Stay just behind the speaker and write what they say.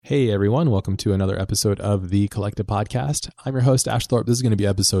Hey everyone, welcome to another episode of the Collective Podcast. I'm your host, Ash Thorpe. This is going to be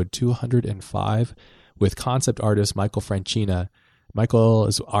episode 205 with concept artist Michael Franchina.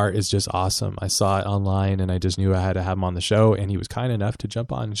 Michael's art is just awesome. I saw it online and I just knew I had to have him on the show, and he was kind enough to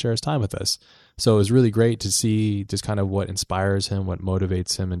jump on and share his time with us. So it was really great to see just kind of what inspires him, what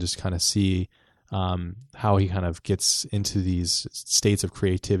motivates him, and just kind of see how he kind of gets into these states of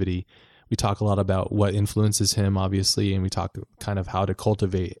creativity. We talk a lot about what influences him, obviously, and we talk kind of how to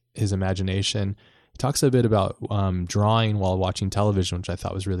cultivate his imagination. He talks a bit about drawing while watching television, which I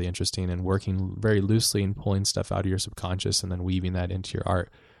thought was really interesting, and working very loosely and pulling stuff out of your subconscious and then weaving that into your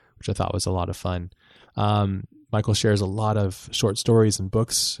art, which I thought was a lot of fun. Michael shares a lot of short stories and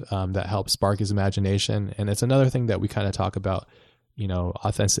books that help spark his imagination. And it's another thing that we kind of talk about, you know,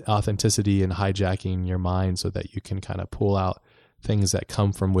 authenticity and hijacking your mind so that you can kind of pull out things that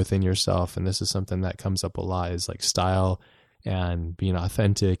come from within yourself. And this is something that comes up a lot, is like style and being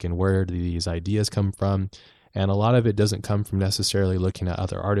authentic and where do these ideas come from. And a lot of it doesn't come from necessarily looking at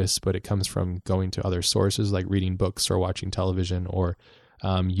other artists, but it comes from going to other sources like reading books or watching television or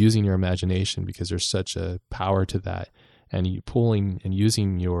using your imagination, because there's such a power to that. And you pulling and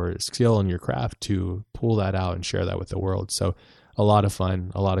using your skill and your craft to pull that out and share that with the world. So a lot of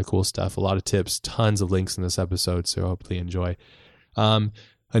fun, a lot of cool stuff, a lot of tips, tons of links in this episode. So hopefully you enjoy.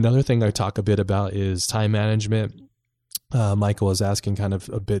 Another thing I talk a bit about is time management. Michael is asking kind of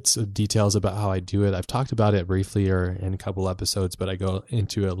a bits of details about how I do it. I've talked about it briefly or in a couple episodes, but I go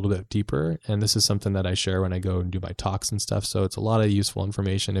into it a little bit deeper. And this is something that I share when I go and do my talks and stuff. So it's a lot of useful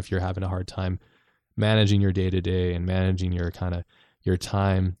information if you're having a hard time managing your day to day and managing your kind of your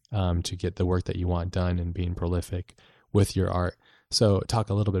time to get the work that you want done and being prolific with your art. So talk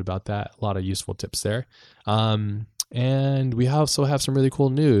a little bit about that. A lot of useful tips there. And we also have some really cool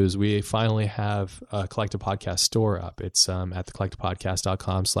news. We finally have a Collective Podcast store up. It's at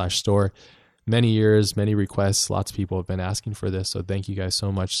thecollectivepodcast.com/store. Many years, many requests. Lots of people have been asking for this. So thank you guys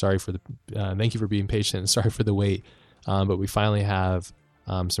so much. Thank you for being patient and sorry for the wait. But we finally have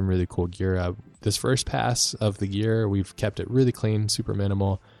some really cool gear up. This first pass of the gear, we've kept it really clean, super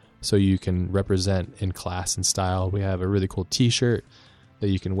minimal, so you can represent in class and style. We have a really cool t-shirt that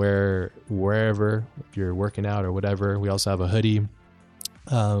you can wear wherever, if you're working out or whatever. We also have a hoodie.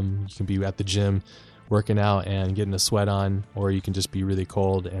 You can be at the gym working out and getting a sweat on, or you can just be really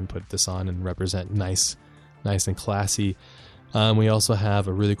cold and put this on and represent nice and classy. We also have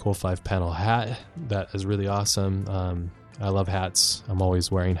a really cool 5-panel hat that is really awesome. I love hats. I'm always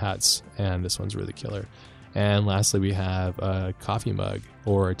wearing hats, and this one's really killer. And lastly, we have a coffee mug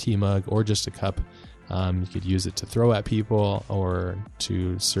or a tea mug or just a cup. You could use it to throw at people or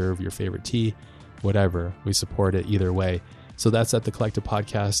to serve your favorite tea, whatever. We support it either way. So that's at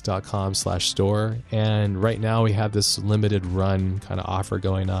thecollectivepodcast.com/store. And right now we have this limited run kind of offer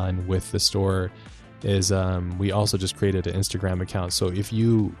going on with the store. We also just created an Instagram account. So if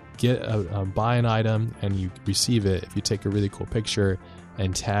you get buy an item and you receive it, if you take a really cool picture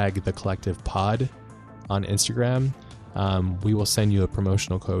and tag the Collective Pod on Instagram, we will send you a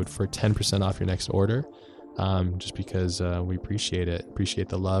promotional code for 10% off your next order, just because we appreciate it, appreciate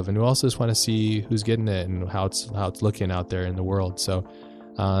the love. And we also just want to see who's getting it and how it's looking out there in the world. So,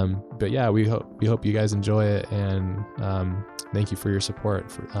 but yeah, we hope you guys enjoy it, and thank you for your support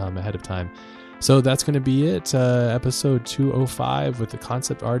ahead of time. So that's going to be it. Episode 205 with the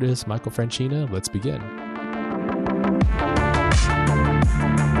concept artist, Michael Franchina. Let's begin.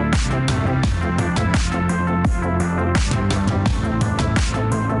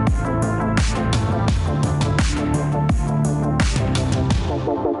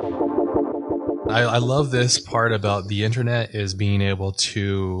 I love this part about the internet, is being able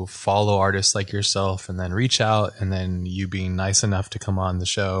to follow artists like yourself and then reach out, and then you being nice enough to come on the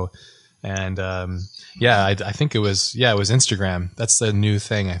show. And I think it was Instagram. That's the new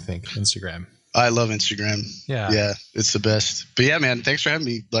thing, I think, Instagram. I love Instagram. Yeah, it's the best. But yeah, man, thanks for having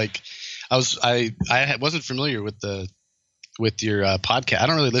me. Like, I wasn't familiar with your podcast. I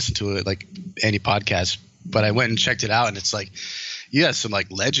don't really listen to it, like any podcast, but I went and checked it out, and it's like, you have some like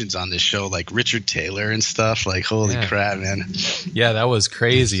legends on this show, like Richard Taylor and stuff. Like, holy crap, man. Yeah, that was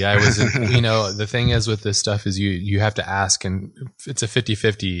crazy. I was, the thing is with this stuff is you have to ask, and it's a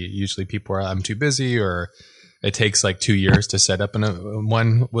 50-50. Usually people are, I'm too busy, or it takes like 2 years to set up. And I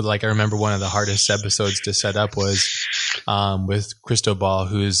remember one of the hardest episodes to set up was with Cristobal,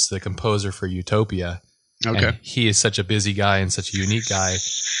 who's the composer for Utopia. Okay. And he is such a busy guy and such a unique guy.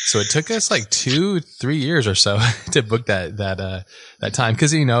 So it took us like 2-3 years or so to book that time.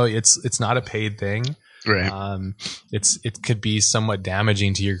 Cause it's not a paid thing. Right. It could be somewhat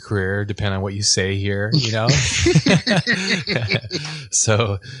damaging to your career depending on what you say here,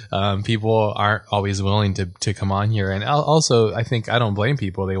 So, people aren't always willing to come on here. And also, I think I don't blame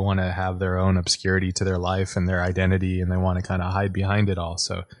people. They want to have their own obscurity to their life and their identity, and they want to kind of hide behind it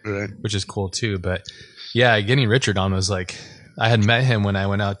also, which is cool too. But yeah, getting Richard on was like, I had met him when I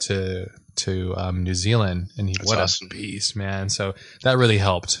went out to New Zealand, and what awesome. A beast, man. So that really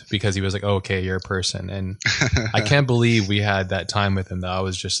helped because he was like, oh, okay, you're a person. And I can't believe we had that time with him though. I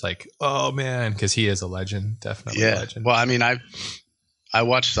was just like, oh man, because he is a legend, definitely a legend. Well, I mean, I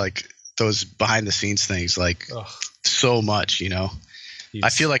watched like those behind the scenes things like so much, I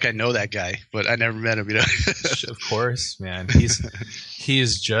feel like I know that guy, but I never met him, Of course, man. He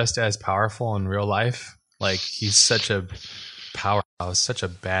is just as powerful in real life. Like he's such a powerhouse, such a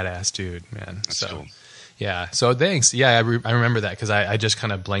badass dude, man. That's cool. Yeah. So thanks. Yeah, I remember that because I just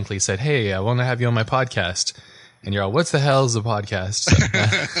kind of blankly said, hey, I want to have you on my podcast. And you're all, what's the hell is a podcast? So,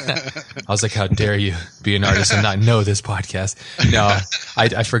 I was like, how dare you be an artist and not know this podcast? No,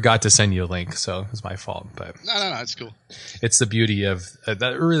 I forgot to send you a link, so it was my fault. But no, it's cool. It's the beauty of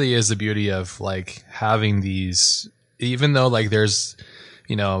that. Really is the beauty of like having these, even though like there's,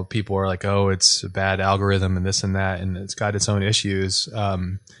 people are like, oh, it's a bad algorithm and this and that, and it's got its own issues.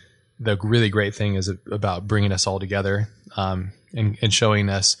 The really great thing is about bringing us all together, and showing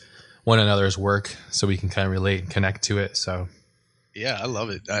us one another's work so we can kind of relate and connect to it. So yeah, I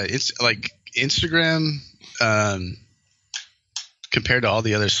love it. It's like Instagram, compared to all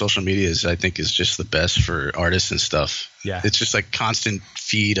the other social medias, I think is just the best for artists and stuff. Yeah. It's just like constant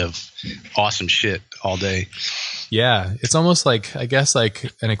feed of awesome shit all day. Yeah. It's almost like, I guess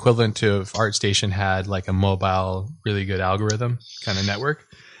like an equivalent to if ArtStation had like a mobile, really good algorithm kind of network.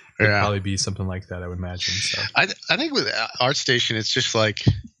 It'd probably be something like that, I would imagine. So I think with ArtStation, it's just like,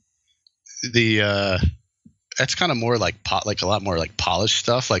 that's kind of more like a lot more like polished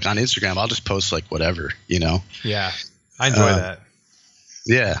stuff. Like on Instagram, I'll just post like whatever, Yeah, I enjoy that.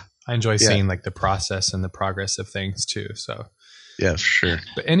 Yeah, I enjoy seeing like the process and the progress of things too. So yeah, for sure.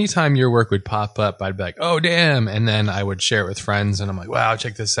 But anytime your work would pop up, I'd be like, oh damn, and then I would share it with friends, and I'm like, wow,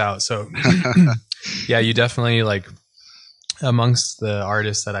 check this out. So yeah, you definitely like amongst the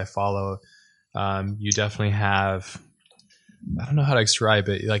artists that I follow, you definitely have. I don't know how to describe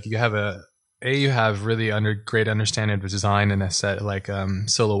it. Like you have really great understanding of design and a set like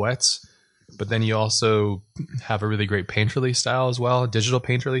silhouettes, but then you also have a really great painterly style as well, digital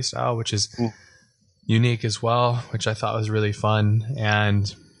painterly style, which is unique as well, which I thought was really fun.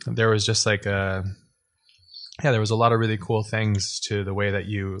 And there was just like there was a lot of really cool things to the way that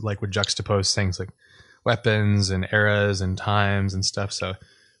you like would juxtapose things like weapons and eras and times and stuff. So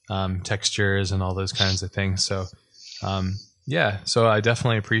textures and all those kinds of things. So yeah, so I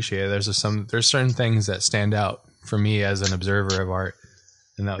definitely appreciate it. There's certain things that stand out for me as an observer of art,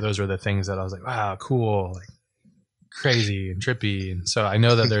 and those were the things that I was like, wow, cool, like crazy and trippy. And so I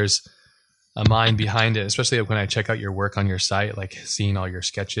know that there's a mind behind it, especially when I check out your work on your site, like seeing all your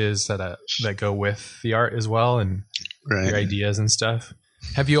sketches that go with the art as well, and your ideas and stuff.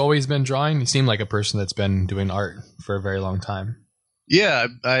 Have you always been drawing? You seem like a person that's been doing art for a very long time. Yeah,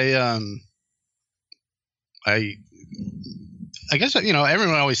 I guess,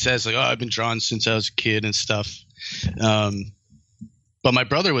 everyone always says like, oh, I've been drawing since I was a kid and stuff. But my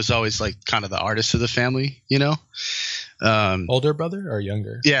brother was always like kind of the artist of the family, Older brother or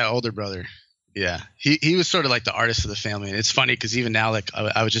younger? Yeah, older brother. Yeah. He was sort of like the artist of the family. And it's funny because even now, like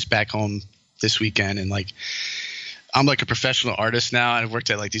I was just back home this weekend, and like I'm like a professional artist now. I've worked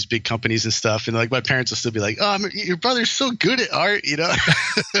at like these big companies and stuff. And like my parents will still be like, oh, your brother's so good at art,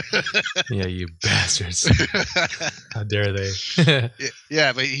 Yeah, you bastards. How dare they?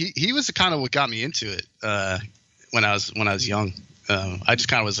 Yeah, but he was kind of what got me into it when I was young. I just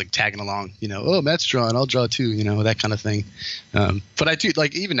kind of was like tagging along, oh, Matt's drawing, I'll draw too, that kind of thing. But I do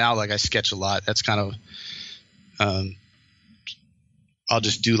like, even now, like I sketch a lot. That's kind of, I'll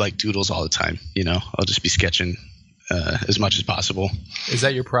just do like doodles all the time. I'll just be sketching as much as possible. Is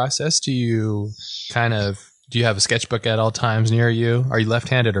that your process? Do you have a sketchbook at all times near you? Are you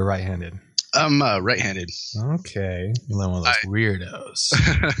left-handed or right-handed? I'm right-handed. Okay. You're one of those weirdos.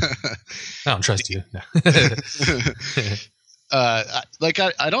 I don't trust you. No.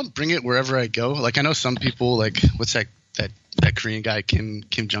 I don't bring it wherever I go. Like I know some people, like what's that Korean guy, Kim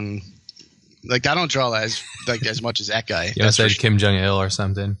Jong. Like I don't draw as much as that guy. You said Kim Jong Il or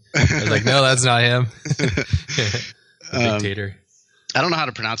something. I was like, no, that's not him. Dictator. I don't know how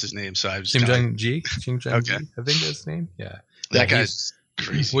to pronounce his name, so I was Kim Jong Ji. Kim Jong. Okay, I think that's his name. Yeah, that guy's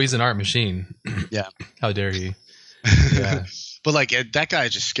crazy. Well, he's an art machine. Yeah. How dare he? Yeah. But like that guy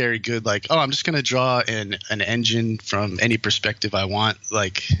is just scary good. Like, oh, I'm just gonna draw an engine from any perspective I want.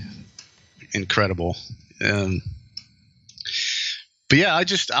 Like, incredible. But yeah, I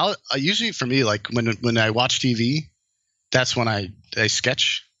usually for me, like when I watch TV, that's when I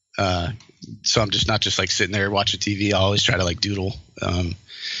sketch. So I'm just not just like sitting there watching TV. I always try to like doodle. And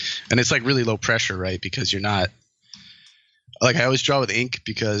it's like really low pressure, right? Because you're not like, I always draw with ink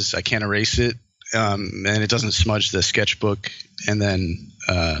because I can't erase it. And it doesn't smudge the sketchbook. And then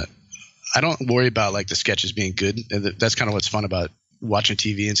I don't worry about like the sketches being good. And that's kind of what's fun about watching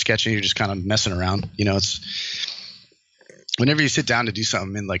TV and sketching. You're just kind of messing around. You know, it's whenever you sit down to do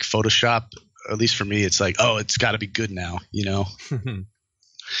something in like Photoshop, at least for me, it's like, oh, it's got to be good now, you know?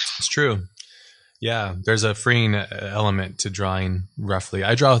 It's true. Yeah, there's a freeing element to drawing roughly.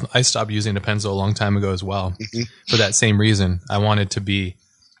 I stopped using a pencil a long time ago as well, for that same reason. I wanted to be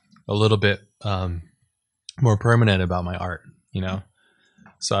a little bit more permanent about my art, you know?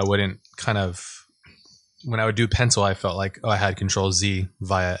 So I wouldn't kind of, when I would do pencil, I felt like, oh, I had Control Z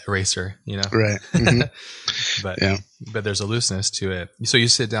via eraser, you know? Right. But there's a looseness to it. So you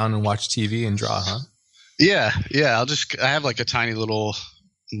sit down and watch TV and draw, huh? Yeah. I have like a tiny little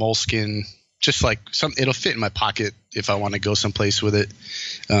moleskin, just like it'll fit in my pocket if I want to go someplace with it.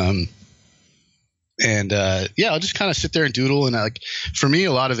 I'll just kind of sit there and doodle. And like, for me,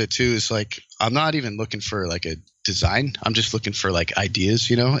 a lot of it too is like, I'm not even looking for like a design. I'm just looking for like ideas,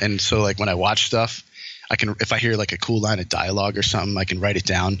 you know? And so like when I watch stuff, if I hear like a cool line of dialogue or something, I can write it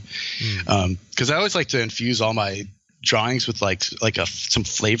down. Cause I always like to infuse all my drawings with like some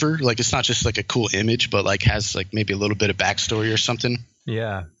flavor. Like, it's not just like a cool image, but like has like maybe a little bit of backstory or something.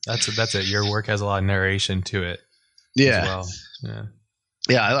 Yeah, that's it. Your work has a lot of narration to it. Yeah. As well.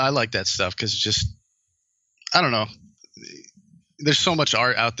 Yeah. I like that stuff because it's just, I don't know. There's so much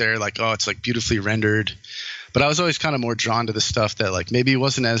art out there. Like, oh, it's like beautifully rendered, but I was always kind of more drawn to the stuff that like maybe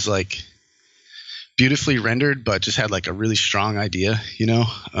wasn't as like beautifully rendered, but just had like a really strong idea, you know?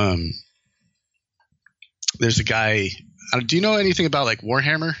 There's a guy. Do you know anything about like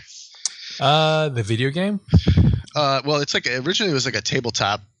Warhammer? The video game? Well, it's like originally it was like a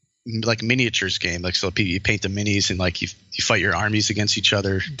tabletop like miniatures game. Like, so you paint the minis and like you fight your armies against each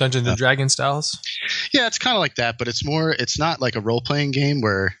other. Dungeons and Dragons styles? Yeah, it's kind of like that, but it's not like a role playing game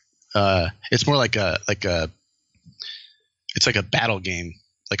where it's more like it's like a battle game,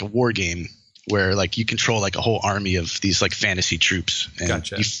 like a war game where like you control like a whole army of these like fantasy troops and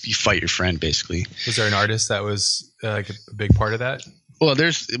Gotcha. you fight your friend basically. Was there an artist that was like a big part of that? Well,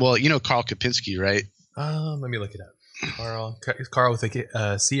 you know Carl Kapinski, right? Let me look it up. Carl with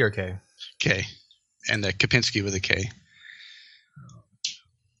a C or K? K. And the Kapinski with a K.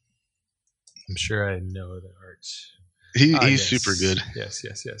 I'm sure I know the art. He's yes. super good. Yes.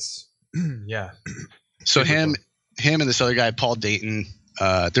 Yeah. So him and this other guy, Paul Dayton,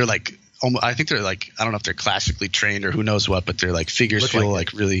 they're like, I think they're like, I don't know if they're classically trained or who knows what, but they're like figures feel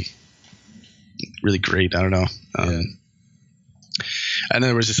like really, really great. I don't know. And then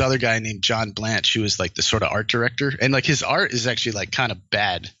there was this other guy named John Blanche who was like the sort of art director, and like his art is actually like kind of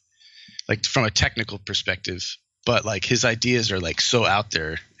bad, like from a technical perspective, but like his ideas are like so out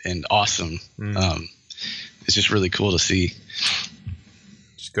there and awesome. It's just really cool to see.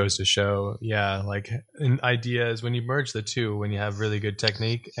 Just goes to show, yeah, like in ideas, when you merge the two, when you have really good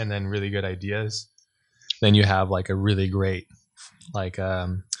technique and then really good ideas, then you have like a really great, like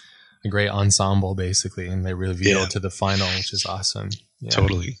a great ensemble basically, and they reveal to the final, which is awesome. Yeah.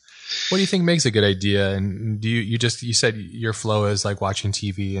 Totally. What do you think makes a good idea? And do you said your flow is like watching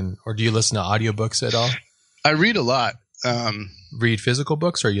TV, or do you listen to audiobooks at all? I read a lot. Read physical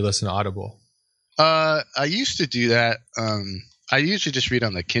books, or you listen to Audible? I used to do that. I usually just read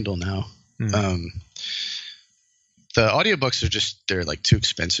on the Kindle now. The audiobooks they're like too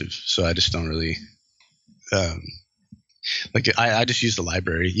expensive, so I just don't really like. I just use the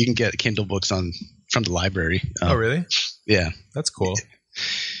library. You can get Kindle books from the library. Oh, really? Yeah, that's cool.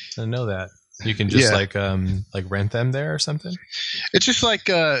 I didn't know that. You can just like rent them there or something. It's just like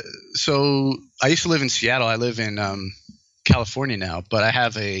so. I used to live in Seattle. I live in California now, but I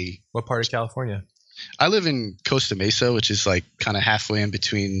have What part of California? I live in Costa Mesa, which is like kind of halfway in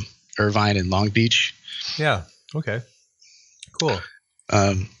between Irvine and Long Beach. Yeah. Okay. Cool.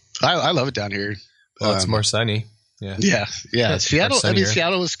 I love it down here. Well, it's more sunny. Yeah. Yeah.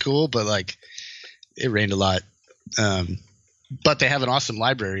 Seattle was cool, but like it rained a lot. But they have an awesome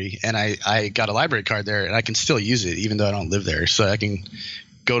library, and I got a library card there, and I can still use it even though I don't live there. So I can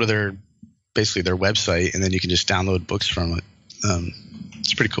go to their website, and then you can just download books from it.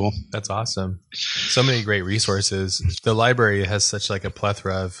 It's pretty cool. That's awesome. So many great resources. The library has such like a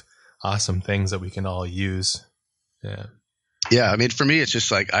plethora of awesome things that we can all use. Yeah. I mean, for me, it's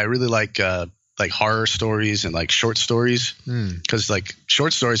just like I really like horror stories and like short stories, because like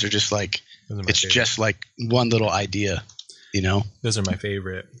short stories are just like just like one little idea, you know. Those are my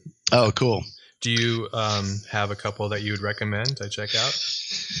favorite. Oh, cool. Do you have a couple that you would recommend I check out?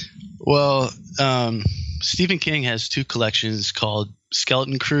 Well, Stephen King has 2 collections called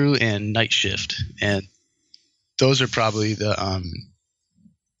Skeleton Crew and Night Shift, and those are probably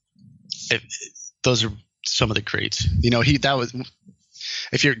those are some of the greats. You know, did you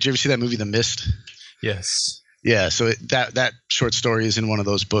ever see that movie The Mist? Yes. Yeah, so that short story is in one of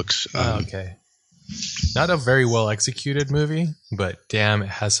those books. Okay. Not a very well executed movie, but damn, it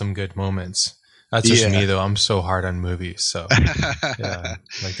has some good moments. That's just me though. I'm so hard on movies, so yeah,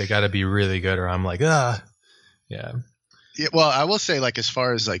 like they got to be really good, or I'm like, yeah. Yeah. Well, I will say, like, as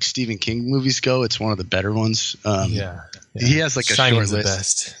far as like Stephen King movies go, it's one of the better ones. He has like a Shining's short list. The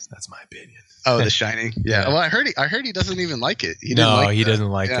best. That's my opinion. Oh, The Shining. Yeah. Well, I heard he doesn't even like it. He didn't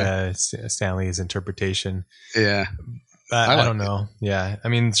like Stanley's interpretation. Yeah. I don't know. Yeah. I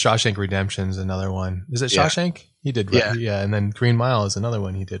mean, Shawshank Redemption's another one. Is it Shawshank? Yeah. He did, right? Yeah. And then Green Mile is another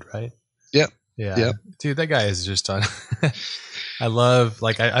one he did, right? Yep. Yeah. Yep. Dude, that guy is just on. I love,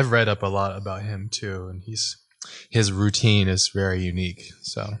 like, I've read up a lot about him too, and his routine is very unique.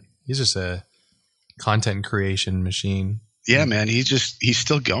 So he's just a content creation machine. Yeah, man. He's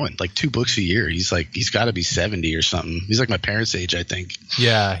still going, like 2 books a year. He's got to be 70 or something. He's like my parents' age, I think.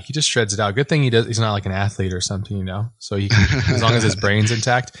 Yeah. He just shreds it out. Good thing he's not like an athlete or something, you know, so he can, as long as his brain's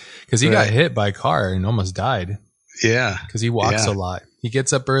intact, because he got hit by a car and almost died. Yeah. Because he walks a lot. He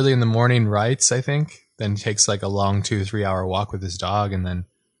gets up early in the morning, writes, I think, then takes like a long 2-3 hour walk with his dog, and then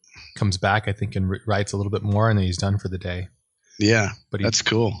comes back, I think, and writes a little bit more, and then he's done for the day. Yeah. But that's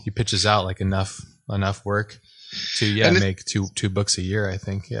cool. He pitches out like enough work to make two books a year, I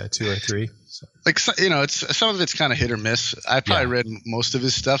think. Yeah, 2 or 3. So. Like, you know, it's some of it's kind of hit or miss. I probably read most of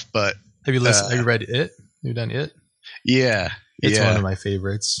his stuff, but have you listened? Have you read It? You've done It? Yeah, it's one of my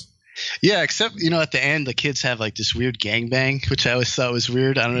favorites. Yeah, except, you know, at the end the kids have like this weird gangbang, which I always thought was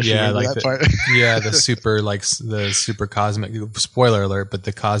weird. I don't know if you remember that part. the super cosmic. Spoiler alert, but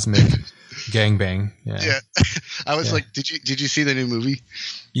the cosmic gangbang. Yeah. I was like, did you see the new movie?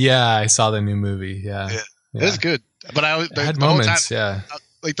 Yeah, I saw the new movie. Yeah. It was good, but I had moments.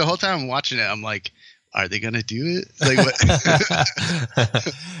 Like the whole time I'm watching it, I'm like, are they gonna do it? Like, what?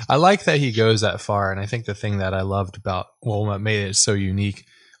 I like that he goes that far, and I think the thing that I loved about what made it so unique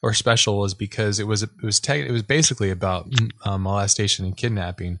or special was because it was basically about molestation and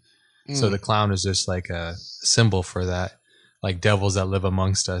kidnapping. So the clown is just like a symbol for that, like devils that live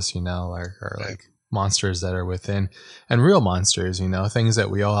amongst us, you know, or like monsters that are within, and real monsters, you know, things that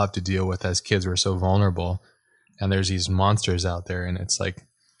we all have to deal with as kids. We're so vulnerable, and there's these monsters out there, and it's like,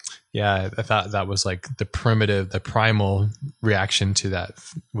 I thought that was like the primal reaction to that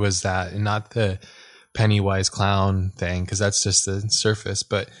was that, and not the Pennywise clown thing, because that's just the surface.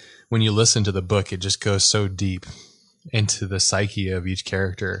 But when you listen to the book, it just goes so deep into the psyche of each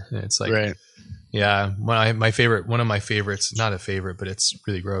character, and it's like, one of my favorites, not a favorite, but it's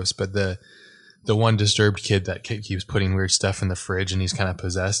really gross, but the one disturbed kid that keeps putting weird stuff in the fridge, and he's kind of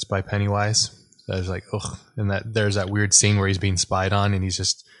possessed by Pennywise. I was like, ugh. And that there's that weird scene where he's being spied on, and he's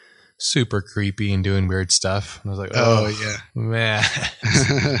just super creepy and doing weird stuff. And I was like, oh yeah, man,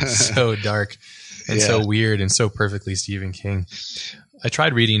 so dark and so weird and so perfectly Stephen King. I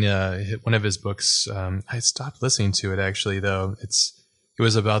tried reading one of his books. I stopped listening to it actually, though. It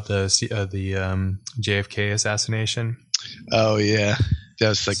was about the JFK assassination. Oh yeah, that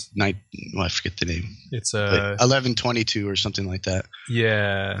was like I forget the name. It's like 11/22 or something like that.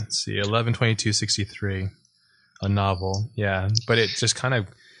 Yeah, let's see, 11/22/63, a novel. Yeah, but it just kind of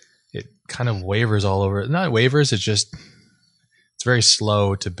wavers all over. Not wavers. It's very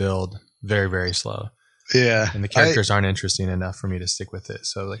slow to build. Very, very slow. Yeah. And the characters aren't interesting enough for me to stick with it.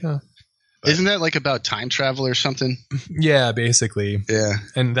 So like, isn't that like about time travel or something? Yeah, basically. Yeah.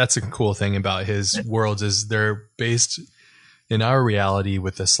 And that's a cool thing about his worlds is they're based in our reality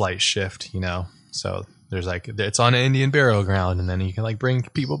with a slight shift, you know? So there's like, it's on an Indian burial ground, and then you can like bring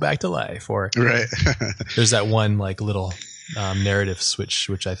people back to life, or there's that one like little narrative switch,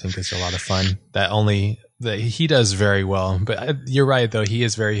 which I think is a lot of fun that he does very well. But you're right, though. He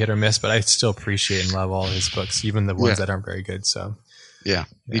is very hit or miss, but I still appreciate and love all his books, even the ones that aren't very good. So yeah,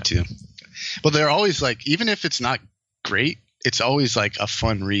 me too. But they're always like, even if it's not great, it's always like a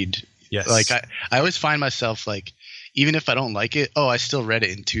fun read. Yes. Like I always find myself like, even if I don't like it, I still read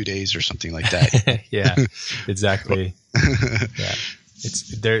it in 2 days or something like that. Yeah, exactly. Yeah.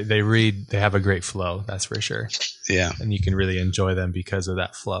 they have a great flow, that's for sure. Yeah. And you can really enjoy them because of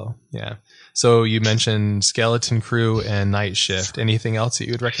that flow. Yeah. So you mentioned Skeleton Crew and Night Shift. Anything else that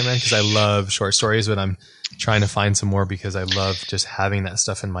you would recommend? Because I love short stories, but I'm trying to find some more because I love just having that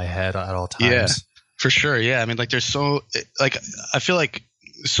stuff in my head at all times. Yeah, for sure. Yeah. I mean, like there's I feel like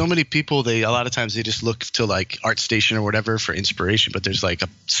so many people, a lot of times they just look to like ArtStation or whatever for inspiration, but there's like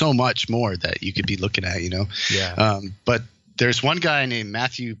so much more that you could be looking at, Yeah. But there's one guy named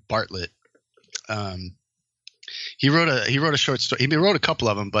Matthew Bartlett. He wrote a short story. He wrote a couple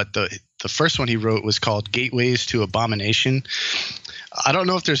of them, but the first one he wrote was called Gateways to Abomination. I don't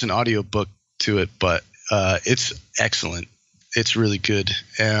know if there's an audio book to it, but it's excellent. It's really good.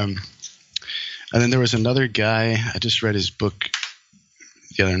 And then there was another guy. I just read his book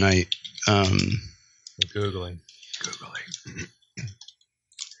the other night. Googling.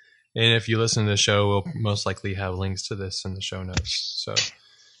 And if you listen to the show, we'll most likely have links to this in the show notes. So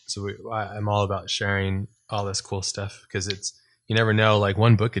I'm all about sharing all this cool stuff because you never know, like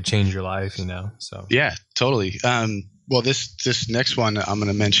one book could change your life, so. Yeah, totally. Well, this next one I'm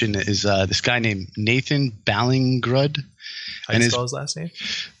going to mention is this guy named Nathan Ballingrud. How do you spell his last name?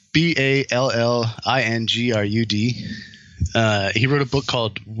 Ballingrud. He wrote a book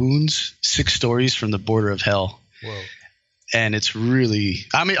called Wounds, 6 Stories from the Border of Hell. Whoa. And it's really,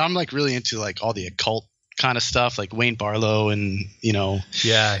 I'm like really into like all the occult kind of stuff, like Wayne Barlow and,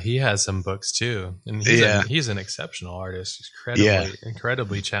 Yeah, he has some books too. And he's an exceptional artist. He's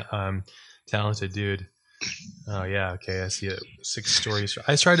incredibly talented dude. Oh yeah. Okay. I see it. 6 stories.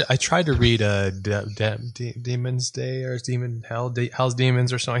 I tried to read Demon's Day or Hell's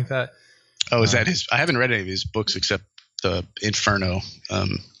Demons or something like that. Oh, is that his? I haven't read any of his books except the Inferno.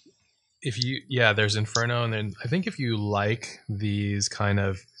 There's Inferno, and then I think if you like these kind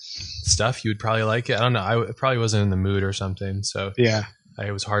of stuff, you would probably like it. I don't know. I probably wasn't in the mood or something, so yeah,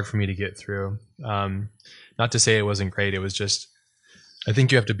 it was hard for me to get through. Not to say it wasn't great. It was just, I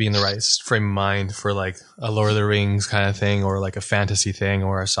think you have to be in the right frame of mind for like a Lord of the Rings kind of thing, or like a fantasy thing,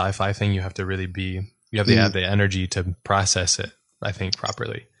 or a sci-fi thing. You have to really have the energy to process it, I think,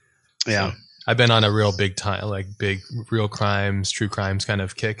 properly. Yeah. So I've been on a real big real crimes, true crimes kind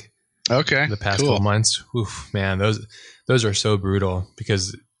of kick. Okay. The past couple months. Oof, man, those are so brutal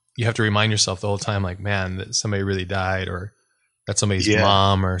because you have to remind yourself the whole time, like, man, that somebody really died, or that's somebody's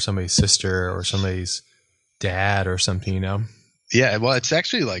mom or somebody's sister or somebody's dad or something, Yeah. Well, it's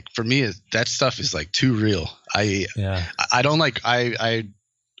actually like, for me, that stuff is like too real. I don't like, I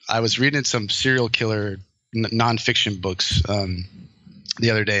was reading some serial killer nonfiction books,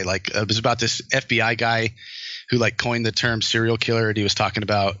 the other day. Like it was about this FBI guy who like coined the term serial killer, and he was talking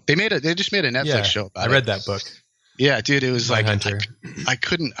about they just made a Netflix show about it. I read that book. Yeah, dude, it was like Hunter. I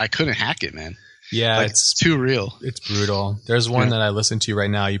couldn't hack it, man. Yeah, like, it's too real. It's brutal. There's one that I listen to right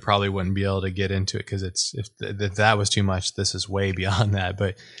now. You probably wouldn't be able to get into it because if that was too much, this is way beyond that.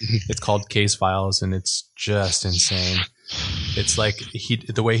 But it's called Case Files, and it's just insane. It's like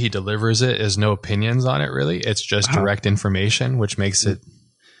the way he delivers it is no opinions on it, really. It's just direct information, which makes it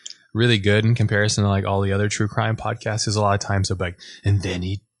really good in comparison to like all the other true crime podcasts. Is a lot of times they're like, and then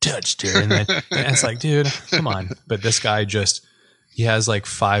he touched her, and then and it's like, dude, come on. But this guy he has like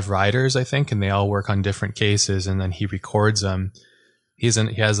 5 writers, I think, and they all work on different cases, and then he records them. He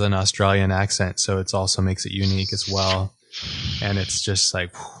has an Australian accent, so it also makes it unique as well. And it's just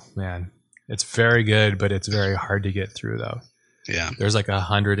like, man, it's very good, but it's very hard to get through though. Yeah. There's like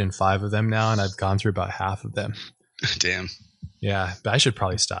 105 of them now, and I've gone through about half of them. Damn. Yeah, but I should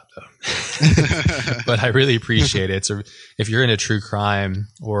probably stop though. But I really appreciate it. So if you're into true crime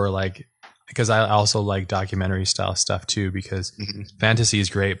or like, because I also like documentary style stuff too, because fantasy is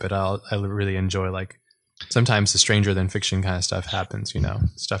great, but I really enjoy like sometimes the stranger than fiction kind of stuff happens,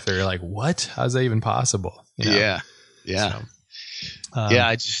 stuff that you're like, what? How's that even possible? Yeah. Yeah. So,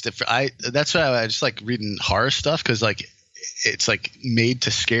 that's why I just like reading horror stuff. 'Cause like, it's like made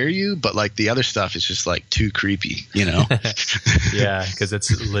to scare you, but like the other stuff is just like too creepy, Yeah. 'Cause it's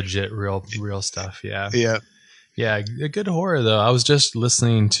legit real stuff. Yeah. Yeah. Yeah, a good horror though. I was just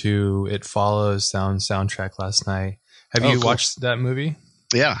listening to It Follows soundtrack last night. Have you watched that movie?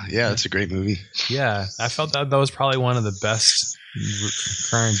 Yeah, it's a great movie. Yeah, I felt that was probably one of the best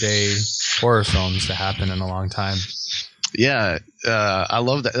current day horror films to happen in a long time. Yeah, I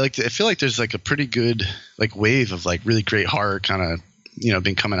love that. Like, I feel like there's like a pretty good like wave of like really great horror kind of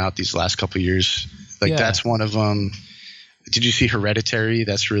been coming out these last couple of years. Like that's one of them. Did you see Hereditary?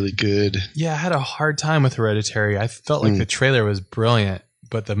 That's really good. Yeah, I had a hard time with Hereditary. I felt like the trailer was brilliant,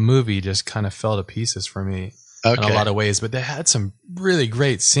 but the movie just kind of fell to pieces for me in a lot of ways. But they had some really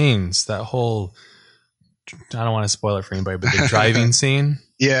great scenes. That whole I don't want to spoil it for anybody, but the driving scene.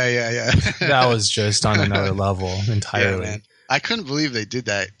 Yeah. That was just on another level entirely. Yeah, man. I couldn't believe they did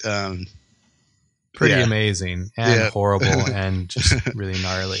that. Pretty amazing and horrible and just really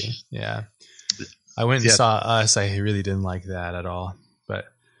gnarly. Yeah. I went and saw Us. I really didn't like that at all. But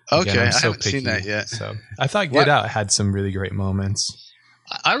again, I haven't seen that yet. So I thought Get Out had some really great moments.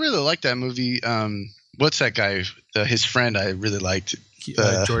 I really liked that movie. What's that guy? His friend I really liked.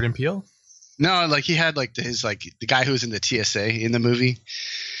 Jordan Peele? No, like he had like the guy who was in the TSA in the movie.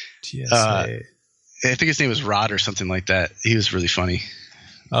 TSA. I think his name was Rod or something like that. He was really funny.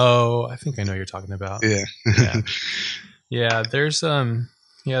 Oh, I think I know what you're talking about. Yeah. Yeah, there's some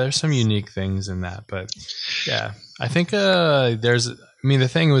unique things in that, but yeah, I think the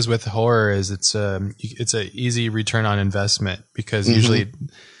thing was with horror is it's a easy return on investment because usually,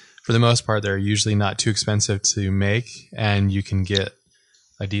 for the most part, they're usually not too expensive to make, and you can get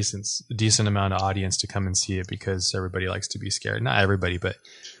a decent amount of audience to come and see it because everybody likes to be scared. Not everybody, but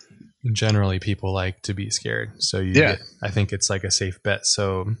generally people like to be scared. So I think it's like a safe bet.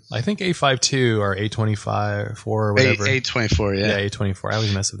 So I think A52 or A25 or whatever. A24, yeah. Yeah, A24. I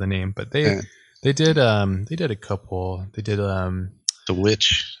always mess with the name, but they did a couple. They did The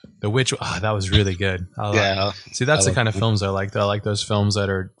Witch. The Witch. Oh, that was really good. See, that's the kind of films I like. I like those films that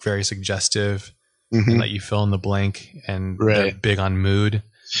are very suggestive and let you fill in the blank, and they're big on mood.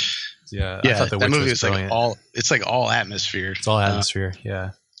 Yeah, I thought The Witch movie was brilliant. It's like all atmosphere. It's all atmosphere.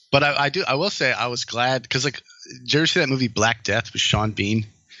 Yeah. But I will say I was glad because did you ever see that movie Black Death with Sean Bean?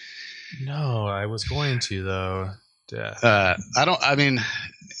 No, I was going to though. At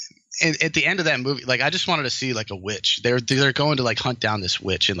the end of that movie, like I just wanted to see like a witch. They're going to like hunt down this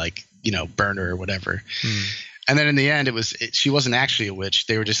witch and like burn her or whatever. And then in the end, she wasn't actually a witch.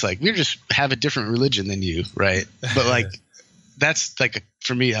 They were just like, we just have a different religion than you, right? But like that's like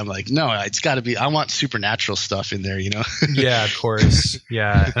for me, I'm like, no, it's got to be. I want supernatural stuff in there, Yeah, of course.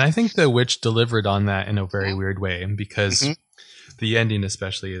 Yeah, and I think The Witch delivered on that in a very weird way because the ending,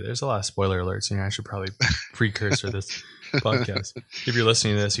 especially, there's a lot of spoiler alerts, and I should probably precursor this podcast. If you're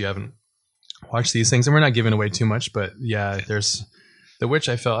listening to this, you haven't watched these things, and we're not giving away too much, but yeah, there's The Witch.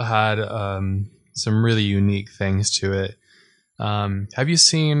 I felt had some really unique things to it. Have you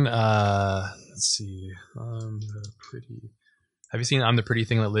seen? Let's see. Have you seen I'm the Pretty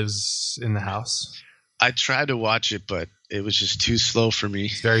Thing That Lives in the House? I tried to watch it, but it was just too slow for me.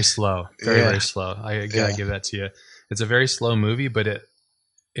 It's very slow. Very slow. I gotta give that to you. It's a very slow movie, but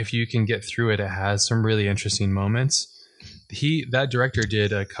if you can get through it, it has some really interesting moments. That director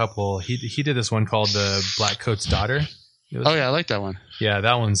did a couple. He did this one called The Black Coat's Daughter. Oh yeah, I like that one. Yeah,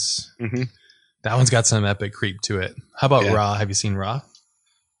 that one's got some epic creep to it. How about Ra? Have you seen Ra?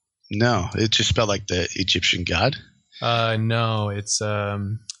 No, it just spelled like the Egyptian god. No, it's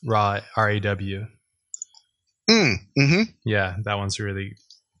Raw, R-A-W. Yeah, that one's really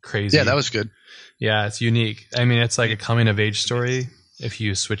crazy. Yeah, that was good. Yeah, it's unique. I mean, it's like a coming of age story if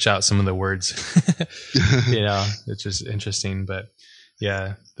you switch out some of the words. It's just interesting. But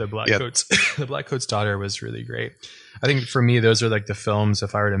yeah, the Black Coat's Daughter was really great. I think for me, those are like the films.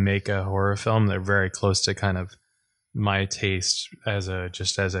 If I were to make a horror film, they're very close to kind of my taste as a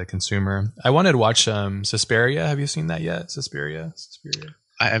consumer. I wanted to watch Suspiria. Have you seen that yet? Suspiria.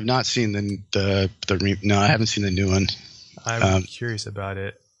 I have not seen no, I haven't seen the new one. I'm curious about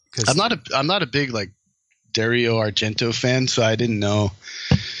it because I'm not a big like Dario Argento fan, so I didn't know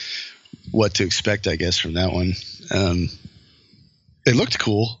what to expect, I guess, from that one. It looked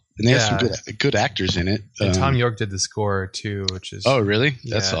cool. And they had some good actors in it. And Tom York did the score too, which is... Oh, really?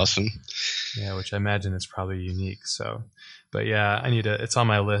 That's awesome. Yeah, which I imagine is probably unique. So, but yeah, it's on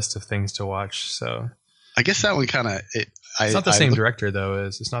my list of things to watch. So I guess that one kind of... It's not the same director, though.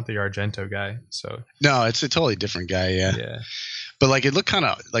 It's not the Argento guy. So no, it's a totally different guy, yeah. But like it looked kind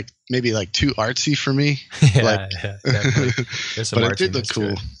of like maybe like too artsy for me. Yeah, definitely. There's some but it did look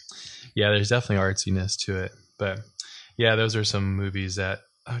cool. Yeah, there's definitely artsiness to it. But yeah, those are some movies that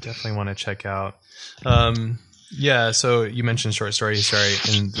I definitely want to check out. Yeah, so you mentioned short stories, sorry,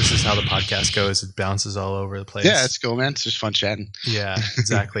 and this is how the podcast goes. It bounces all over the place. Yeah, it's cool, man. It's just fun chatting. Yeah,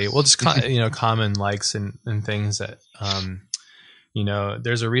 exactly. Well, just common likes and things that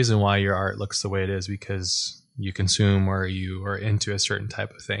there's a reason why your art looks the way it is because you consume or you are into a certain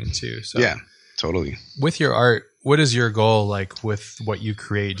type of thing too. So yeah, totally. With your art, what is your goal like with what you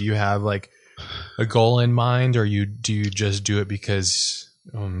create? Do you have like a goal in mind, or do you just do it because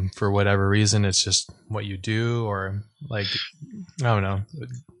for whatever reason it's just what you do, or like I don't know?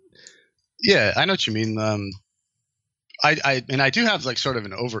 Yeah, I know what you mean. I do have like sort of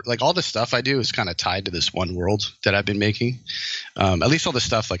like all the stuff I do is kind of tied to this one world that I've been making. At least all the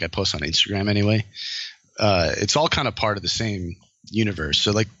stuff like I post on Instagram anyway. it's all kind of part of the same universe.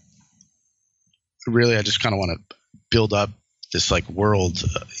 So like, really, I just kind of want to build up this like world,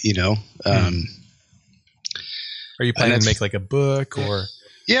 you know. Are you planning to make like a book or?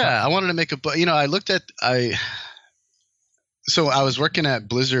 Yeah, I wanted to make a book. You know, so I was working at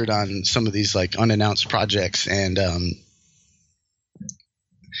Blizzard on some of these like unannounced projects, and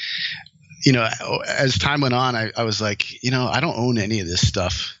you know, as time went on, I was like, you know, I don't own any of this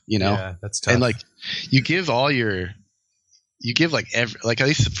stuff, you know. Yeah, that's tough. And like, you give like like, at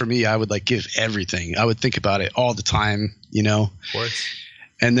least for me, I would like give everything. I would think about it all the time, you know. Of course.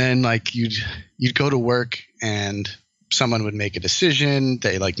 And then like you'd go to work and someone would make a decision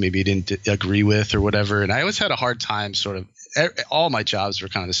they like maybe didn't agree with or whatever. And I always had a hard time sort of – all my jobs were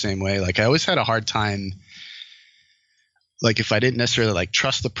kind of the same way. Like I always had a hard time like if I didn't necessarily like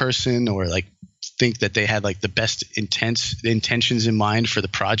trust the person or like think that they had like the best intentions in mind for the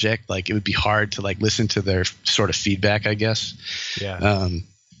project, like it would be hard to like listen to their sort of feedback, I guess. Yeah.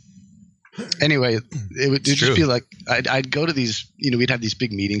 Anyway, it would just be like I'd go to these, you know, we'd have these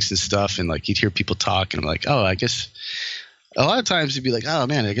big meetings and stuff, and like you'd hear people talk, and I'm like, oh, I guess a lot of times you'd be like, oh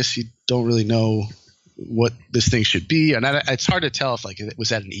man, I guess you don't really know what this thing should be, and it's hard to tell if like it was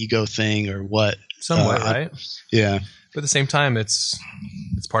that an ego thing or what. Somewhat, right? Yeah. But at the same time, it's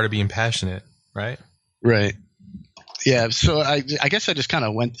part of being passionate, right? Right. Yeah. So I guess I just kind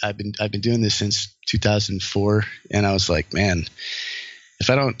of went. I've been doing this since 2004, and I was like, man. If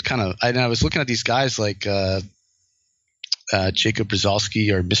I don't I was looking at these guys like Jacob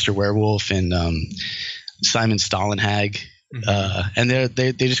Brzezowski or Mr. Werewolf and Simon Stalenhag, and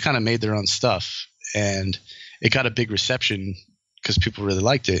they just kind of made their own stuff, and it got a big reception because people really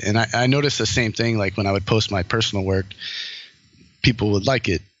liked it. And I noticed the same thing, like when I would post my personal work, people would like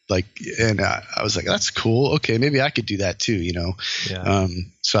it. Like, and I was like, that's cool. Okay, maybe I could do that too, you know. Yeah.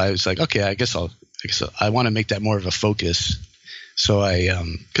 So I was like, okay, I guess I want to make that more of a focus. So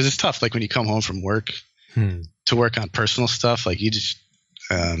because it's tough, like when you come home from work to work on personal stuff, like you just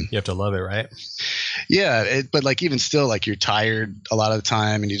you have to love it, right? Yeah, but like even still, like you're tired a lot of the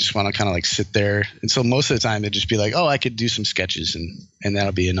time, and you just want to kind of like sit there. And so most of the time, it'd just be like, oh, I could do some sketches, and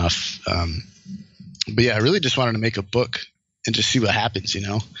that'll be enough. But yeah, I really just wanted to make a book and just see what happens, you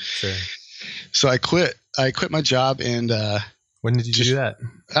know. Sure. So I quit my job, and when did you do that?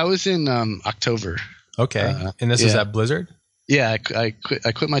 I was in October. Okay, and this was at Blizzard. Yeah, I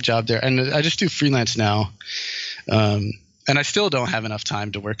quit my job there, and I just do freelance now. And I still don't have enough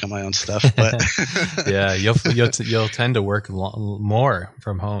time to work on my own stuff, but yeah, you'll tend to work more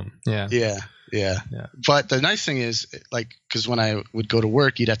from home. Yeah. But the nice thing is, like, because when I would go to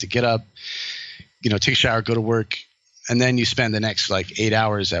work, you'd have to get up, you know, take a shower, go to work, and then you spend the next like 8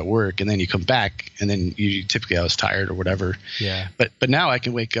 hours at work, and then you come back, and then typically I was tired or whatever. Yeah. But now I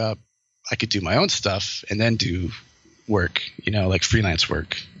can wake up, I could do my own stuff, and then do work, you know, like freelance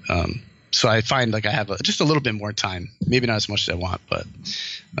work. So I find like I have just a little bit more time, maybe not as much as I want, but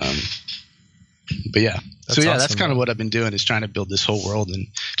yeah. That's awesome, that's kind of what I've been doing, is trying to build this whole world and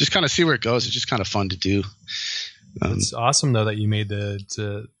just kind of see where it goes. It's just kind of fun to do. It's awesome though that you made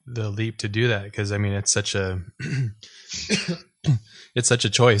the leap to do that, because I mean it's such a it's such a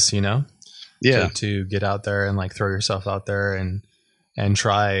choice, you know. Yeah. To get out there and like throw yourself out there and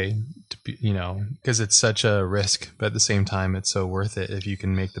try to be, you know, because it's such a risk, but at the same time it's so worth it if you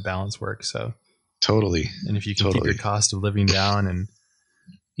can make the balance work. So totally. And if you can keep your cost of living down and,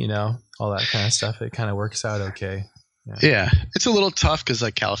 you know, all that kind of stuff, it kind of works out okay. Yeah. It's a little tough because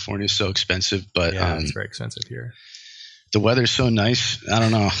like California is so expensive, but yeah, it's very expensive here. The weather's so nice. I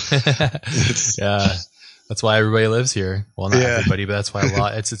don't know. Yeah. That's why everybody lives here. Well, not everybody, but that's why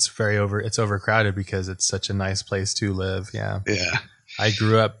it's overcrowded because it's such a nice place to live. Yeah. Yeah. I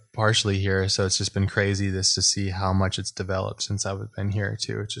grew up partially here, so it's just been crazy to see how much it's developed since I've been here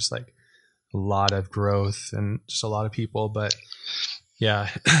too. It's just like a lot of growth and just a lot of people, but yeah,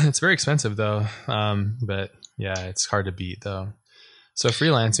 it's very expensive though. But yeah, it's hard to beat though. So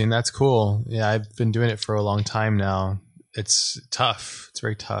freelancing, that's cool. Yeah, I've been doing it for a long time now. It's tough. It's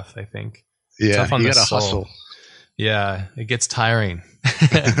very tough, I think. Yeah, tough on you the gotta soul. hustle. Yeah, it gets tiring.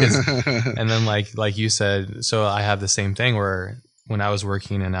 And then like you said, so I have the same thing where when I was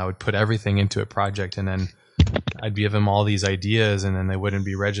working and I would put everything into a project and then I'd give them all these ideas and then they wouldn't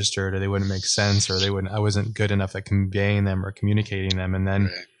be registered or they wouldn't make sense or I wasn't good enough at conveying them or communicating them. And then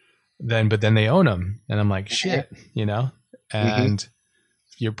then they own them and I'm like, shit, you know, and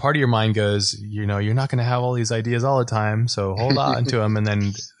your part of your mind goes, you know, you're not going to have all these ideas all the time. So hold on to them. And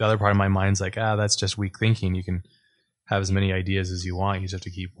then the other part of my mind's like, that's just weak thinking. You can have as many ideas as you want. You just have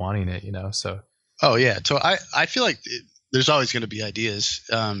to keep wanting it, you know? So. Oh yeah. So I feel like there's always going to be ideas.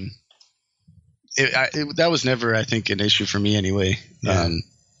 that was never, I think, an issue for me anyway. Yeah.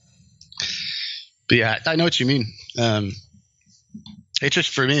 But yeah, I know what you mean. It just,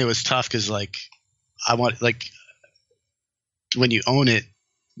 for me, it was tough because like I want, like, when you own it,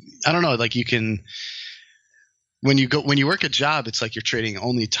 I don't know, like you can, when you work a job, it's like you're trading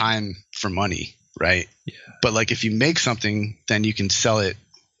only time for money, right? Yeah. But like if you make something, then you can sell it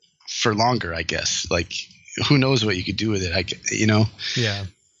for longer, I guess. Like who knows what you could do with it, you know? Yeah.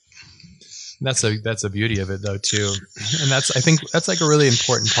 That's the beauty of it though too. And I think that's like a really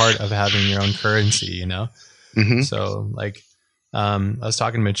important part of having your own currency, you know? Mm-hmm. So like, I was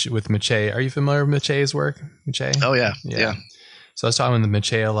talking with Mache. Are you familiar with Mache's work? Mache? Oh yeah. Yeah. So I was talking with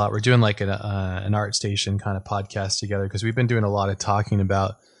Mache a lot. We're doing like an art station kind of podcast together because we've been doing a lot of talking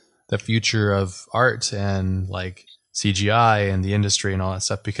about the future of art and like CGI and the industry and all that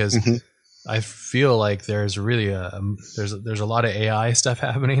stuff because I feel like there's really there's a lot of AI stuff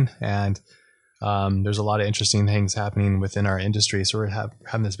happening and there's a lot of interesting things happening within our industry. So we're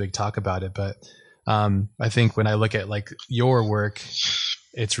having this big talk about it. But I think when I look at like your work,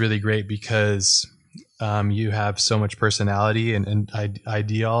 it's really great because you have so much personality and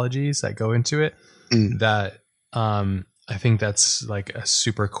ideologies that go into it that I think that's like a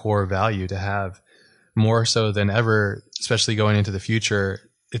super core value to have more so than ever, especially going into the future.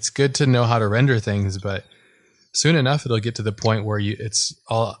 It's good to know how to render things, but soon enough, it'll get to the point where it's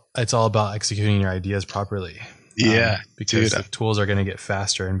all about executing your ideas properly. Yeah. Because the tools are going to get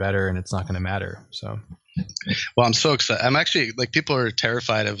faster and better and it's not going to matter. So. Well, I'm so excited. I'm actually like, people are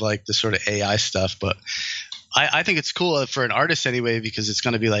terrified of like the sort of AI stuff, but I think it's cool for an artist anyway, because it's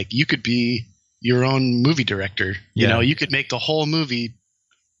going to be like, you could be your own movie director. You know, you could make the whole movie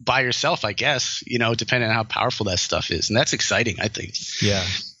by yourself, I guess, you know, depending on how powerful that stuff is. And that's exciting, I think. Yeah.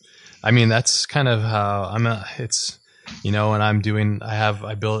 I mean, that's kind of how it's, you know, when I'm doing,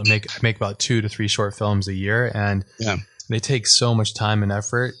 I make about 2 to 3 short films a year and they take so much time and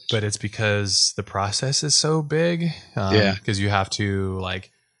effort, but it's because the process is so big. Because you have to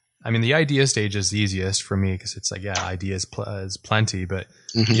like, I mean, the idea stage is the easiest for me because it's like, ideas is plenty, but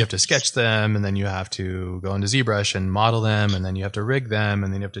you have to sketch them and then you have to go into ZBrush and model them and then you have to rig them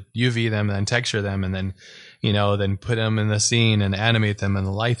and then you have to UV them and then texture them and then, you know, then put them in the scene and animate them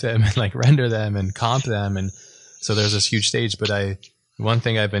and light them and like render them and comp them. And so there's this huge stage, but one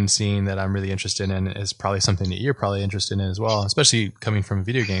thing I've been seeing that I'm really interested in is probably something that you're probably interested in as well, especially coming from a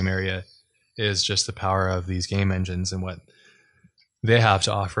video game area, is just the power of these game engines and what they have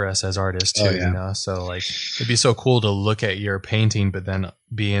to offer us as artists too, you know? So like, it'd be so cool to look at your painting, but then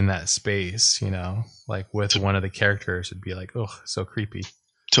be in that space, you know, like with one of the characters, it'd be like, oh, so creepy.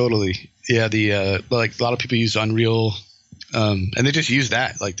 Totally. Yeah. Like a lot of people use Unreal, and they just use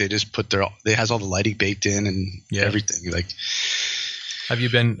that. Like they just it has all the lighting baked in and everything. Like, have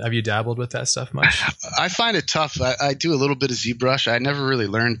you dabbled with that stuff much? I find it tough. I do a little bit of ZBrush. I never really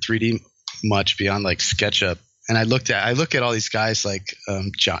learned 3D much beyond like SketchUp. And I look at all these guys like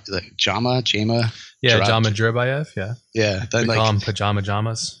Jama. Yeah, Jama Jurabayev. Yeah. Yeah. We call them Pajama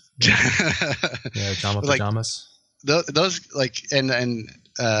Jamas. Yeah, Jama Pajamas. Like, those like and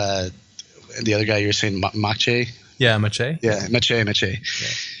the other guy you were saying Mache. Yeah, Mache. Yeah, Mache.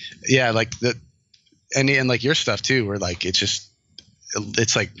 Yeah, like and like your stuff too, where like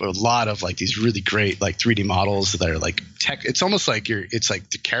it's like a lot of like these really great like 3D models that are like tech. It's almost like it's like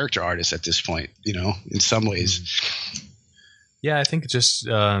the character artist at this point, you know, in some ways. Yeah, I think just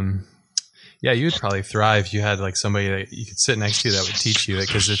you'd probably thrive. You had like somebody that you could sit next to that would teach you it,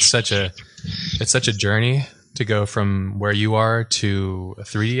 because it's such a journey to go from where you are to a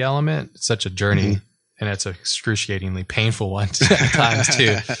 3D element. It's such a journey. And it's an excruciatingly painful one at times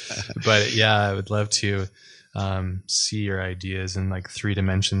too. But yeah, I would love to see your ideas in like 3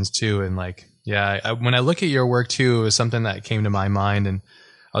 dimensions too. And like, when I look at your work too, it was something that came to my mind, and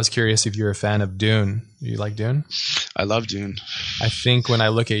I was curious if you're a fan of Dune. You like Dune? I love Dune. I think when I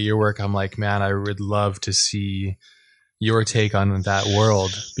look at your work, I'm like, man, I would love to see your take on that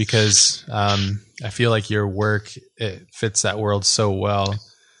world, because I feel like your work, it fits that world so well.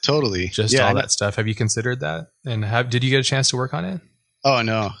 Totally. Just all that stuff. Have you considered that? And did you get a chance to work on it? Oh,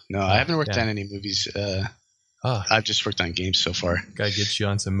 no. I haven't worked on any movies. I've just worked on games so far. Gotta get you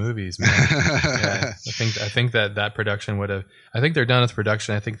on some movies, man. I think that production would have. I think they're done with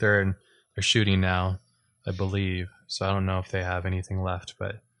production. I think they're shooting now, I believe. So I don't know if they have anything left,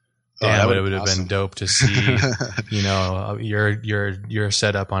 but damn, it would have been dope to see. You know, your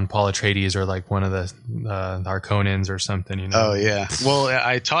setup on Paul Atreides or like one of the Harkonnens or something. You know. Oh yeah. Well,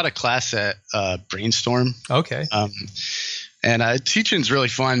 I taught a class at Brainstorm. Okay. And teaching's really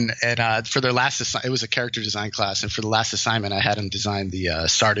fun. And for their last it was a character design class, and for the last assignment, I had them design the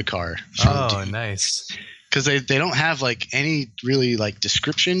Sardaukar. Oh, nice. Because they don't have like any really like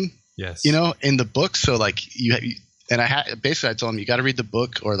description, yes, in the book. So like I told them you got to read the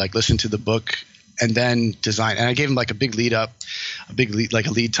book or like listen to the book and then design. And I gave them like a big lead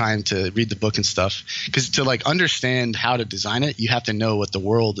time to read the book and stuff. Because to like understand how to design it, you have to know what the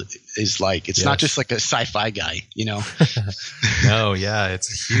world is like. It's not just like a sci-fi guy, No, yeah, it's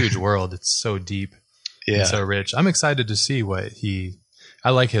a huge world. It's so deep, and so rich. I'm excited to see what I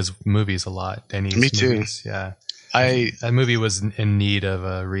like his movies a lot. Denny's Me too. Movies. Yeah. That movie was in need of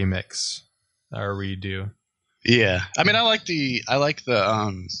a remix or a redo. Yeah. I mean, I like the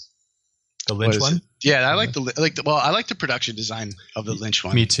Lynch one? Yeah, I like the production design of the Lynch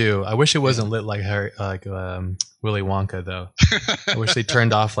one. Me too. I wish it wasn't lit like Willy Wonka though. I wish they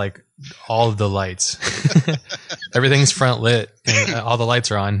turned off like all of the lights. Everything's front lit and all the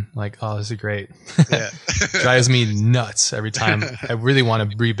lights are on. Like, oh, this is great. Yeah. Drives me nuts every time. I really want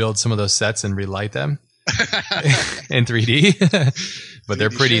to rebuild some of those sets and relight them in 3D. But they're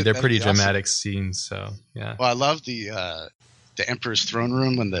pretty dramatic scenes. So yeah. Well, I love the Emperor's throne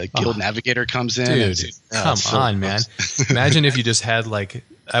room when the guild navigator comes in. Dude, come on, man. Imagine if you just had like,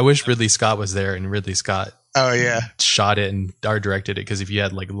 I wish Ridley Scott was there and Ridley Scott shot it and art directed it, because if you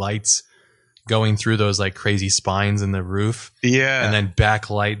had like lights going through those like crazy spines in the roof, and then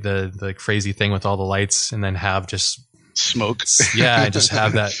backlight the crazy thing with all the lights, and then have just smoke, and just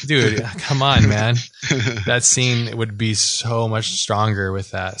have that, dude, come on, man. That scene would be so much stronger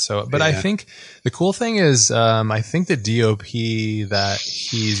with that. So, but I think the cool thing is, I think the DOP that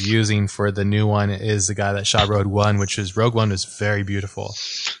he's using for the new one is the guy that shot Rogue One was very beautiful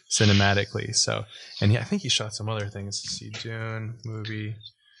cinematically. So, and I think he shot some other things. Let's see, Dune movie.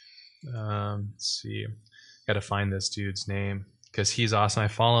 Let's see, got to find this dude's name because he's awesome. I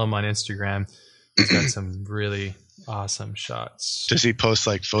follow him on Instagram. He's got some really awesome shots. Does he post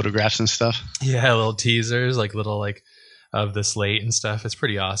like photographs and stuff? Yeah, little teasers, like little like of the slate and stuff. It's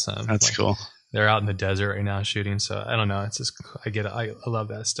pretty awesome. That's like, cool. They're out in the desert right now shooting, so I don't know. It's just I love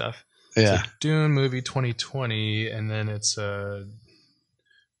that stuff. Yeah. It's like Dune movie 2020, and then it's a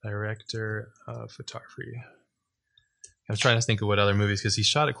director of photography. I was trying to think of what other movies, because he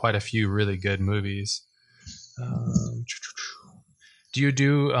shot quite a few really good movies. Do you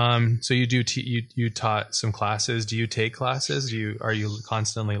do so you do you taught some classes? Do you take classes? Are you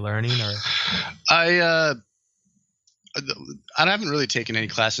constantly learning? Or I haven't really taken any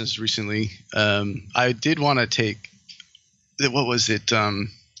classes recently. I did want to take, what was it? I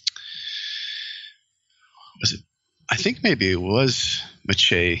think maybe it was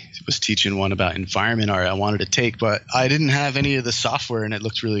Mache was teaching one about environment art I wanted to take, but I didn't have any of the software and it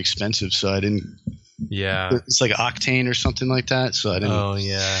looked really expensive, so I didn't. Yeah, it's like Octane or something like that. So I didn't. Oh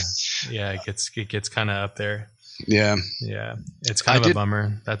yeah. It gets kind of up there. Yeah. It's kind of a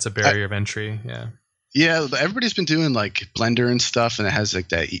bummer. That's a barrier of entry. Yeah, everybody's been doing like Blender and stuff, and it has like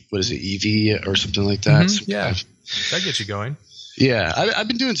that. What is it, EV or something like that? Mm-hmm. That gets you going. Yeah, I've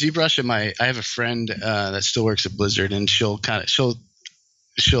been doing ZBrush, and I have a friend that still works at Blizzard, and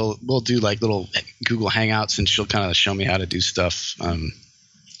we'll do like little Google Hangouts, and she'll kind of show me how to do stuff.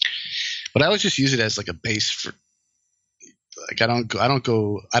 But I always just use it as like a base for, like I don't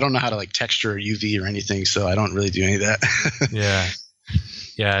know how to like texture or UV or anything, so I don't really do any of that.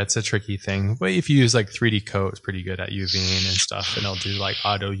 Yeah, it's a tricky thing. But if you use like 3D Coat, it's pretty good at UVing and stuff, and it'll do like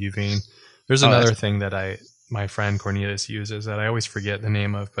auto UVing. There's another thing that my friend Cornelius uses that I always forget the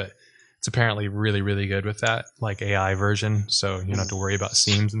name of, but it's apparently really, really good with that, like AI version. So you don't have to worry about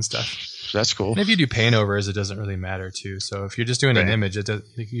seams and stuff. That's cool. And if you do paint overs, it doesn't really matter too. So if you're just doing an image,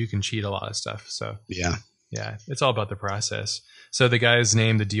 you can cheat a lot of stuff. So yeah, it's all about the process. So the guy's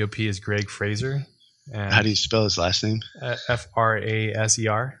name, the DOP, is Greg Fraser. And how do you spell his last name?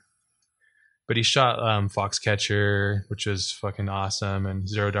 Fraser. But he shot Foxcatcher, which is fucking awesome, and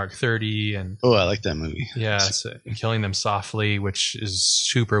Zero Dark 30, and I like that movie. Yeah, and Killing Them Softly, which is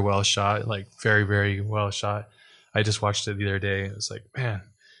super well shot, like very, very well shot. I just watched it the other day. It was like, man,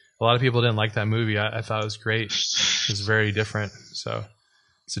 a lot of people didn't like that movie. I thought it was great. It was very different. So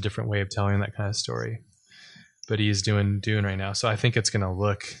it's a different way of telling that kind of story. But he's doing Dune right now, so I think it's gonna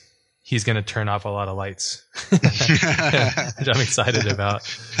look. He's going to turn off a lot of lights, which I'm excited about.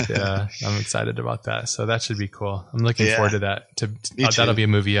 Yeah, I'm excited about that. So that should be cool. I'm looking forward to that. That'll be a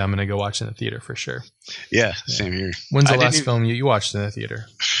movie I'm going to go watch in the theater for sure. Yeah, same here. When's the last film you watched in the theater?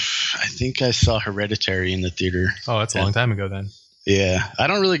 I think I saw Hereditary in the theater. Oh, that's a long time ago then. Yeah, I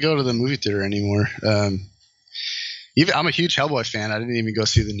don't really go to the movie theater anymore. I'm a huge Hellboy fan. I didn't even go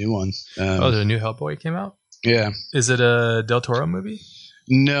see the new one. The new Hellboy came out? Yeah. Is it a Del Toro movie?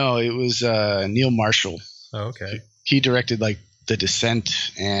 No, it was Neil Marshall. Oh, okay. He directed like The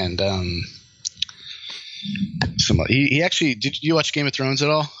Descent and he actually did you watch Game of Thrones at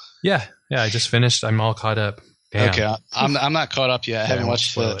all? Yeah, I just finished. I'm all caught up. Damn. Okay, I'm not caught up yet. I haven't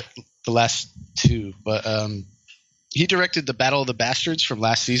watched the last two, but he directed the Battle of the Bastards from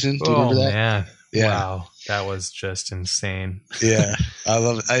last season. Do you remember that? Man. Yeah. Wow, that was just insane. Yeah, I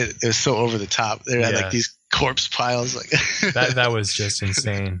love it. It was so over the top. There had like these corpse piles. Like that was just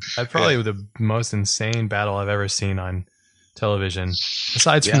insane. That's probably the most insane battle I've ever seen on television.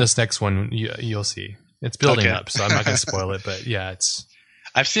 Aside from this next one, you'll see. It's building up, so I'm not going to spoil it. But yeah, it's.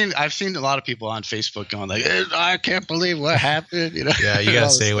 I've seen a lot of people on Facebook going like, I can't believe what happened. You know. Yeah, you got to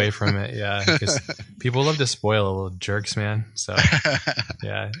stay away from it. Yeah, because people love to spoil little jerks, man. So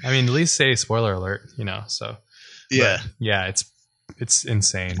yeah, I mean, at least say spoiler alert. You know. So yeah, but, yeah, it's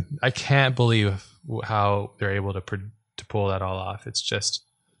insane. I can't believe how they're able to pull that all off. It's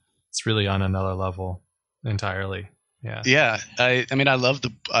really on another level entirely. Yeah. Yeah. I mean, I love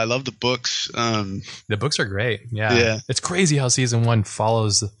the books. The books are great. Yeah. It's crazy how season 1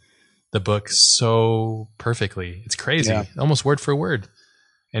 follows the book so perfectly. It's crazy. Almost word for word.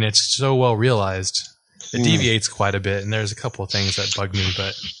 And it's so well realized. It deviates quite a bit. And there's a couple of things that bug me,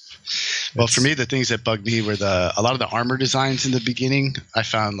 but. Well, for me, the things that bugged me were a lot of the armor designs in the beginning. I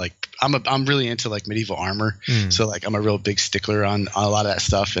found like I'm really into like medieval armor, so like I'm a real big stickler on a lot of that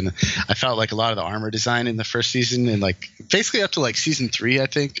stuff. And I felt like a lot of the armor design in the first season and like basically up to like season 3, I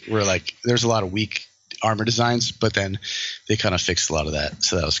think, where like there's a lot of weak armor designs, but then they kind of fixed a lot of that,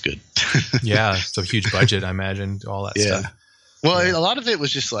 so that was good. Yeah, so huge budget, I imagine, all that stuff. Well, a lot of it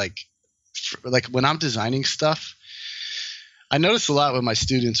was just like when I'm designing stuff. I notice a lot with my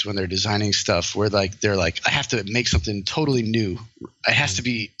students when they're designing stuff where like they're like, I have to make something totally new. It has to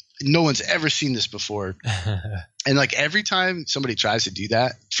be no one's ever seen this before. And like every time somebody tries to do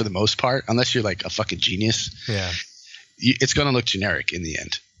that, for the most part, unless you're like a fucking genius, it's going to look generic in the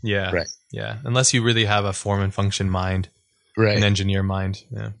end. Yeah. Right. Yeah. Unless you really have a form and function mind, an engineer mind.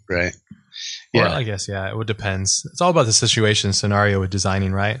 Yeah. Right. Well, I guess, it depends. It's all about the situation scenario with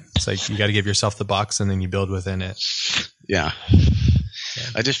designing, right? It's like you got to give yourself the box and then you build within it. Yeah.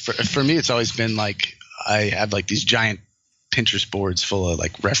 I just, for me, it's always been like, I have like these giant Pinterest boards full of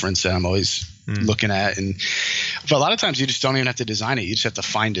like reference that I'm always looking at. But a lot of times you just don't even have to design it. You just have to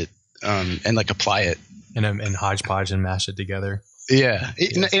find it and like apply it. And hodgepodge and mash it together. Yeah.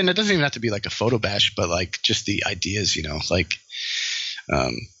 And it doesn't even have to be like a photo bash, but like just the ideas, you know, like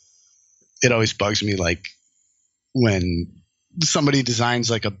it always bugs me like when somebody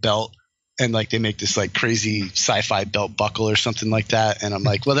designs like a belt and like they make this like crazy sci-fi belt buckle or something like that. And I'm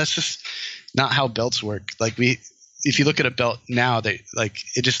like, well, that's just not how belts work. Like if you look at a belt now, they like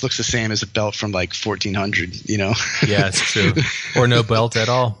it just looks the same as a belt from like 1400, you know? Yeah, it's true. Or no belt at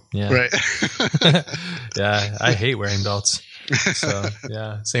all. Yeah. Right. Yeah. I hate wearing belts. So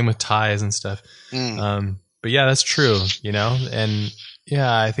yeah. Same with ties and stuff. But yeah, that's true, you know? And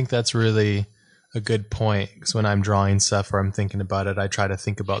yeah, I think that's really a good point, because when I'm drawing stuff or I'm thinking about it, I try to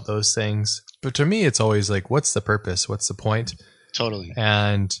think about those things. But to me, it's always like, what's the purpose? What's the point? Totally.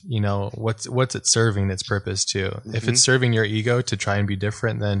 And, you know, what's it serving its purpose to? Mm-hmm. If it's serving your ego to try and be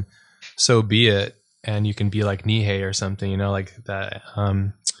different, then so be it. And you can be like Nihei or something, you know, like that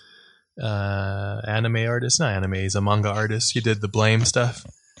anime artist. Not anime, he's a manga artist. He did the Blame stuff.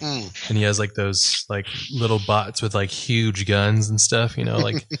 And he has like those like little bots with like huge guns and stuff, you know,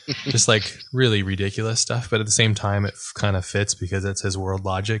 like just like really ridiculous stuff. But at the same time, it kind of fits because it's his world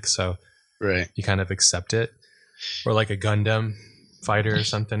logic. So you kind of accept it. Or like a Gundam fighter or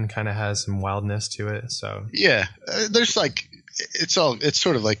something kind of has some wildness to it. So yeah, there's like it's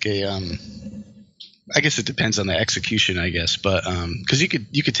sort of like a I guess it depends on the execution, I guess, but because you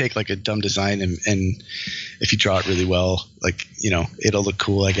could take like a dumb design and if you draw it really well, like, you know, it'll look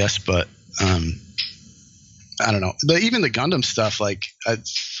cool, I guess. But I don't know. But even the Gundam stuff, like I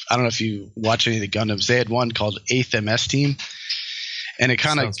don't know if you watch any of the Gundams. They had one called 8th MS Team, and it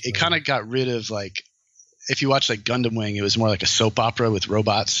kind of got rid of like, if you watch like Gundam Wing, it was more like a soap opera with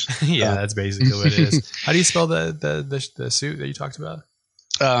robots. Yeah, that's basically what it is. How do you spell the suit that you talked about?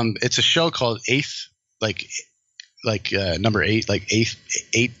 It's a show called 8th. Like number 8, like 8th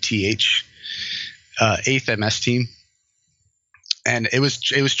 8th MS Team, and it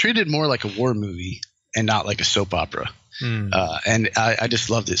was treated more like a war movie and not like a soap opera. And I just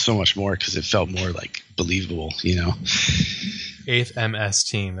loved it so much more because it felt more like believable, you know. 8th MS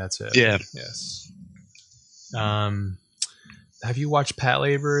Team, that's it. Yeah. Yes. Have you watched Pat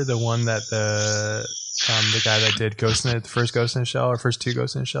Labor, the one that the guy that did the first Ghost in the Shell or first 2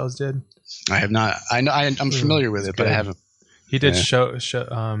 Ghost in the Shells did? I have not. I know I'm familiar with it, but I haven't. He did show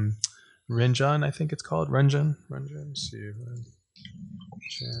Renjun, I think it's called Renjun. Let's see,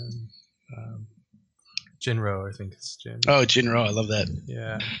 Jinro, I think it's Jin. Oh, Jinro, I love that.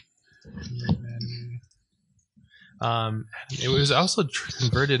 Yeah. It was also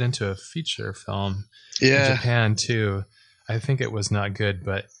converted into a feature film in Japan too. I think it was not good,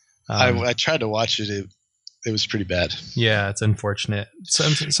 but I tried to watch it. It was pretty bad. Yeah, it's unfortunate.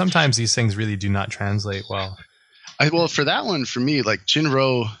 Sometimes these things really do not translate well. Well, for that one, for me, like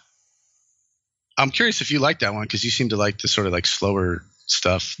Jinro, I'm curious if you like that one because you seem to like the sort of like slower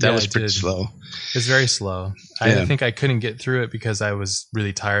stuff. That was pretty slow. It's very slow. I think I couldn't get through it because I was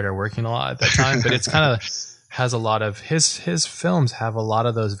really tired or working a lot at that time. But it's kind of has a lot of his films have a lot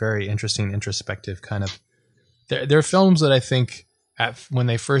of those very interesting introspective kind of. They're films that I think when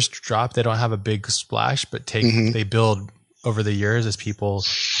they first drop, they don't have a big splash, but they build over the years as people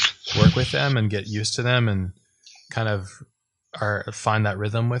work with them and get used to them and kind of find that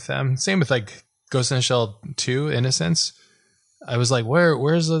rhythm with them. Same with like Ghost in the Shell 2, Innocence. I was like,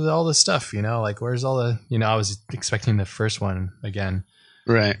 where's all this stuff? Like where's all the, I was expecting the first one again,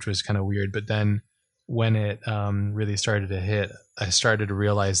 right? Which was kind of weird. But then when it really started to hit, I started to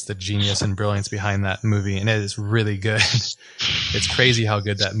realize the genius and brilliance behind that movie, and it is really good. It's crazy how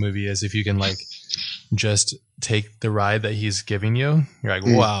good that movie is. If you can like just take the ride that he's giving you, you're like,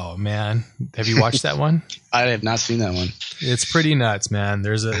 wow, man. Have you watched that one? I have not seen that one. It's pretty nuts, man.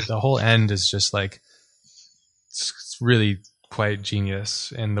 The whole end is just like, it's really quite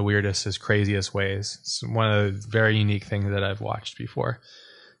genius in the weirdest, as craziest ways. It's one of the very unique things that I've watched before.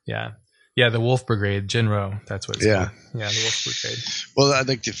 Yeah. Yeah, the Wolf Brigade, Jinro, that's what it's called. Yeah, the Wolf Brigade. Well, I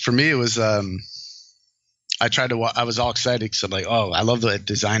think for me it was I tried to I was all excited because I'm like, oh, I love the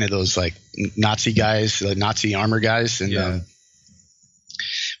design of those like Nazi guys, the Nazi armor guys, and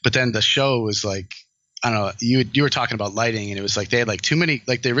but then the show was like, I don't know, you were talking about lighting, and it was like they had like too many,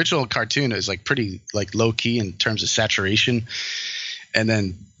 like the original cartoon is like pretty like low key in terms of saturation, and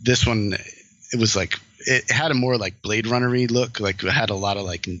then this one it was like it had a more like Blade Runner-y look, like it had a lot of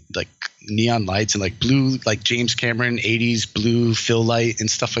like neon lights and like blue, like James Cameron 80s blue fill light and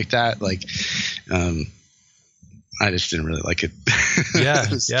stuff like that. Like I just didn't really like it. Yeah.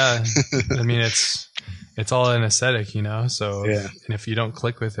 I mean, it's all an aesthetic, so and if you don't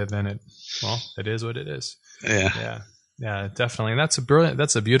click with it, then it is what it is. Yeah, definitely. And that's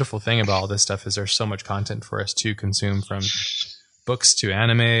a beautiful thing about all this stuff is there's so much content for us to consume, from books to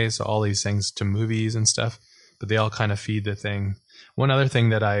anime, so all these things to movies and stuff, but they all kind of feed the thing. One other thing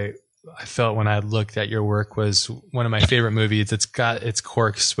that I felt when I looked at your work was one of my favorite movies. It's got its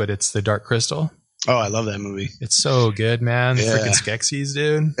quirks, but it's The Dark Crystal. Oh, I love that movie. It's so good, man. Yeah. Freaking Skeksis,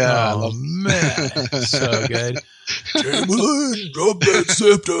 dude. Yeah, oh, man. So good. Chamberlain, drop that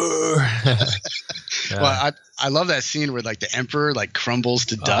scepter. Well, I love that scene where like the Emperor like crumbles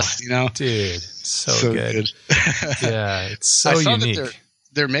to dust, Dude, so good. Yeah, it's so unique.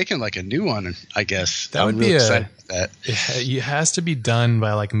 They're making like a new one, I guess. That would be excited about that. It has to be done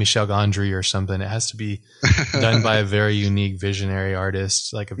by like Michel Gondry or something. It has to be done by a very unique visionary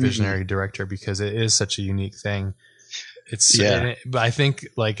artist, like a visionary director, because it is such a unique thing. But I think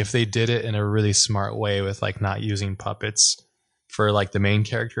like if they did it in a really smart way with like not using puppets for like the main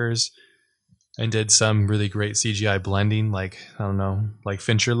characters and did some really great CGI blending, like, I don't know, like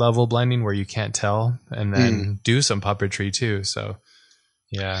Fincher level blending where you can't tell, and then do some puppetry too. So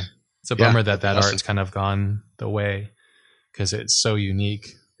yeah, it's a bummer that art's kind of gone the way because it's so unique.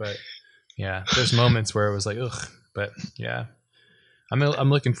 But yeah, there's moments where it was like, ugh. But yeah, I'm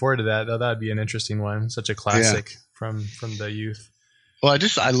looking forward to that. That'd be an interesting one. Such a classic from the youth. Well,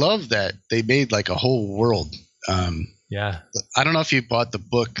 I love that they made like a whole world. Yeah. I don't know if you bought the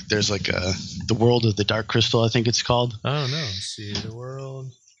book. There's like The World of the Dark Crystal, I think it's called. I don't know. Let's see, The World.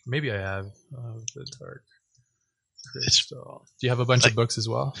 Maybe I have the Dark Crystal. Do you have a bunch of books as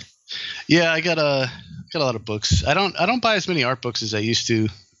well? Yeah, I got a lot of books. I don't buy as many art books as I used to,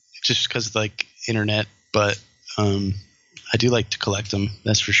 just because of like internet. But I do like to collect them.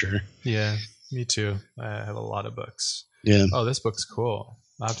 That's for sure. Yeah, me too. I have a lot of books. Yeah. Oh, this book's cool.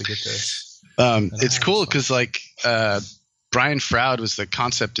 I'll have to get this. It's cool because like Brian Froud was the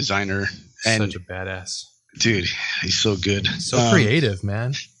concept designer. And such a badass. Dude, he's so good. So creative,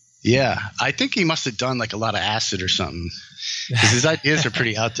 man. Yeah, I think he must have done like a lot of acid or something, because his ideas are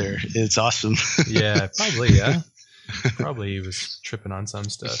pretty out there. It's awesome. Yeah, probably. Yeah, probably he was tripping on some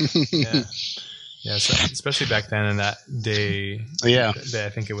stuff. Yeah. So especially back then in that day. Yeah, I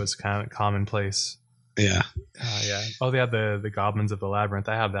think it was kind of commonplace. Yeah. Yeah. Oh, they had the Goblins of the Labyrinth.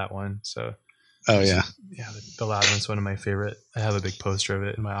 I have that one. So Oh yeah. Yeah, the loud one's one of my favorite. I have a big poster of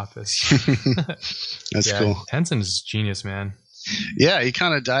it in my office. That's cool. Henson is genius, man. Yeah, he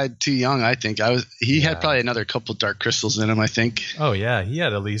kind of died too young, I think. He had probably another couple Dark Crystals in him, I think. Oh yeah, he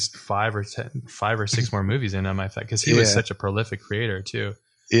had at least 5 or 6 more movies in him, I think, because he was such a prolific creator too.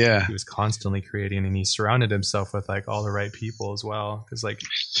 Yeah, he was constantly creating, and he surrounded himself with like all the right people as well. Because like,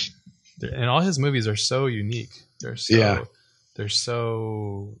 and all his movies are so unique. They're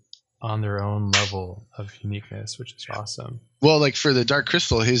so on their own level of uniqueness, which is awesome. Well, like for the Dark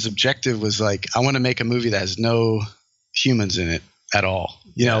Crystal, his objective was like, I want to make a movie that has no humans in it at all.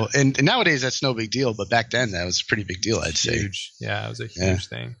 You know, and nowadays that's no big deal, but back then that was a pretty big deal, I'd say. Huge. Yeah, it was a huge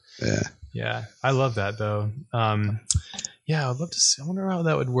thing. Yeah. Yeah. I love that though. Yeah, I'd love to see. I wonder how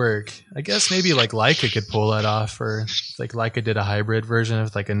that would work. I guess maybe like Leica could pull that off, or like Leica did a hybrid version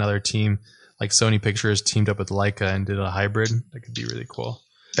of like another team, like Sony Pictures teamed up with Leica and did a hybrid. That could be really cool.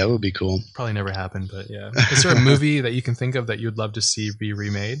 That would be cool. Probably never happened, but yeah. Is there a movie that you can think of that you'd love to see be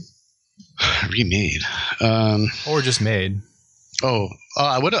remade? Remade, or just made?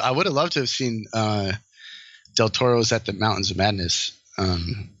 I would have loved to have seen Del Toro's At the Mountains of Madness.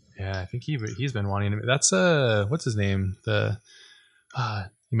 Yeah, I think he's been wanting to. That's what's his name? He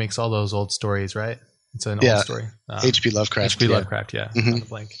makes all those old stories, right? It's an old story. H.P. Lovecraft. H.P. Lovecraft, yeah. On the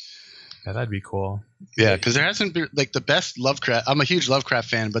blank. Yeah, that'd be cool. Yeah, because there hasn't been like the best Lovecraft. I'm a huge Lovecraft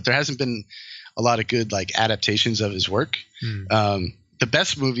fan, but there hasn't been a lot of good like adaptations of his work. The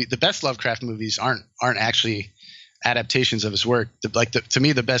best Lovecraft movies aren't actually adaptations of his work. To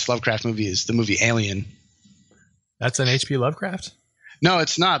me, the best Lovecraft movie is the movie Alien. That's an H.P. Lovecraft? No,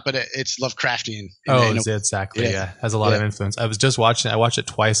 it's not, but it's Lovecraftian. Exactly. Yeah. Has a lot of influence. I was just watching it. I watched it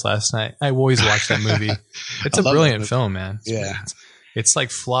twice last night. I always watch that movie. It's a brilliant film, man. It's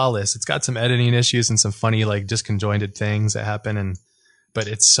like flawless. It's got some editing issues and some funny, like disconjointed things that happen, but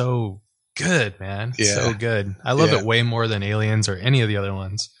it's so good, man. It's so good. I love it way more than Aliens or any of the other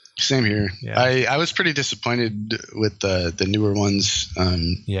ones. Same here. Yeah. I was pretty disappointed with the newer ones.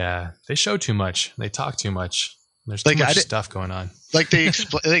 They show too much. They talk too much. There's too much stuff going on. Like they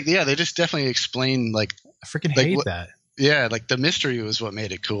explain, they just definitely explain. Like I freaking hate that. Yeah, like the mystery was what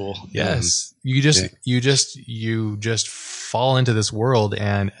made it cool. Yes, you just fall into this world,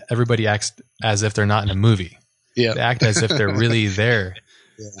 and everybody acts as if they're not in a movie. Yeah, they act as if they're really there,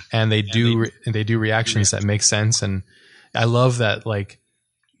 and they do reactions that make sense. And I love that. Like,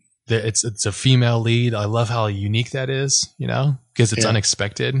 it's a female lead. I love how unique that is. You know, because it's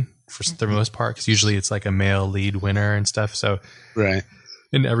unexpected for the most part. Because usually it's like a male lead winner and stuff. So right.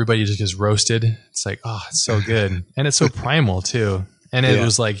 And everybody just gets roasted. It's like, oh, it's so good. And it's so primal too. And it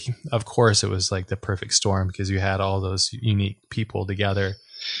was like, of course, it was like the perfect storm because you had all those unique people together.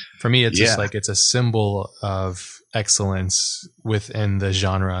 For me, it's just like, it's a symbol of excellence within the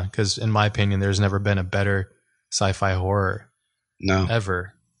genre. Because in my opinion, there's never been a better sci-fi horror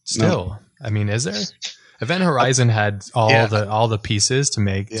ever. Still. No. I mean, is there? Event Horizon had all the pieces to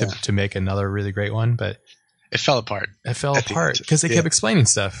make another really great one, but it fell apart. It fell apart because they kept explaining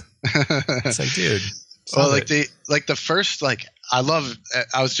stuff. It's like, dude. Well, the first, like, I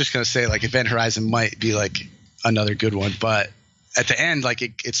was just going to say, like, Event Horizon might be, like, another good one. But at the end, like,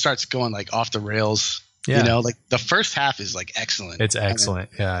 it starts going, like, off the rails. Yeah. You know, like, the first half is, like, excellent. It's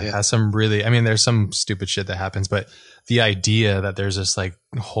excellent. It has some really – I mean, there's some stupid shit that happens. But the idea that there's this, like,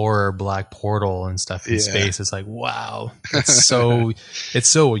 horror black portal and stuff in space is like, wow. It's so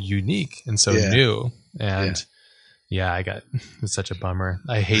unique and so new. And it's such a bummer.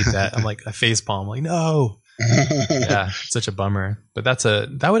 I hate that. I'm like a facepalm, like, no. It's such a bummer. But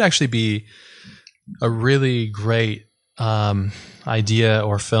that would actually be a really great idea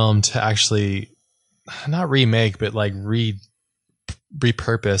or film to actually not remake, but like repurpose,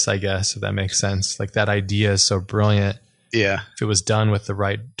 I guess, if that makes sense. Like that idea is so brilliant. Yeah. If it was done with the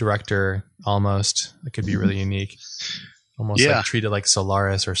right director, almost, it could be really unique. Almost like treat it like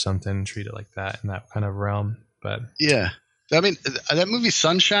Solaris or something, treat it like that in that kind of realm. But I mean, that movie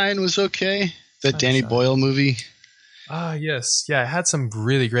Sunshine was okay. That Danny Boyle movie. Yes. Yeah, it had some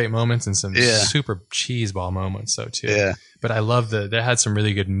really great moments and some super cheeseball moments though too. Yeah. But I love that had some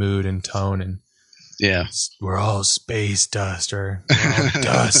really good mood and tone, and we're all space dust or we're all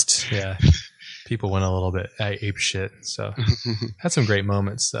dust. Yeah. People went a little bit ape shit. So had some great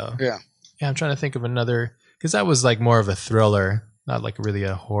moments though. Yeah. Yeah, I'm trying to think of another. Because that was like more of a thriller, not like really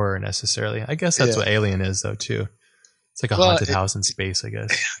a horror necessarily. I guess that's what Alien is, though, too. It's like a haunted house in space, I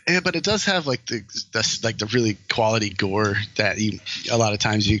guess. Yeah, but it does have like the really quality gore that a lot of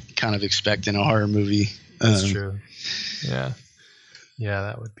times you kind of expect in a horror movie. That's true. Yeah,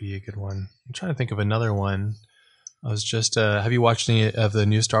 that would be a good one. I'm trying to think of another one. I was just, have you watched any of the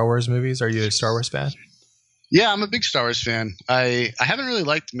new Star Wars movies? Are you a Star Wars fan? Yeah, I'm a big Star Wars fan. I haven't really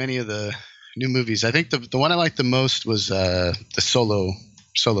liked many of the new movies. I think the one I liked the most was the Solo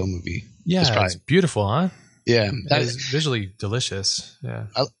movie. Yeah, it's beautiful, huh? Yeah, that is visually delicious. Yeah,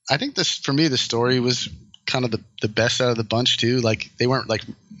 I think this, for me, the story was kind of the best out of the bunch too. Like, they weren't like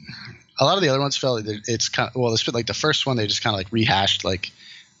a lot of the other ones felt like it's kind of, well, like the first one, they just kind of like rehashed like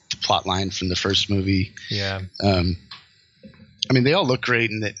the plot line from the first movie. Yeah. I mean, they all look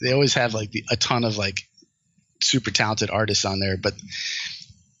great, and they always have like a ton of like super talented artists on there. But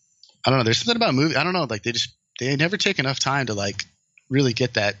I don't know. There's something about a movie. I don't know. Like, they never take enough time to like really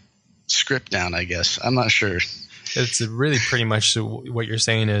get that script down, I guess. I'm not sure. It's really pretty much what you're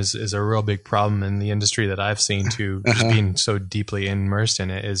saying is a real big problem in the industry that I've seen too, just being so deeply immersed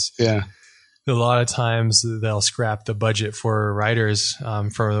in it, is a lot of times they'll scrap the budget for writers. I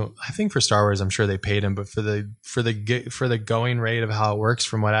think for Star Wars, I'm sure they paid them, but for the going rate of how it works,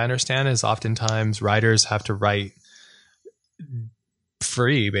 from what I understand, is oftentimes writers have to write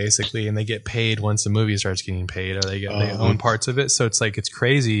free basically, and they get paid once the movie starts getting paid, or they own parts of it. So it's like, it's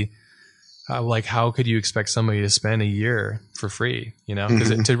crazy. Like, how could you expect somebody to spend a year for free? You know,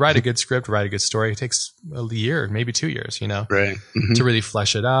 because to write a good script, write a good story, it takes a year, maybe 2 years. You know, right? To really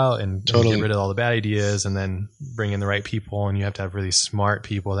flesh it out and get rid of all the bad ideas, and then bring in the right people. And you have to have really smart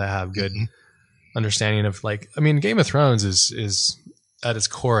people that have good understanding of, like, I mean, Game of Thrones is at its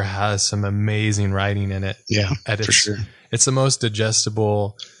core has some amazing writing in it. Yeah, for sure. It's the most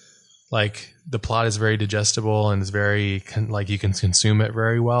digestible. Like, the plot is very digestible and is very, like, you can consume it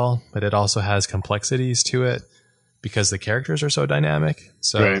very well, but it also has complexities to it because the characters are so dynamic.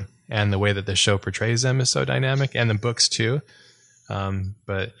 So, and the way that the show portrays them is so dynamic, and the books too.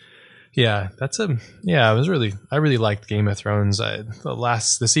 But yeah, I really liked Game of Thrones.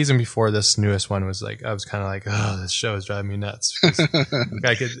 The season before this newest one was like, I was kind of like, oh, this show is driving me nuts.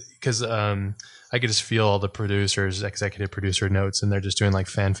 I could just feel all the executive producer notes, and they're just doing like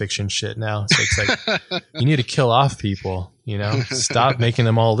fan fiction shit now. So it's like, you need to kill off people, you know, stop making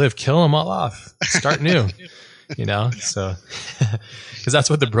them all live, kill them all off, start new, you know? So, cause that's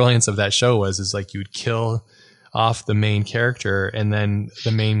what the brilliance of that show was, is like, you would kill off the main character, and then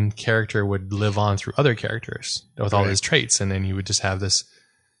the main character would live on through other characters with all his traits. And then you would just have this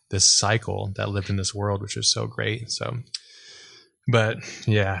cycle that lived in this world, which was so great. So, but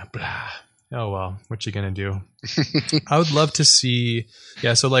yeah, oh, well, what you going to do? I would love to see.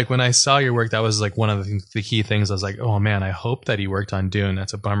 Yeah. So like, when I saw your work, that was like one of the key things. I was like, oh man, I hope that he worked on Dune.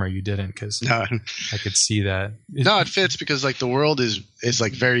 That's a bummer you didn't, cause I could see that. No, it fits because like the world is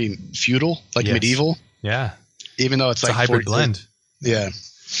like very feudal, like medieval. Yeah. Even though it's like a hybrid blend. Yeah.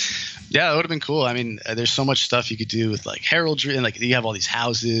 Yeah. It would have been cool. I mean, there's so much stuff you could do with like heraldry, and like you have all these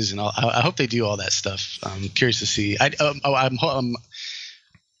houses and all. I hope they do all that stuff. I'm curious to see. I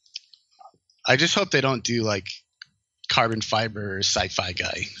just hope they don't do like carbon fiber or sci-fi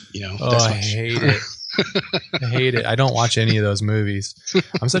guy, you know. Oh, I hate it. I hate it. I don't watch any of those movies.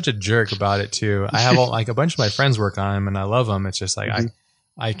 I'm such a jerk about it too. I have like a bunch of my friends work on them, and I love them. It's just like,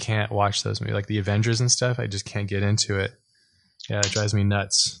 I can't watch those movies, like the Avengers and stuff. I just can't get into it. Yeah, it drives me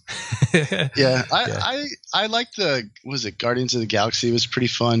nuts. I like was it Guardians of the Galaxy? It was pretty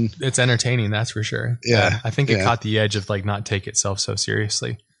fun. It's entertaining, that's for sure. Yeah. I think it caught the edge of like not take itself so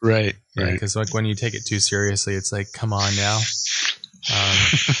seriously. Right. Because like when you take it too seriously, it's like, come on now.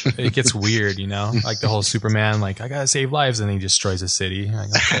 It gets weird, you know, like the whole Superman, like, I gotta save lives, and he destroys a city. Like,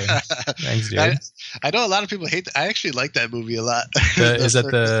 okay, thanks, dude. I know a lot of people hate that. I actually like that movie a lot. Is that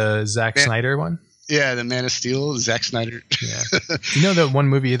the Zack Snyder one? Yeah, the Man of Steel, Zack Snyder. Yeah. You know, the one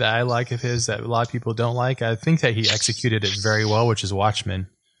movie that I like of his that a lot of people don't like, I think that he executed it very well, which is Watchmen.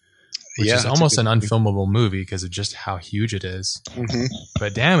 Which is almost an unfilmable movie because of just how huge it is.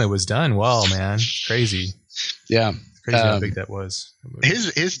 But damn, it was done well, man. Crazy. Yeah. Crazy how big that was.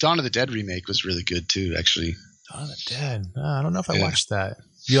 His Dawn of the Dead remake was really good too, actually. Dawn of the Dead. I don't know if I watched that.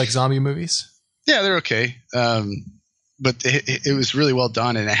 You like zombie movies? Yeah, they're okay. But it was really well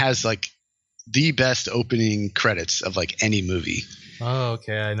done, and it has like the best opening credits of like any movie. Oh,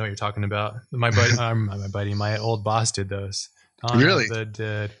 okay. I know what you're talking about. My old boss did those. Dawn of the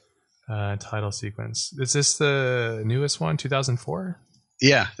Dead. Title sequence. Is this the newest one, 2004?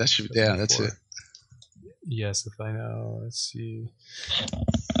 Yeah, that's it. Yes, if I know. Let's see.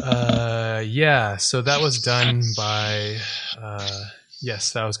 Yeah, so that was done by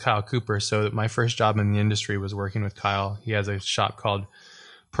that was Kyle Cooper. So my first job in the industry was working with Kyle. He has a shop called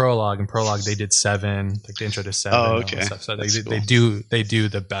Prologue, and Prologue, they did 7, like the intro to 7. Oh, okay. Stuff. So they do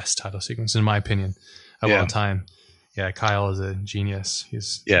the best title sequence, in my opinion, of all time. Yeah, Kyle is a genius.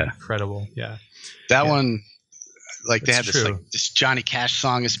 He's incredible. Yeah. That one, like they have this like this Johnny Cash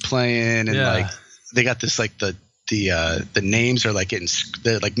song is playing, and like they got this like the names are like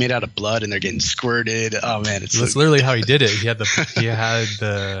they're like made out of blood and they're getting squirted. Oh man, that's literally how he did it. He had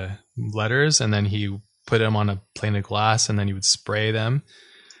the letters, and then he put them on a plane of glass, and then he would spray them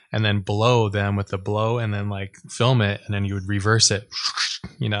and then blow them with the blow, and then like film it, and then you would reverse it,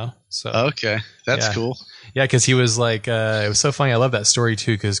 so okay, that's cool. Yeah, because he was like it was so funny. I love that story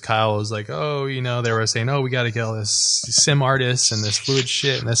too, because Kyle was like, oh, they were saying, oh, we got to get all this sim artists and this fluid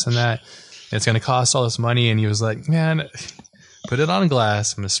shit and this and that, and it's going to cost all this money. And he was like, man, put it on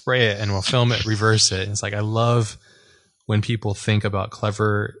glass, I'm going to spray it, and we'll film it, reverse it. And it's like, I love when people think about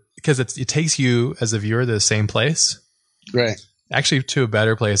clever, because it takes you as a viewer to the same place, right? Actually, to a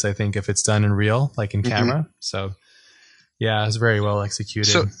better place, I think, if it's done in real, like in camera. So, yeah, it was very well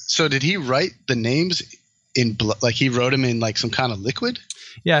executed. So did he write the names in like he wrote them in like some kind of liquid?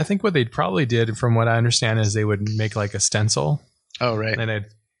 Yeah, I think what they probably did, from what I understand, is they would make like a stencil. Oh, right. And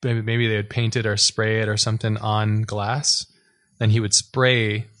maybe they would paint it or spray it or something on glass. Then he would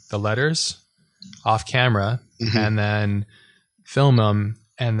spray the letters off camera and then film them.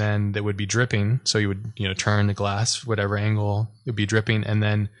 And then they would be dripping. So you would, turn the glass, whatever angle, it would be dripping, and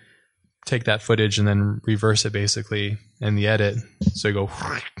then take that footage and then reverse it basically in the edit. So you go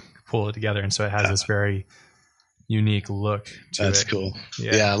pull it together. And so it has this very unique look to That's cool.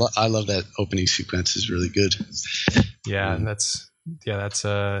 Yeah. I love that opening sequence. Is really good. Yeah. That's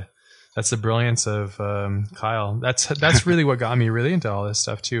the brilliance of Kyle. That's really what got me really into all this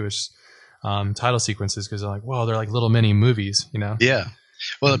stuff too, is title sequences. Cause they're like, well, they're like little mini movies, Yeah.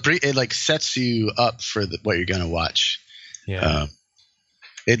 Well, it like sets you up for what you're gonna watch. Yeah,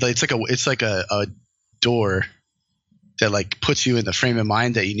 it's like a door that like puts you in the frame of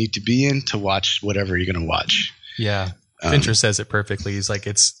mind that you need to be in to watch whatever you're gonna watch. Yeah, Fincher says it perfectly. He's like,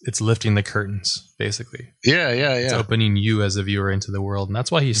 it's lifting the curtains, basically. Yeah. It's opening you as a viewer into the world, and that's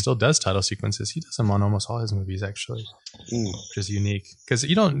why he still does title sequences. He does them on almost all his movies, actually, which is unique because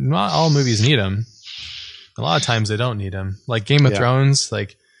not all movies need them. A lot of times they don't need them. Like Game of Thrones,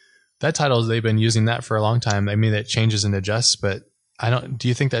 like that title, they've been using that for a long time. I mean, it changes and adjusts, but do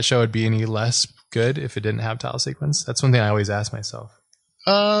you think that show would be any less good if it didn't have title sequence? That's one thing I always ask myself.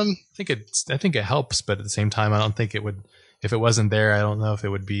 I think it helps, but at the same time, I don't think it would, if it wasn't there, I don't know if it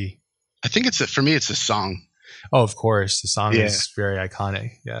would be. I think for me, it's a song. Oh, of course. The song is very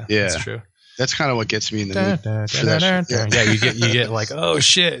iconic. Yeah. That's true. That's kind of what gets me in the mood. Yeah, you get like, oh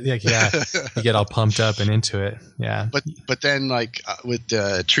shit, like, you get all pumped up and into it. Yeah, but then like with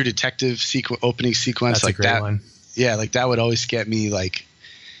the True Detective opening sequence, that's like a great that one. Yeah, like that would always get me, like,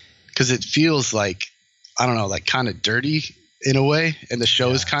 because it feels like, I don't know, like kind of dirty in a way, and the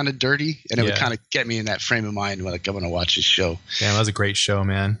show is kind of dirty, and it would kind of get me in that frame of mind when like I'm gonna watch this show. Yeah, that was a great show,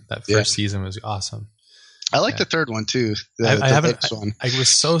 man. That first season was awesome. I like the third one too. I haven't. I was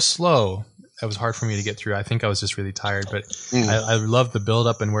so slow. It was hard for me to get through. I think I was just really tired, but I loved the build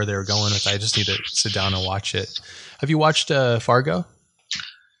up and where they were going with it. I just need to sit down and watch it. Have you watched Fargo?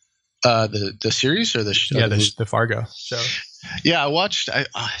 The series or the show? Yeah, the Fargo show. Yeah, I watched. I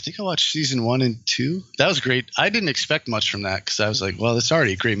think I watched season 1 and 2. That was great. I didn't expect much from that because I was like, well, it's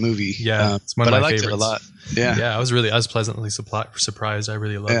already a great movie. Yeah, it's one of my favorites. It a lot. Yeah. I was pleasantly surprised. I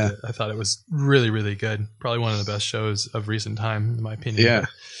really loved it. I thought it was really, really good. Probably one of the best shows of recent time, in my opinion. Yeah. But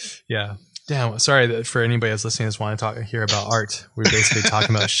yeah. Damn, sorry for anybody that's listening that's want to hear about art. We're basically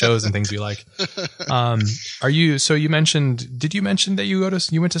talking about shows and things we like. Did you mention that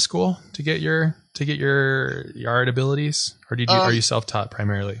you went to school to get your art abilities, or are you self-taught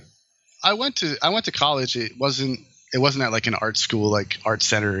primarily? I went to college. It wasn't at like an art school, like art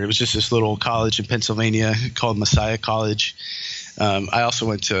center. It was just this little college in Pennsylvania called Messiah College. I also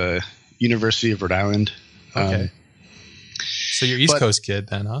went to University of Rhode Island. Okay. So you're East Coast kid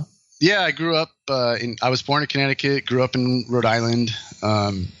then, huh? Yeah, I grew up I was born in Connecticut, grew up in Rhode Island.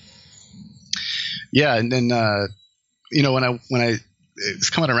 And then when I was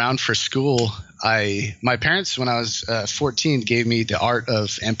coming around for school, my parents, when I was 14, gave me The Art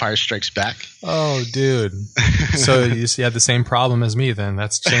of Empire Strikes Back. Oh, dude! So you had the same problem as me then.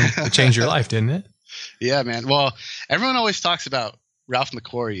 It changed your life, didn't it? Yeah, man. Well, everyone always talks about Ralph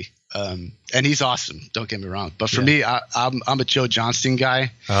McQuarrie. And he's awesome. Don't get me wrong. But for me, I'm a Joe Johnston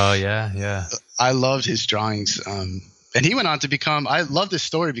guy. Oh yeah. I loved his drawings. And he went on to become. I love this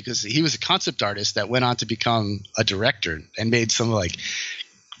story because he was a concept artist that went on to become a director and made some like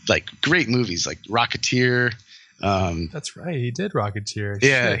great movies like Rocketeer. That's right. He did Rocketeer.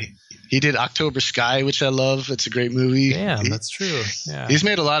 Yeah. Shit. He did October Sky, which I love. It's a great movie. Damn, that's true. Yeah. He's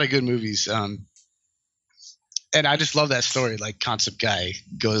made a lot of good movies. And I just love that story. Like concept guy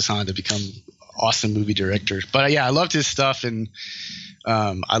goes on to become awesome movie director. But yeah, I loved his stuff, and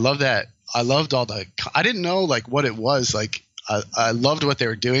I loved all the. I didn't know like what it was. Like I loved what they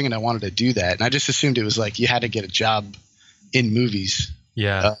were doing, and I wanted to do that. And I just assumed it was like you had to get a job in movies.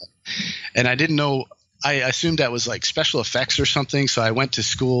 Yeah. And I didn't know. I assumed that was like special effects or something. So I went to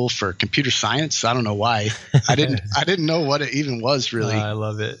school for computer science. I don't know why. I didn't know what it even was really. I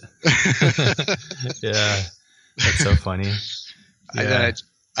love it. Yeah. That's so funny. Yeah.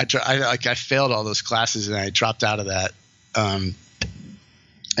 I failed all those classes and I dropped out of that. And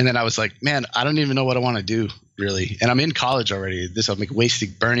then I was like, man, I don't even know what I want to do really. And I'm in college already. I'm like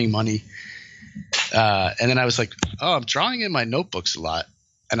burning money. And then I was like, oh, I'm drawing in my notebooks a lot.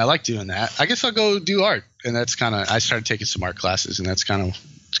 And I like doing that. I guess I'll go do art. And that's I started taking some art classes, and that's kind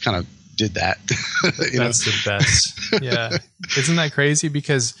of did that. That's the best. Yeah. Isn't that crazy?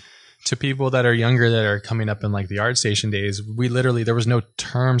 Because to people that are younger that are coming up in like the ArtStation days, there was no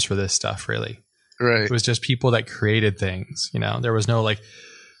terms for this stuff really. Right. It was just people that created things, there was no like,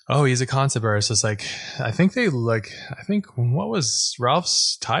 oh, he's a concept artist. It's like, I think what was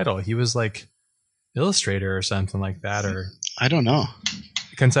Ralph's title? He was like illustrator or something like that, or I don't know.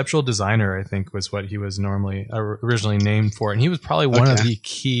 Conceptual designer, I think, was what he was originally named for. And he was probably one of the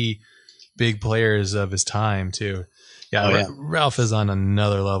key big players of his time too. Yeah, Ralph is on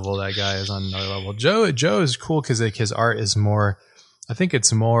another level. That guy is on another level. Joe is cool because like his art is more, I think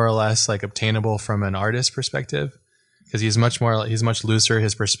it's more or less like obtainable from an artist perspective, because he's much looser.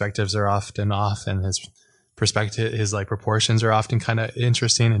 His perspectives are often off, and his like proportions are often kind of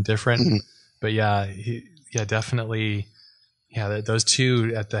interesting and different. Mm-hmm. But yeah, definitely. Yeah, those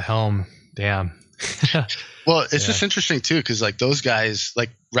two at the helm, damn. Well, it's just interesting too, because like those guys, like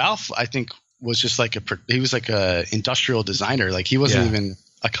Ralph, I think was just like he was like a industrial designer. Like he wasn't even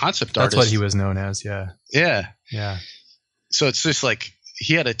a concept artist. That's what he was known as. Yeah. Yeah. Yeah. So it's just like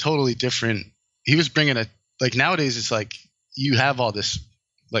he had a totally different. He was bringing like nowadays it's like you have all this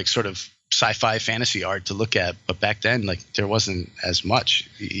like sort of sci-fi fantasy art to look at, but back then like there wasn't as much.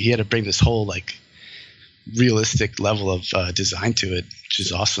 He had to bring this whole like realistic level of design to it, which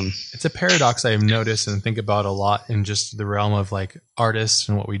is awesome. It's a paradox I've noticed and think about a lot in just the realm of like artists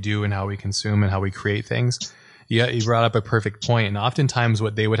and what we do and how we consume and how we create things. Yeah, you brought up a perfect point. And oftentimes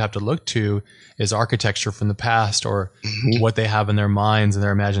what they would have to look to is architecture from the past or what they have in their minds and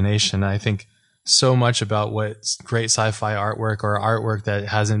their imagination. And I think so much about what's great sci-fi artwork or artwork that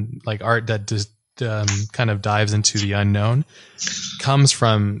hasn't like art that just kind of dives into the unknown comes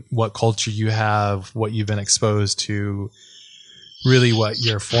from what culture you have, what you've been exposed to, really what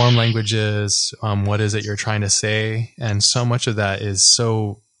your form language is, what is it you're trying to say. And so much of that is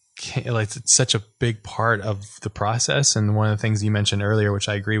it's such a big part of the process. And one of the things you mentioned earlier, which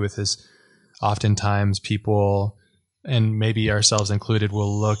I agree with, is oftentimes people, and maybe ourselves included,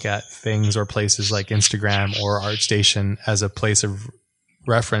 will look at things or places like Instagram or ArtStation as a place of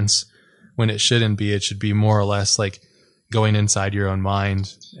reference when it shouldn't be. It should be more or less like going inside your own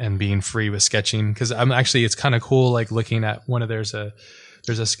mind and being free with sketching. Because it's kind of cool, like looking at there's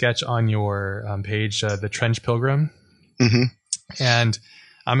a sketch on your page, the Trench Pilgrim, and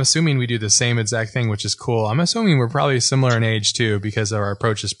I'm assuming we do the same exact thing, which is cool. I'm assuming we're probably similar in age too, because our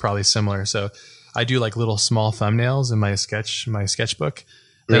approach is probably similar. So I do like little small thumbnails in my sketchbook.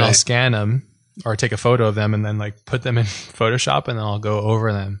 Then I'll scan them or take a photo of them and then like put them in Photoshop, and then I'll go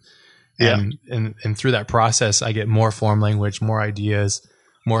over them. Yeah. And through that process, I get more form language, more ideas,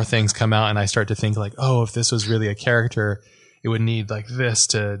 more things come out. And I start to think like, oh, if this was really a character, it would need like this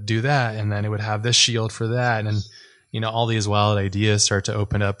to do that. And then it would have this shield for that. And, all these wild ideas start to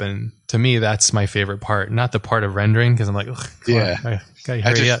open up. And to me, that's my favorite part, not the part of rendering. Cause I'm like, I gotta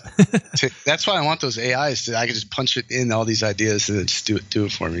hurry up. That's why I want those AIs I can just punch it in all these ideas and just do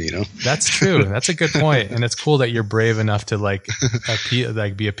it for me, That's true. That's a good point. And it's cool that you're brave enough to like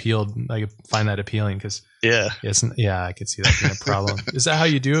be appealed, like find that appealing. Cause I could see that being a problem. Is that how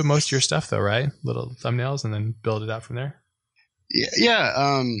you do most of your stuff though, right? Little thumbnails and then build it out from there?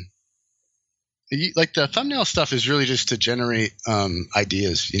 Yeah. Like the thumbnail stuff is really just to generate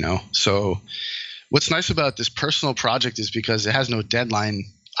ideas, So what's nice about this personal project is because it has no deadline.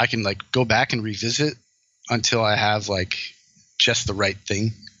 I can like go back and revisit until I have like just the right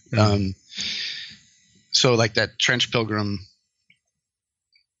thing. So like that Trench Pilgrim.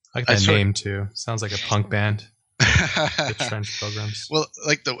 I like that name too. Sounds like a punk band. The Trench Pilgrims. Well,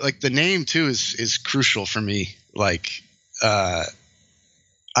 like the name too is crucial for me. Like,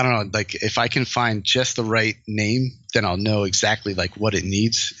 I don't know, like if I can find just the right name, then I'll know exactly like what it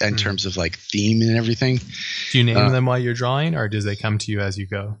needs in terms of like theme and everything. Do you name them while you're drawing, or does they come to you as you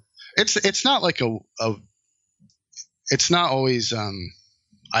go? It's not like it's not always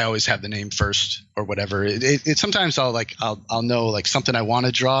I always have the name first or whatever. It sometimes I'll know like something I want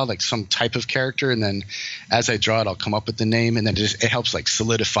to draw, like some type of character, and then as I draw it, I'll come up with the name, and then it helps like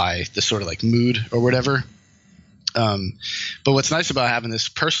solidify the sort of like mood or whatever. But what's nice about having this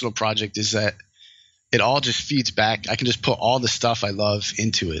personal project is that it all just feeds back. I can just put all the stuff I love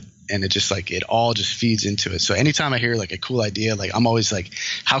into it, and it all just feeds into it. So anytime I hear like a cool idea, like I'm always like,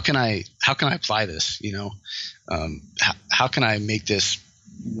 how can I apply this? You know, how can I make this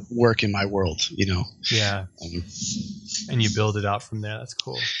work in my world? You know? Yeah. And you build it out from there. That's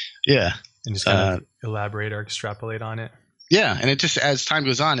cool. Yeah. And just kind of elaborate or extrapolate on it. Yeah, and it just, as time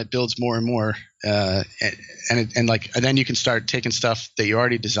goes on, it builds more and more, and then you can start taking stuff that you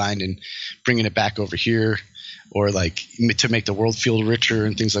already designed and bringing it back over here, or like to make the world feel richer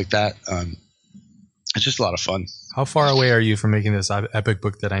and things like that. It's just a lot of fun. How far away are you from making this epic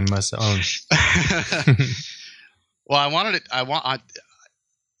book that I must own? Well, I wanted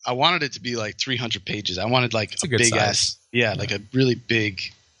it to be like 300 pages. I wanted like a big size. Like a really big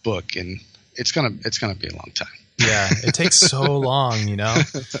book, and it's gonna be a long time. Yeah, it takes so long, you know?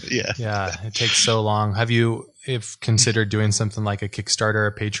 Yeah, it takes so long. Have you considered doing something like a Kickstarter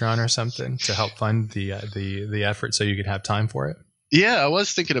or Patreon or something to help fund the effort so you could have time for it? Yeah, I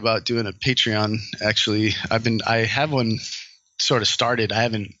was thinking about doing a Patreon, actually. I have one sort of started. I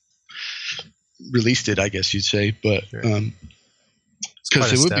haven't released it, I guess you'd say, but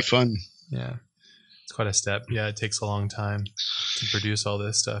because it would be fun. Yeah. It's quite a step. Yeah, it takes a long time to produce all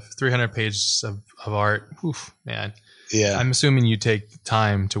this stuff. 300 pages of art. Oof, man. Yeah. I'm assuming you take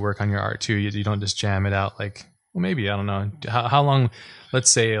time to work on your art too. You don't just jam it out like, well, maybe, I don't know. How long, let's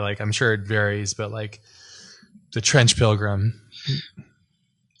say, like, I'm sure it varies, but like the Trench Pilgrim.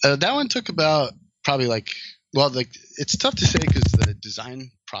 That one took about probably it's tough to say because the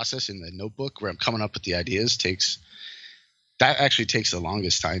design process in the notebook where I'm coming up with the ideas takes the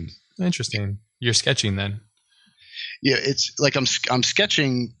longest time. Interesting. You're sketching then? Yeah, it's like I'm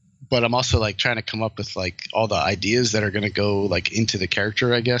sketching, but I'm also like trying to come up with like all the ideas that are going to go like into the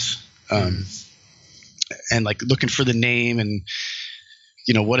character, I guess. And like looking for the name, and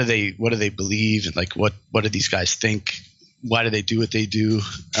you know, what do they believe, and like what do these guys think? Why do they do what they do?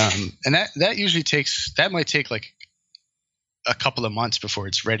 And that usually might take like a couple of months before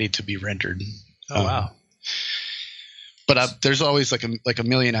it's ready to be rendered. Oh wow. But there's always like a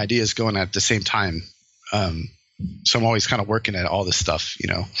million ideas going at the same time. So I'm always kind of working at all this stuff,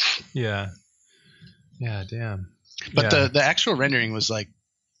 you know? Yeah. Yeah. Damn. But the actual rendering was like,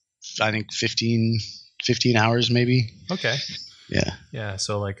 I think 15 hours maybe. Okay. Yeah. Yeah.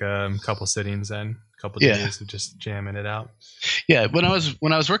 So like a couple sittings then, a couple days of just jamming it out. Yeah. When I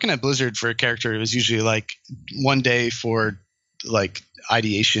was working at Blizzard for a character, it was usually like one day for like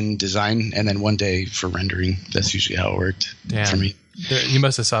ideation design and then one day for rendering. That's usually how it worked for me. You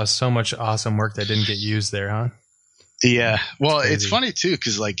must have saw so much awesome work that didn't get used there, huh? Yeah. Well, it's funny too,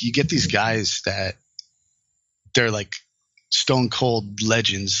 because like you get these guys that they're like stone cold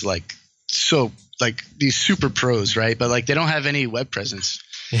legends, like so like these super pros, right? But like they don't have any web presence.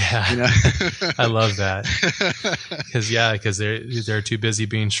 Yeah, you know? I love that because they're too busy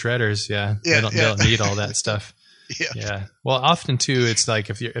being shredders. Yeah, they don't need all that stuff. Yeah. Well, often too, it's like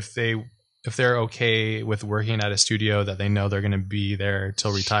if they're okay with working at a studio that they know they're going to be there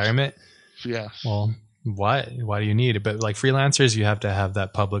till retirement. Yeah. Well, why do you need it? But like freelancers, you have to have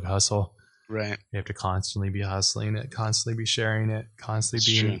that public hustle. Right. You have to constantly be hustling it, constantly be sharing it,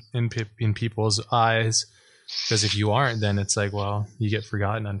 constantly being in people's eyes. Because if you aren't, then it's like, well, you get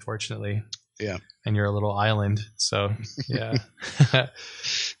forgotten, unfortunately. Yeah. And you're a little island. So, yeah.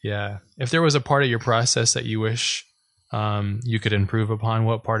 Yeah. If there was a part of your process that you wish you could improve upon,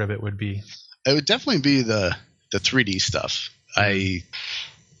 what part of it would be? It would definitely be the 3D stuff. I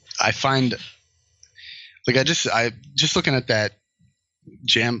find like I just looking at that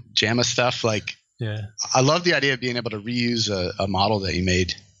JAMA stuff, like I love the idea of being able to reuse a model that you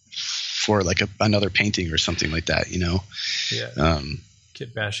made for like another painting or something like that, you know? Yeah.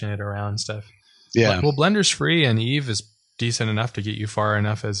 Get bashing it around and stuff. Yeah. Well, Blender's free and Eve is decent enough to get you far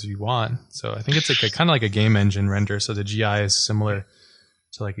enough as you want. So I think it's like kind of like a game engine render. So the GI is similar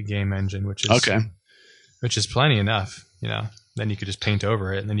to like a game engine, which is plenty enough, you know. Then you could just paint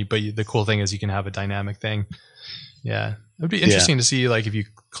over it, and then the cool thing is you can have a dynamic thing. Yeah, it would be interesting to see like if you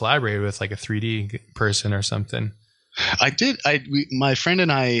collaborated with like a 3D person or something. I did. My friend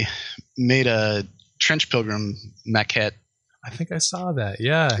and I made a Trench Pilgrim maquette. I think I saw that.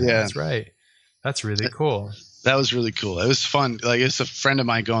 Yeah, that's right. That's really cool. That was really cool. It was fun. Like it's a friend of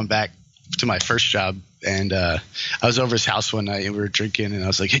mine going back to my first job, and I was over his house one night and we were drinking, and I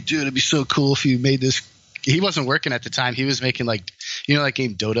was like, "Hey, dude, it'd be so cool if you made this." He wasn't working at the time. He was making like You know, that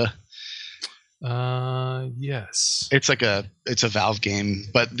game Dota? Yes. It's a Valve game,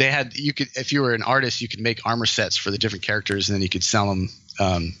 but if you were an artist, you could make armor sets for the different characters and then you could sell them.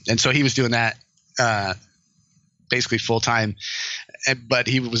 And so he was doing that, basically full time, but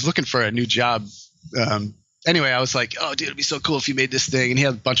he was looking for a new job. Anyway, I was like, oh dude, it'd be so cool if you made this thing. And he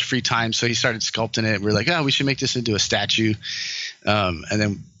had a bunch of free time. So he started sculpting it. We're like, oh, we should make this into a statue. And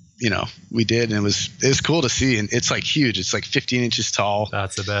then, we did, and it was cool to see. And it's like huge. It's like 15 inches tall.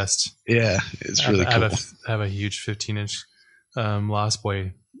 That's the best. Yeah. It's really cool. I have a huge 15-inch Lost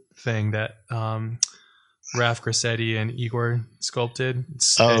Boy thing that Raf Grassetti and Igor sculpted.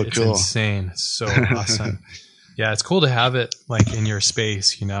 It's cool. Insane. It's so awesome. Yeah, it's cool to have it like in your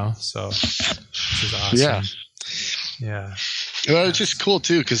space, so which is awesome. Yeah. Well, it's just cool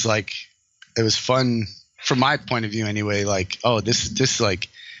too, because like it was fun from my point of view anyway. Like, oh, this like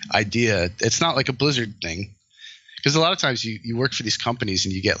idea, it's not like a Blizzard thing, because a lot of times you work for these companies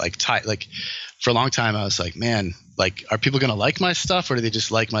and you get like tight. Like for a long time, I was like, man, like, are people gonna like my stuff, or do they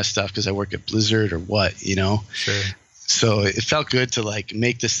just like my stuff because I work at Blizzard or what? Sure. So it felt good to like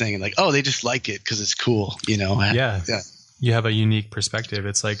make this thing and like, oh, they just like it because it's cool, Yeah. You have a unique perspective.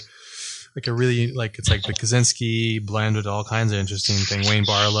 It's like a really like, it's like the Kaczynski blend with all kinds of interesting things. Wayne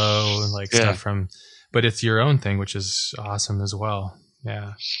Barlow and like stuff but it's your own thing, which is awesome as well.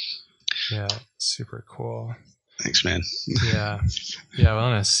 Yeah. Yeah. Super cool. Thanks, man. Yeah. I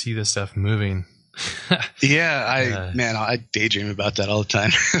want to see this stuff moving. I daydream about that all the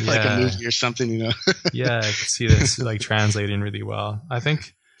time. Like a movie or something, Yeah, I can see this like translating really well. I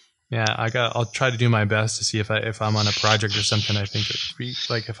think, I'll try to do my best to see if I'm on a project or something. I think it'd be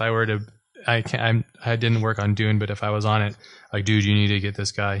like, if I were to, I didn't work on Dune, but if I was on it, like, dude, you need to get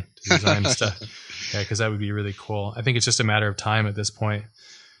this guy to design stuff. Yeah, because that would be really cool. I think it's just a matter of time at this point.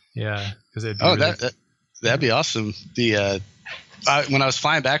 Yeah, because that'd be awesome. When I was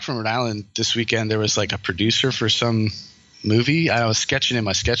flying back from Rhode Island this weekend, there was like a producer for some movie. I was sketching in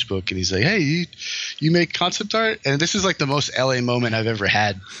my sketchbook, and he's like, "Hey, you make concept art?" And this is like the most LA moment I've ever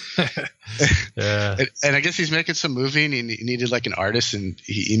had. Yeah. And I guess he's making some movie, and he needed like an artist, and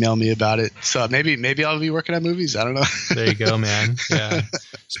he emailed me about it. So maybe I'll be working on movies. I don't know. There you go, man. Yeah.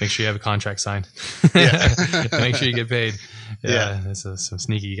 Just make sure you have a contract signed. Yeah. Make sure you get paid. Yeah. There's some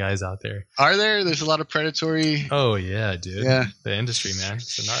sneaky guys out there. Are there? There's a lot of predatory. Oh yeah, dude. Yeah. The industry, man.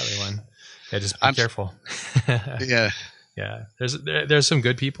 It's a gnarly one. Yeah, just be careful. Yeah. Yeah. There's some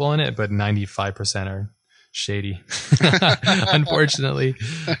good people in it, but 95% are shady. Unfortunately.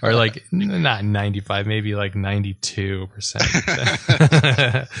 Or like not 95, maybe like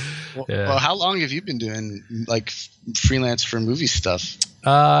 92%. Well, how long have you been doing like freelance for movie stuff?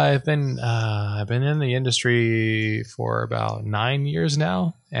 I've been in the industry for about 9 years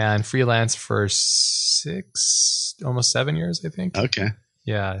now, and freelance for almost 7 years, I think. Okay.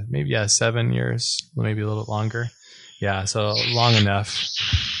 Yeah, maybe 7 years, maybe a little longer. Yeah, so long enough.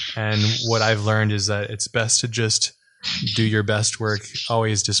 And what I've learned is that it's best to just do your best work,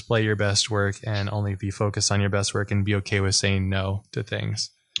 always display your best work, and only be focused on your best work, and be okay with saying no to things.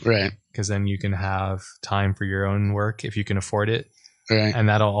 Right. Because then you can have time for your own work if you can afford it. Right. And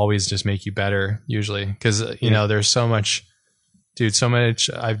that'll always just make you better, usually. Because, there's so much, dude,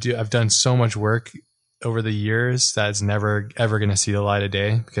 I've done so much work over the years that's never, ever going to see the light of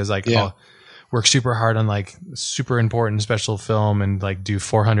day. Because I'll work super hard on like super important special film and like do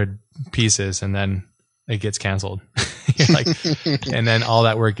 400 pieces, and then it gets canceled. And then all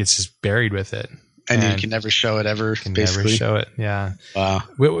that work gets just buried with it. And you can never show it ever. Never show it. Yeah. Wow.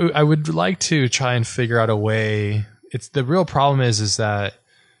 I would like to try and figure out a way. It's the real problem is that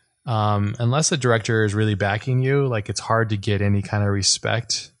unless a director is really backing you, like it's hard to get any kind of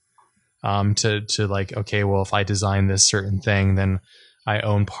respect to like, okay, well, if I design this certain thing, then I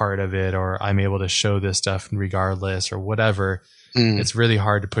own part of it, or I'm able to show this stuff regardless, or whatever. It's really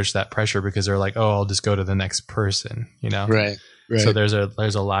hard to push that pressure because they're like, oh, I'll just go to the next person, Right. So there's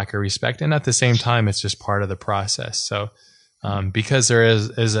a lack of respect, and at the same time, it's just part of the process. So because there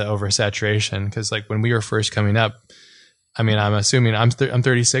is an oversaturation, because like when we were first coming up, I mean, I'm assuming I'm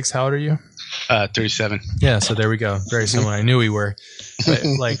 36. How old are you? 37. Yeah, so there we go. Very similar. I knew we were, but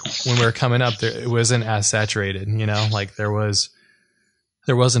like when we were coming up, it wasn't as saturated. Like there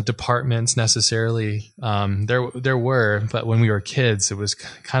wasn't departments necessarily. There were, but when we were kids, it was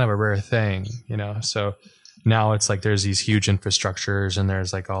kind of a rare thing. So now it's like there's these huge infrastructures, and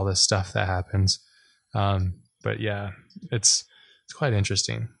there's like all this stuff that happens. But yeah, it's quite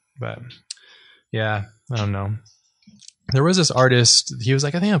interesting. But yeah, I don't know. There was this artist. He was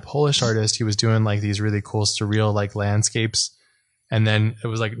like, I think a Polish artist. He was doing like these really cool surreal like landscapes, And then it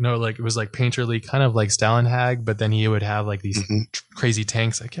was like, no, like it was like painterly, kind of like Stalinhag, but then he would have like these crazy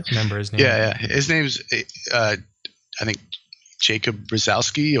tanks. I can't remember his name. Yeah. His name's, I think, Jacob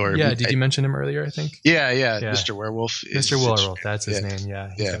Brzezowski, or did you mention him earlier? I think. Yeah. Mr. Werewolf. Mr. Werewolf, that's his name.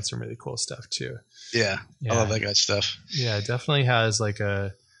 Yeah, he's got some really cool stuff too. Yeah, I love that guy's stuff. Yeah, it definitely has like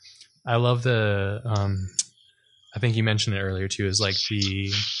a. I love the. I think you mentioned it earlier too. Is like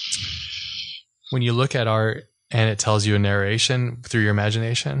when you look at art and it tells you a narration through your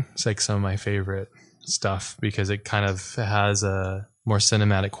imagination. It's like some of my favorite stuff because it kind of has a more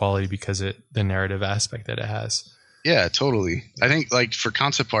cinematic quality because the narrative aspect that it has. Yeah, totally. I think like for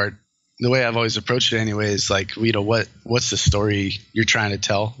concept art, the way I've always approached it anyway is like, what's the story you're trying to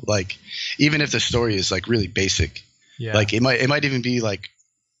tell? Like, even if the story is like really basic, like it might even be like,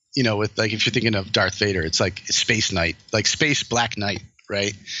 with like, if you're thinking of Darth Vader, it's like Space Knight, like Space Black Knight,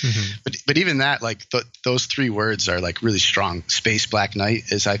 right? Mm-hmm. But even that, like those three words are like really strong. Space Black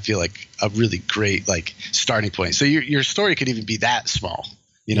Knight is, I feel like, a really great like starting point. So your story could even be that small,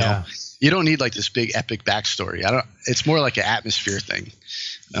 Yeah. You don't need like this big epic backstory. It's more like an atmosphere thing.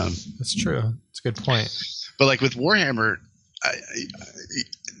 That's true. It's a good point. But like with Warhammer,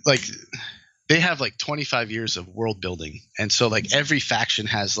 like they have like 25 years of world building, and so like every faction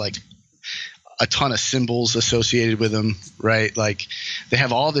has like a ton of symbols associated with them, right? Like they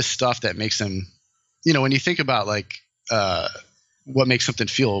have all this stuff that makes them, when you think about like what makes something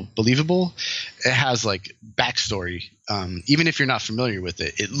feel believable, it has like backstory. Even if you're not familiar with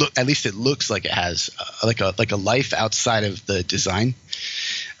it, at least it looks like it has like a life outside of the design.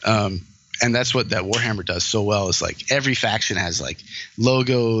 And that's what that Warhammer does so well, is like every faction has like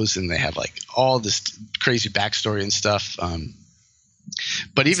logos and they have like all this crazy backstory and stuff.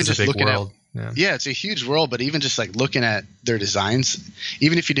 But even just looking at, it's a huge world, but even just like looking at their designs,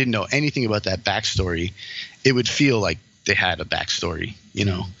 even if you didn't know anything about that backstory, it would feel like they had a backstory,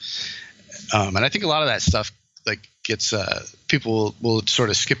 and I think a lot of that stuff like gets people will sort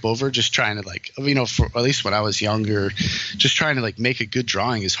of skip over, just trying to like, for at least when I was younger, just trying to like make a good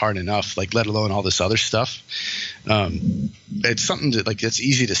drawing is hard enough, like let alone all this other stuff. It's something that like it's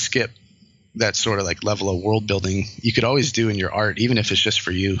easy to skip, that sort of like level of world building. You could always do in your art, even if it's just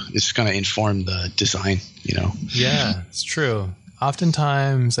for you. It's going to inform the design, Yeah, it's true.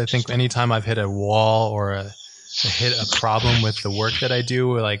 Oftentimes, I think anytime I've hit a wall or hit a problem with the work that I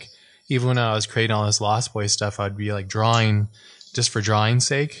do, like even when I was creating all this Lost Boy stuff, I'd be like drawing just for drawing's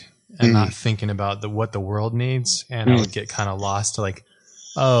sake and not thinking about what the world needs. And I would get kind of lost to like,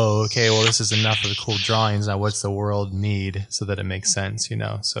 oh, okay, well, this is enough of the cool drawings. Now what's the world need so that it makes sense,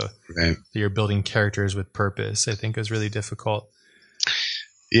 So you're building characters with purpose, I think is really difficult.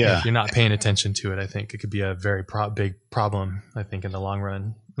 Yeah. If you're not paying attention to it, I think it could be a very big problem, I think, in the long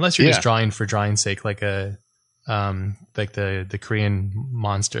run. Unless you're just drawing for drawing's sake, like like the Korean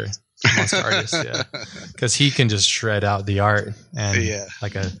monster artist, because he can just shred out the art and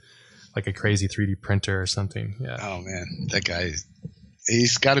like a crazy 3D printer or something. Yeah. Oh man, that guy,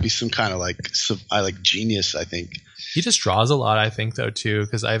 he's got to be some kind of like genius, I think. He just draws a lot, I think, though, too,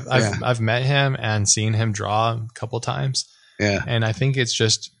 because I've met him and seen him draw a couple times. Yeah. And I think it's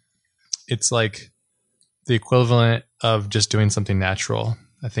like the equivalent of just doing something natural.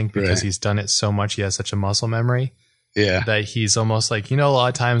 I think because he's done it so much, he has such a muscle memory. Yeah. That he's almost like, a lot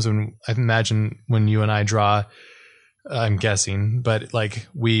of times when I imagine when you and I draw, I'm guessing, but like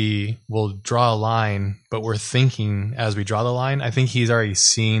we will draw a line, but we're thinking as we draw the line. I think he's already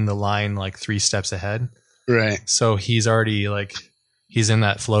seen the line like 3 steps ahead. Right. So he's already like, he's in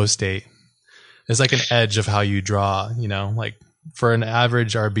that flow state. It's like an edge of how you draw, like for an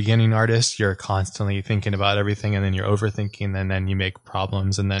average or beginning artist, you're constantly thinking about everything and then you're overthinking and then you make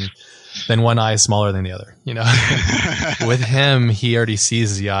problems and then one eye is smaller than the other, With him, he already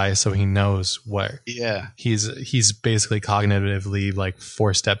sees the eye, so he knows where. Yeah. He's basically cognitively like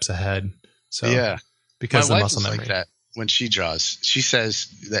 4 steps ahead. So because my of wife muscle is memory. Like that when she draws. She says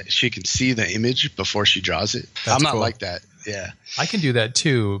that she can see the image before she draws it. That's I'm not cool. like that. Yeah. I can do that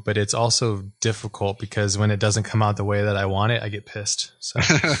too, but it's also difficult because when it doesn't come out the way that I want it, I get pissed. So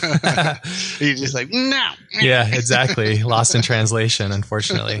you're just like, no. Yeah, exactly. Lost in translation,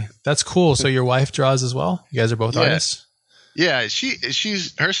 unfortunately. That's cool. So your wife draws as well? You guys are both artists? Yeah,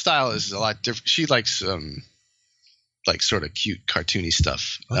 she's her style is a lot different. She likes like sort of cute cartoony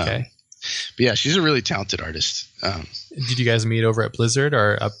stuff. Okay. But yeah, she's a really talented artist. Did you guys meet over at Blizzard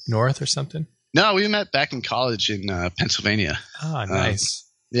or up north or something? No, we met back in college in Pennsylvania. Ah, nice.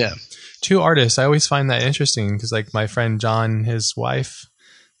 Yeah. 2 artists. I always find that interesting because like my friend John, his wife,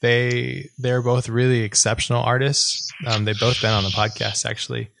 they're both really exceptional artists. They've both been on the podcast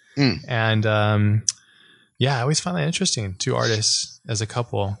actually. And Yeah, I always find that interesting. Two artists as a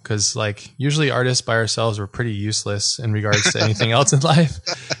couple, because like usually artists by ourselves were pretty useless in regards to anything else in life.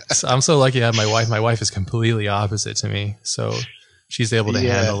 So I'm so lucky to have my wife. My wife is completely opposite to me, so she's able to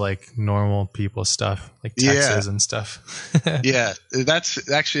handle like normal people stuff, like taxes and stuff. Yeah,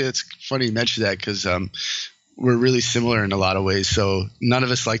 that's actually, it's funny you mentioned that, because we're really similar in a lot of ways. So none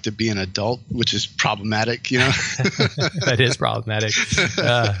of us like to be an adult, which is problematic, you know? That is problematic.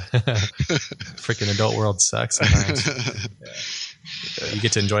 Freaking adult world sucks sometimes. Yeah. You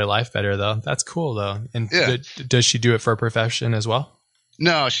get to enjoy life better though. That's cool though. And does she do it for a profession as well?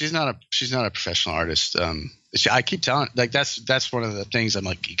 No, she's not a professional artist. I keep telling, like, that's one of the things I'm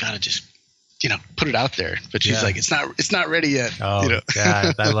like, you gotta just, you know, put it out there. But she's like, it's not ready yet. Oh, you know?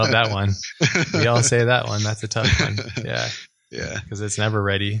 Yeah, I love that one. We all say that one. That's a tough one. Yeah. Yeah. Because it's never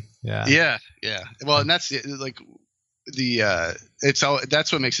ready. Yeah. Yeah. Yeah. Well, and that's like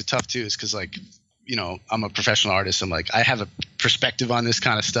that's what makes it tough too, is because, like, you know, I'm a professional artist. I'm like, I have a perspective on this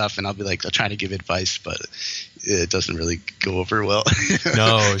kind of stuff, and I'll be like, I'll try to give advice, but it doesn't really go over well.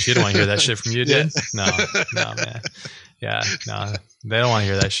 No, she didn't want to hear that shit from you, did? No, man. Yeah, no, they don't want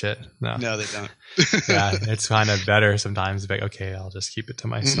to hear that shit. No, they don't. Yeah, it's kind of better sometimes. Like, okay, I'll just keep it to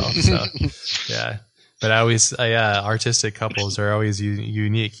myself. So, yeah. But I always, artistic couples are always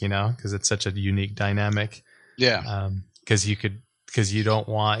unique, you know, because it's such a unique dynamic. Yeah. Because you don't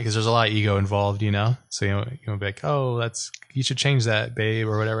want, because there's a lot of ego involved, you know. So you'll be like, oh, you should change that, babe,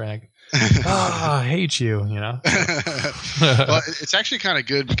 or whatever. And I hate you, you know. Well, it's actually kind of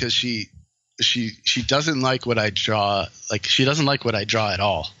good, because she doesn't like what I draw. Like, she doesn't like what I draw at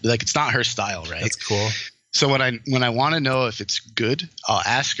all. Like, it's not her style, right? That's cool. So when I want to know if it's good, I'll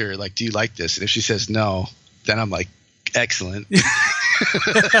ask her, like, do you like this? And if she says no, then I'm like, excellent.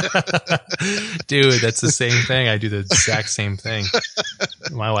 Dude, that's the same thing. I do the exact same thing.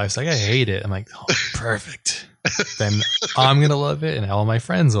 My wife's like, I hate it. I'm like, oh, perfect. Then I'm going to love it, and all my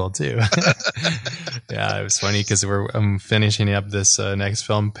friends will too. Yeah, it was funny because I'm finishing up this next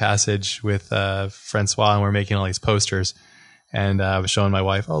film passage with Francois, and we're making all these posters. And I was showing my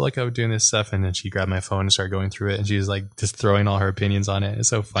wife, oh, look, I'm doing this stuff. And then she grabbed my phone and started going through it. And she was like just throwing all her opinions on it. It's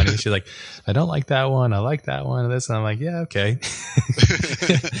so funny. She's like, I don't like that one. I like that one. And this. And I'm like, yeah, okay.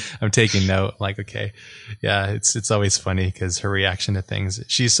 I'm taking note. I'm like, okay. Yeah, it's always funny because her reaction to things,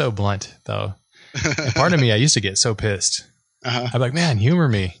 she's so blunt, though. And part of me, I used to get so pissed. I'm like, man, humor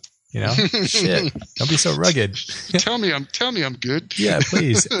me. You know, shit, don't be so rugged. Tell me I'm good. Yeah,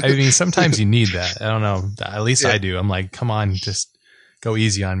 please. I mean, sometimes you need that. I don't know. At least I do. I'm like, come on, just go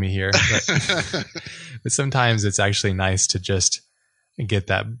easy on me here. But sometimes it's actually nice to just get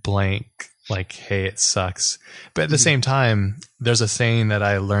that blank, like, hey, it sucks. But at the same time, there's a saying that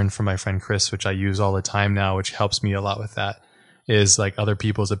I learned from my friend Chris, which I use all the time now, which helps me a lot with that, is like, other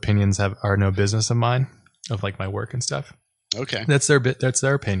people's opinions are no business of mine, of like my work and stuff. Okay. That's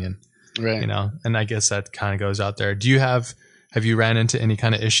their opinion. Right. You know, and I guess that kind of goes out there. Have you ran into any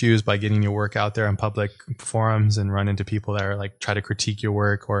kind of issues by getting your work out there in public forums and run into people that are like, try to critique your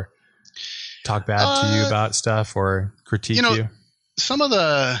work or talk bad to you about stuff or critique you? Some of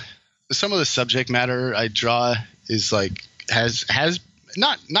the subject matter I draw is like, has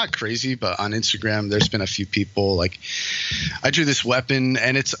not crazy, but on Instagram, there's been a few people, like, I drew this weapon,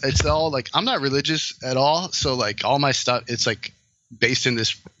 and it's all like, I'm not religious at all. So like, all my stuff, it's like based in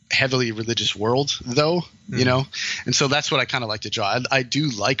this heavily religious world though, you know? And so that's what I kind of like to draw. I do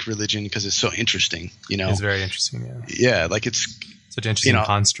like religion because it's so interesting, you know? It's very interesting. Yeah. Yeah. Like, it's such an interesting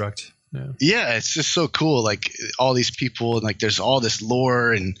construct. Yeah. It's just so cool. Like, all these people, and like, there's all this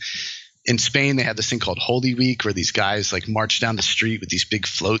lore, and in Spain, they have this thing called Holy Week, where these guys like march down the street with these big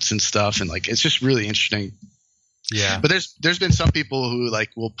floats and stuff. And like, it's just really interesting. Yeah. But there's been some people who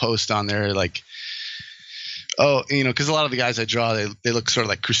like will post on there like, oh, you know, because a lot of the guys I draw, they look sort of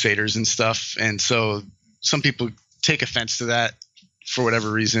like crusaders and stuff. And so some people take offense to that for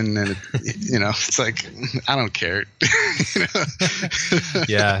whatever reason. And, you know, it's like, I don't care. You know?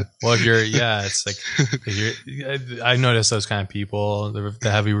 Yeah. Well, it's like, I notice those kind of people,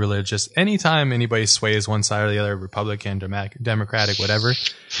 the heavy religious, anytime anybody sways one side or the other, Republican, Democratic, whatever,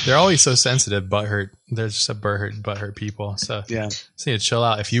 they're always so sensitive, butthurt. They're just a butthurt people. So yeah, just need to chill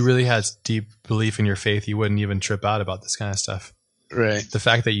out. If you really had deep belief in your faith, you wouldn't even trip out about this kind of stuff. Right. The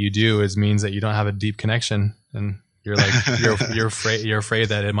fact that you do means that you don't have a deep connection, and you're like, you're afraid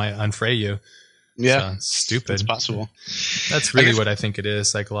that it might unfray you. Yeah. So, stupid. It's possible. That's really what I think it is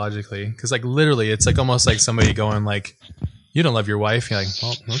psychologically. Because like, literally, it's like almost like somebody going like, you don't love your wife. You're like,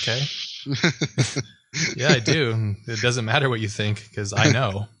 well, okay. Yeah, I do. It doesn't matter what you think, because I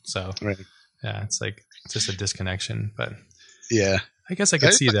know. So right. Yeah, it's like, it's just a disconnection. But yeah, I guess I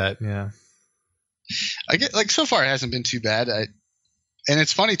could see that. Yeah. I get like so far it hasn't been too bad. And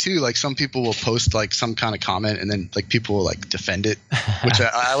it's funny too, like some people will post like some kind of comment and then like people will like defend it, which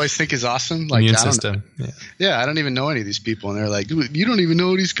I always think is awesome. Like immune system. Yeah, I don't even know any of these people and they're like, you don't even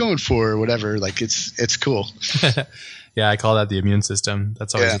know what he's going for or whatever. Like it's cool. Yeah, I call that the immune system.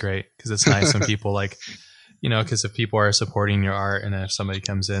 That's always great because it's nice when people like, because if people are supporting your art and if somebody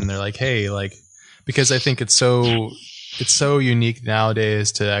comes in, they're like, hey, like, because I think it's so unique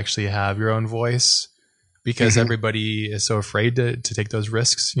nowadays to actually have your own voice. Because everybody is so afraid to take those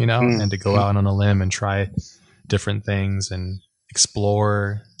risks, and to go out on a limb and try different things and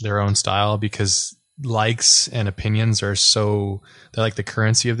explore their own style because likes and opinions they're like the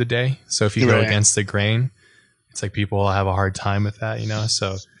currency of the day. So if you go against the grain, it's like people have a hard time with that,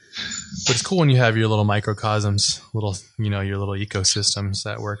 so, but it's cool when you have your little microcosms, your little ecosystems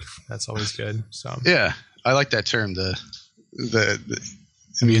that work. That's always good. So, yeah, I like that term, the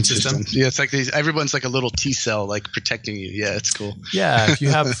immune system. Yeah, it's like everyone's like a little T cell, like protecting you. Yeah, it's cool. Yeah,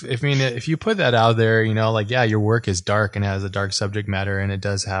 if you put that out there, your work is dark and has a dark subject matter, and it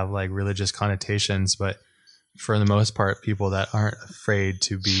does have like religious connotations, but for the most part, people that aren't afraid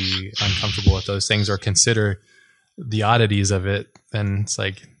to be uncomfortable with those things or consider the oddities of it, then it's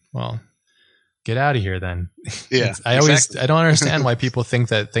like, well, get out of here then. Yeah, I don't understand why people think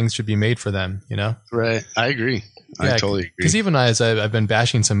that things should be made for them, Right. I agree. I totally agree. Because even as I've been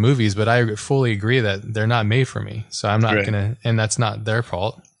bashing some movies, but I fully agree that they're not made for me. So I'm not going to, and that's not their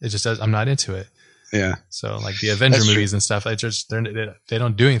fault. It just does, I'm not into it. Yeah. So like the Avenger movies and stuff, they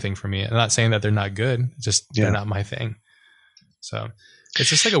don't do anything for me. I'm not saying that they're not good. Just they're not my thing. So it's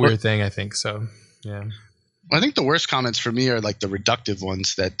just like a weird thing, I think. So, yeah. I think the worst comments for me are like the reductive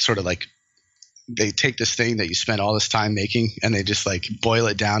ones that sort of like, they take this thing that you spent all this time making and they just like boil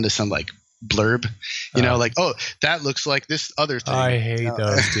it down to some like blurb, like, oh, that looks like this other thing. I hate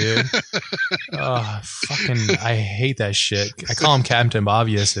those, dude. I hate that shit. I call them Captain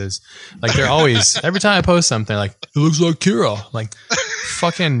Obviouses. Like they're always, every time I post something like, it looks like Kira. Like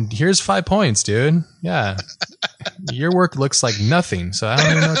fucking, here's 5 points, dude. Yeah. Your work looks like nothing. So I don't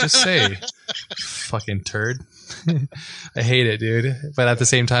even know what to say. Fucking turd. I hate it, dude. But at the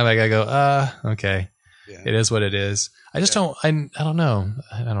same time, I gotta go, okay. Yeah. It is what it is. I just don't, I don't know.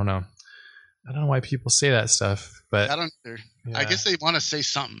 I don't know why people say that stuff, but I don't either. Yeah. I guess they want to say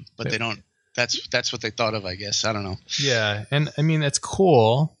something, but they don't. That's what they thought of, I guess. I don't know. Yeah. And I mean, it's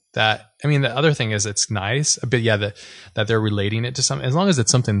cool the other thing is it's nice, but yeah, that they're relating it to something, as long as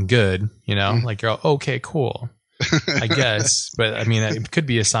it's something good, like you're all, okay, cool. I guess, but I mean, it could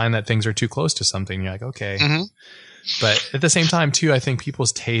be a sign that things are too close to something. You're like, okay, but at the same time too, I think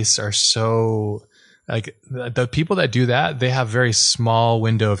people's tastes are so like the people that do that, they have very small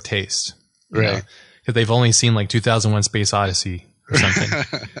window of taste, right? Because they've only seen like 2001 Space Odyssey or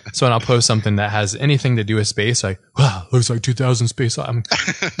something. So when I'll post something that has anything to do with space, like, wow, looks like 2000 Space Odyssey.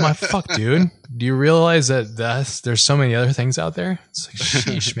 I'm like, fuck, dude. Do you realize that there's so many other things out there? It's like,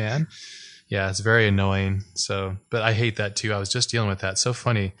 sheesh, man. Yeah, it's very annoying. So, but I hate that too. I was just dealing with that. So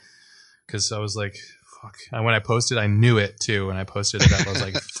funny because I was like, fuck. And when I posted, I knew it too. When I posted it up, I was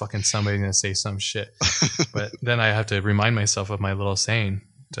like, fucking somebody gonna say some shit. But then I have to remind myself of my little saying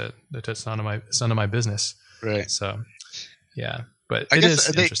that it's none of my business. Right. So, yeah. But I guess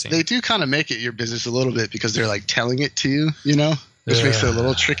is interesting. They do kind of make it your business a little bit because they're like telling it to you, which makes it a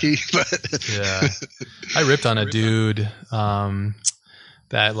little tricky. But yeah, I ripped on a dude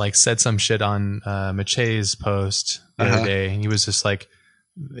that like said some shit on Mache's post the other day, and he was just like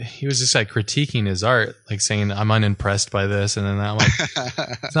critiquing his art, like saying I'm unimpressed by this, and then I'm like,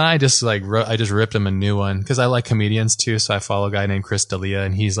 so I just ripped him a new one because I like comedians too, so I follow a guy named Chris D'Elia,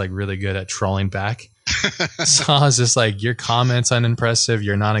 and he's like really good at trolling back. So I was just like, your comment's unimpressive,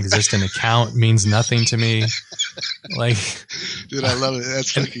 your non-existent account means nothing to me. Like, dude, I love it.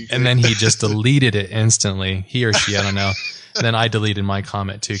 That's freaking and then he just deleted it instantly. He or she, I don't know. And then I deleted my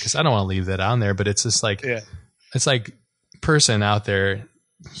comment too because I don't want to leave that on there. But it's just like, it's like, person out there,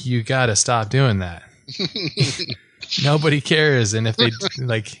 you got to stop doing that. Nobody cares, and if they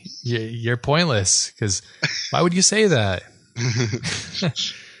like, you're pointless. Because why would you say that?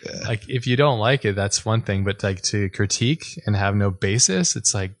 Like, if you don't like it, that's one thing. But like to critique and have no basis,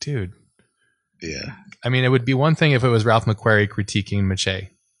 it's like, dude. Yeah. I mean, it would be one thing if it was Ralph McQuarrie critiquing Mache.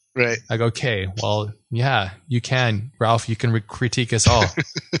 Right. Like, okay, well, yeah, you can, Ralph, you can critique us all,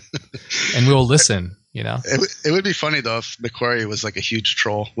 and we'll listen. It would be funny though if McQuarrie was like a huge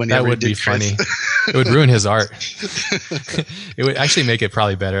troll. That would be funny. It would ruin his art. It would actually make it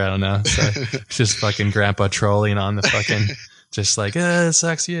probably better. I don't know. So just fucking grandpa trolling on the fucking, just like, it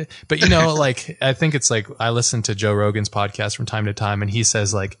sucks. Yeah. But like, I think it's like, I listen to Joe Rogan's podcast from time to time, and he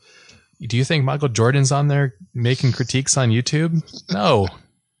says like, Do you think Michael Jordan's on there making critiques on YouTube? No.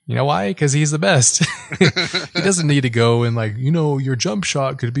 You know why? Because he's the best. He doesn't need to go and like, your jump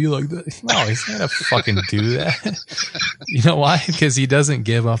shot could be like that. No, he's not gonna fucking do that. You know why? Because he doesn't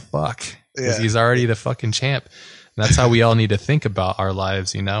give a fuck. Because he's already the fucking champ. And that's how we all need to think about our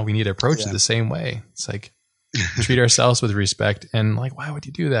lives. We need to approach it the same way. It's like treat ourselves with respect. And like, why would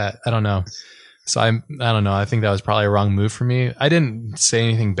you do that? I don't know. So I don't know. I think that was probably a wrong move for me. I didn't say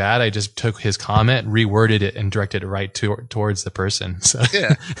anything bad. I just took his comment, reworded it, and directed it right towards the person. So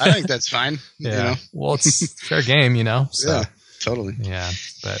yeah, I think that's fine. Yeah. Well, it's fair game, So, yeah, totally. Yeah,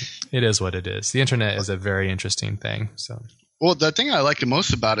 but it is what it is. The internet is a very interesting thing. So. Well, the thing I like the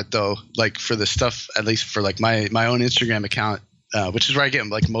most about it, though, like for the stuff, at least for like my own Instagram account, which is where I get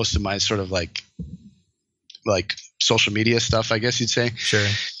like most of my sort of like social media stuff, I guess you'd say. Sure.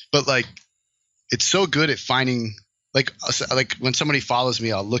 But like, it's so good at finding like when somebody follows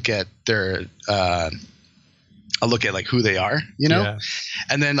me, I'll look at their like who they are,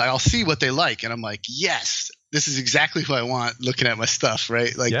 and then I'll see what they like, and I'm like, yes, this is exactly who I want looking at my stuff,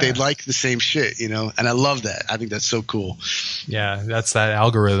 right? Like they like the same shit, and I love that. I think that's so cool. Yeah, that's that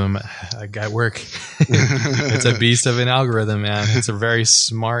algorithm at work. It's a beast of an algorithm, man. It's a very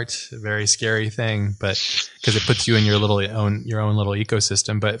smart, very scary thing, but because it puts you in your own little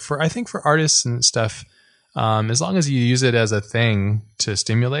ecosystem. But I think for artists and stuff, as long as you use it as a thing to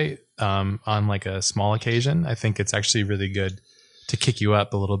stimulate on like a small occasion, I think it's actually really good to kick you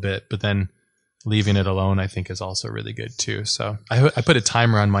up a little bit. But then leaving it alone, I think, is also really good too. So I put a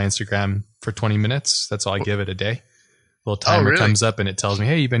timer on my Instagram for 20 minutes. That's all I give it a day. Little timer comes up and it tells me,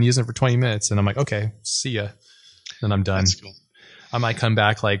 hey, you've been using it for 20 minutes. And I'm like, okay, see ya. Then I'm done. That's cool. I might come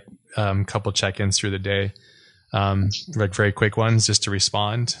back like a couple check-ins through the day, like very quick ones just to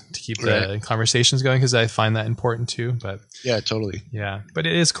respond, to keep the conversations going, because I find that important too. But yeah, totally. Yeah, but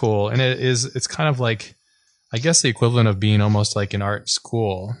it is cool. And it's kind of like, I guess, the equivalent of being almost like an art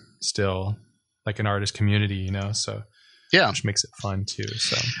school still, like an artist community, so yeah, which makes it fun too.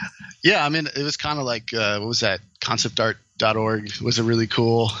 So yeah, I mean, it was kind of like what was that, conceptart.org was a really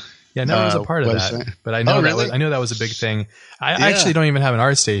cool I was a part of that, but I know I know that was a big thing. I actually don't even have an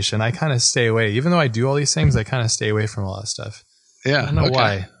art station. I kind of stay away, even though I do all these things. I kind of stay away from a lot of stuff. Yeah, I don't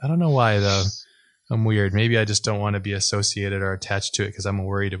know why though. I'm weird. Maybe I just don't want to be associated or attached to it because I'm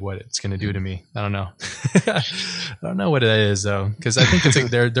worried of what it's going to do to me. I don't know. I don't know what it is though, because I think it's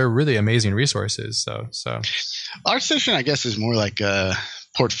like they're really amazing resources. So ArtStation, I guess, is more like a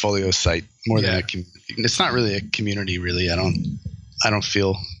portfolio site more than it's not really a community. Really, I don't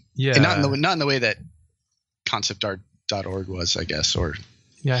feel. Yeah, and not in the way that conceptart.org was, I guess. Or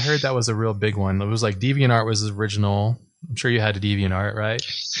yeah, I heard that was a real big one. It was like DeviantArt was the original. I'm sure you had a DeviantArt, right?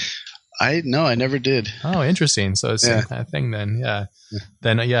 I never did. Oh, interesting. So it's the same kind of thing then. Yeah.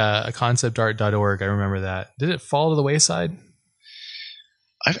 Then conceptart.org. I remember that. Did it fall to the wayside?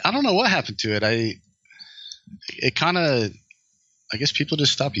 I don't know what happened to it. It kind of, I guess people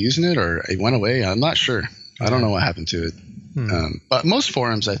just stopped using it, or it went away. I'm not sure. I don't know what happened to it. But most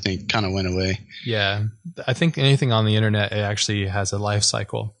forums, I think, kind of went away. Yeah. I think anything on the internet, it actually has a life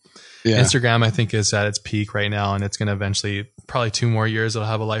cycle. Yeah. Instagram, I think, is at its peak right now, and it's going to eventually, probably 2 more years, it'll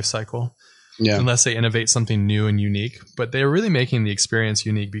have a life cycle. Yeah. Unless they innovate something new and unique. But they're really making the experience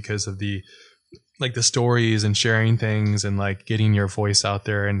unique because of the stories and sharing things and like getting your voice out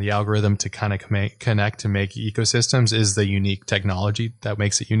there, and the algorithm to kind of connect to make ecosystems is the unique technology that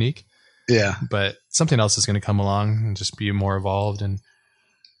makes it unique. Yeah. But something else is going to come along and just be more evolved, and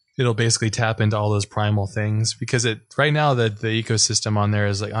it'll basically tap into all those primal things, because right now the ecosystem on there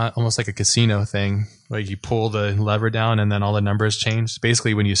is like almost like a casino thing. Like you pull the lever down and then all the numbers change.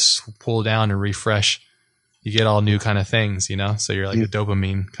 Basically, when you pull down and refresh, you get all new kind of things, So you're like a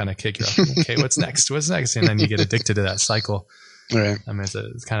dopamine kind of kick. You're like, okay, what's next? What's next? And then you get addicted to that cycle. Right. I mean,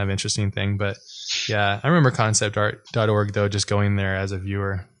 it's kind of an interesting thing, but yeah, I remember conceptart.org though, just going there as a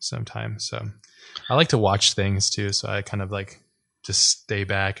viewer sometimes. So I like to watch things too. So I kind of like just stay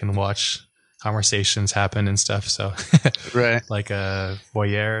back and watch conversations happen and stuff. So right. Like a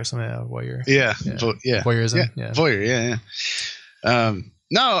voyeur or something. A voyeur. Yeah. Voyeurism. Yeah. Voyeur. Yeah.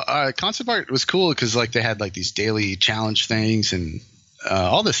 No, concept art was cool because like they had like these daily challenge things and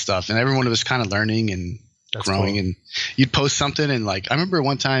all this stuff, and everyone was kind of learning and growing. Cool. And you'd post something, and like I remember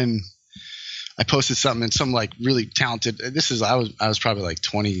one time I posted something, and some like really talented. I was probably like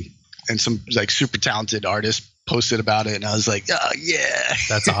 20, and some like super talented artist posted about it, and I was like, oh yeah,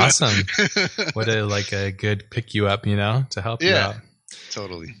 that's awesome. What a good pick you up, to help you out.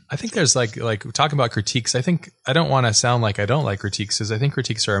 Totally. I think there's like talking about critiques. I think I don't want to sound like I don't like critiques, because I think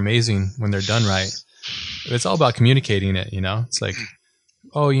critiques are amazing when they're done right. It's all about communicating it, It's like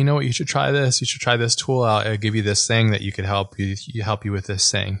oh, you know what, you should try this. You should try this tool out. It'll give you this thing that you could help you with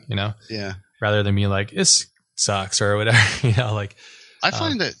this thing, you know? Yeah. Rather than me like, it sucks or whatever, you know, like. I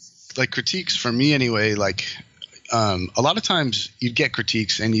find that like critiques for me anyway, like a lot of times you'd get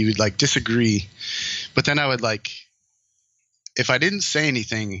critiques and you would like disagree, but then I would like, if I didn't say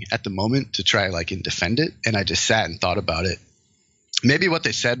anything at the moment to try like and defend it, and I just sat and thought about it, maybe what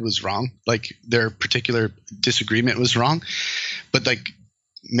they said was wrong, like their particular disagreement was wrong, but like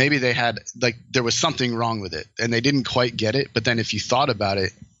maybe they had like there was something wrong with it and they didn't quite get it. But then if you thought about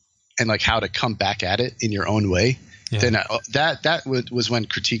it and like how to come back at it in your own way, then that was when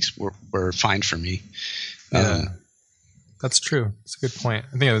critiques were fine for me. Yeah, that's true. It's a good point.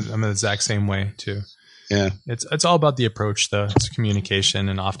 I think I'm the exact same way too. Yeah, it's all about the approach, though. It's communication,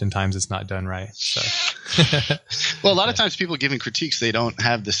 and oftentimes it's not done right. So, well, a lot of times people giving critiques, they don't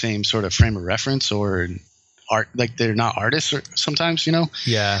have the same sort of frame of reference or art, like they're not artists, or sometimes, you know.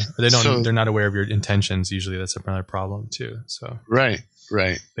 Yeah, they don't. So, they're not aware of your intentions. Usually, that's another problem too. So right.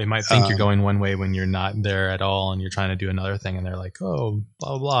 They might think you're going one way when you're not there at all, and you're trying to do another thing, and they're like, "Oh,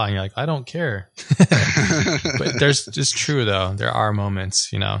 blah blah," and you're like, "I don't care." But there's just true though. There are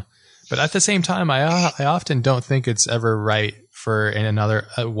moments, you know. But at the same time, I often don't think it's ever right for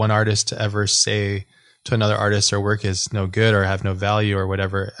one artist to ever say to another artist their work is no good or have no value or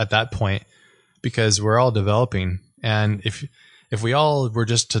whatever at that point, because we're all developing. And if we all were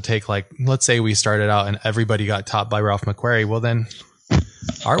just to take, like, let's say we started out and everybody got taught by Ralph McQuarrie, well then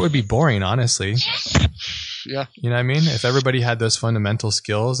art would be boring, honestly. Yeah. You know what I mean? If everybody had those fundamental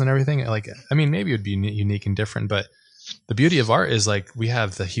skills and everything, like, I mean, maybe it would be unique and different, but the beauty of art is like we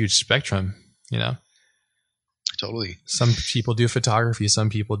have the huge spectrum, you know? Totally. Some people do photography. Some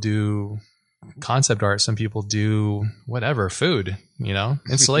people do concept art. Some people do whatever, food, you know,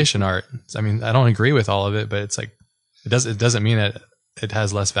 installation art. I mean, I don't agree with all of it, but it's like, it doesn't mean that it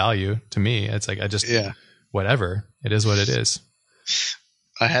has less value to me. It's like, whatever. It is what it is.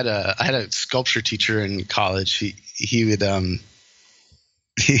 I had a sculpture teacher in college. He would,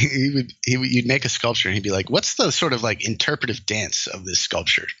 you'd make a sculpture and he'd be like, what's the sort of like interpretive dance of this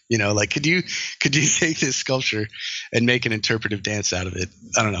sculpture? You know, like, could you take this sculpture and make an interpretive dance out of it?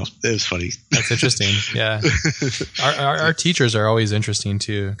 I don't know. It was funny. That's interesting. Yeah. Our teachers are always interesting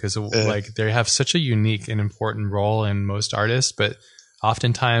too, because like they have such a unique and important role in most artists, but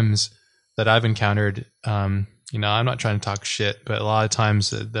oftentimes that I've encountered, you know, I'm not trying to talk shit, but a lot of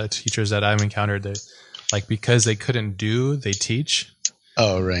times the teachers that I've encountered, they like, because they couldn't they teach.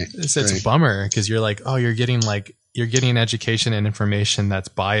 Oh, right. It's a bummer, because you're like, oh, you're getting education and information that's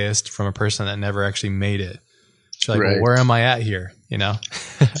biased from a person that never actually made it. So like, well, where am I at here? You know?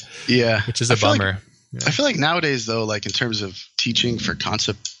 Yeah. Which is a bummer. I feel like nowadays though, like in terms of teaching for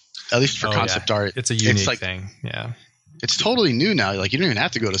concept, at least for concept art, it's a unique thing. Yeah. It's totally new now. Like you don't even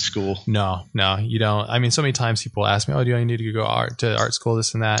have to go to school. No, you don't. I mean, so many times people ask me, oh, do I need to go to art school,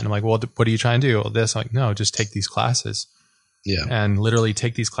 this and that? And I'm like, well, what are you trying to do? Well, this. I'm like, no, just take these classes. Yeah. And literally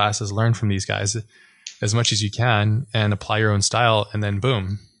take these classes, learn from these guys as much as you can, and apply your own style. And then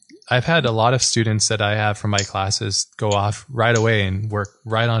boom. I've had a lot of students that I have from my classes go off right away and work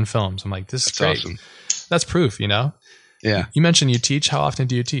right on films. I'm like, this is great. Awesome. That's proof, you know? Yeah. You mentioned you teach. How often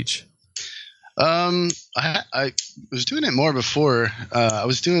do you teach? I was doing it more before. I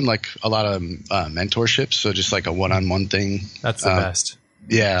was doing like a lot of mentorship. So just like a one-on-one thing. That's the best.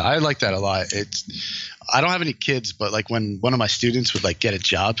 Yeah. I like that a lot. I don't have any kids, but like when one of my students would like get a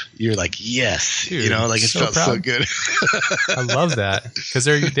job, you're like, yes, dude, you know, like it felt so good. I love that, because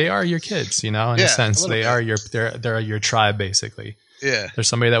they are your kids, you know, in a sense. They are they're your tribe, basically. Yeah. There's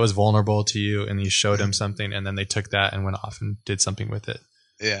somebody that was vulnerable to you and you showed them something, and then they took that and went off and did something with it.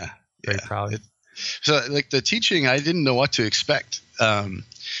 Yeah. Very proud. So like the teaching, I didn't know what to expect. And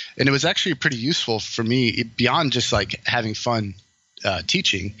it was actually pretty useful for me beyond just like having fun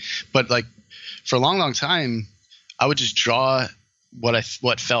teaching, but like, for a long time, I would just draw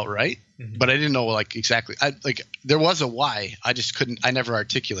what felt right, but I didn't know like exactly. There was a why. I just couldn't. I never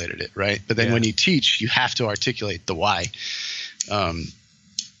articulated it right. But then when you teach, you have to articulate the why, and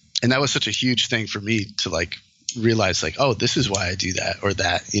that was such a huge thing for me to like realize like, oh, this is why I do that or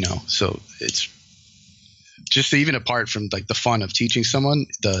that, you know. So it's just even apart from like the fun of teaching someone,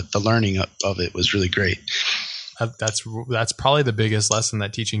 the learning of it was really great. That's probably the biggest lesson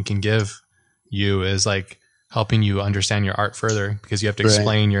that teaching can give you, is like helping you understand your art further, because you have to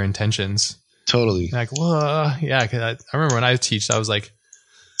explain your intentions. Totally. Like, well, yeah. Cause I remember when I teach, I was like,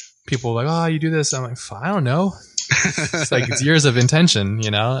 people were like, oh, you do this. I'm like, I don't know. It's like, it's years of intention,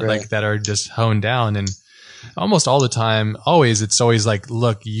 you know, like that are just honed down. And almost all the time, it's always like,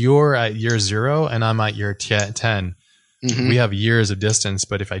 look, you're at year 0 and I'm at year 10. we have years of distance,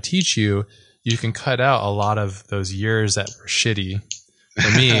 but if I teach you, you can cut out a lot of those years that were shitty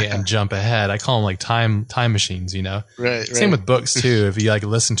for me and jump ahead. I call them like time machines, you know? Right. Same with books too. If you like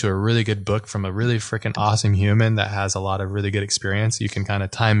listen to a really good book from a really freaking awesome human that has a lot of really good experience, you can kind of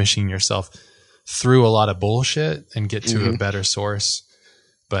time machine yourself through a lot of bullshit and get to a better source.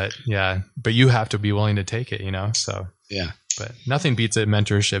 But you have to be willing to take it, you know? So yeah. But nothing beats a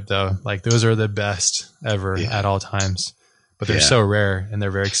mentorship though. Like those are the best ever at all times. But they're so rare and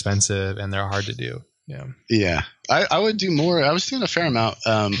they're very expensive and they're hard to do. Yeah. Yeah. I would do more. I was doing a fair amount.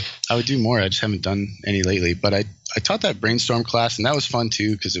 I would do more. I just haven't done any lately. But I taught that brainstorm class and that was fun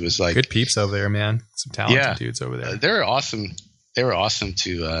too because it was like good peeps over there, man. Some talented dudes over there. They were awesome. They were awesome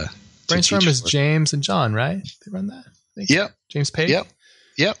to brainstorm is James and John, right? They run that. Yep. James Page.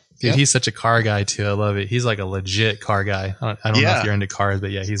 Yep. Dude, he's such a car guy too. I love it. He's like a legit car guy. I don't know if you're into cars, but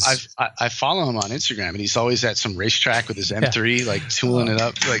yeah, he's. I follow him on Instagram, and he's always at some racetrack with his M3, like tooling it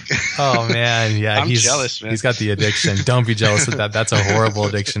up. Like, oh man, yeah, I'm jealous, man. He's got the addiction. Don't be jealous of that. That's a horrible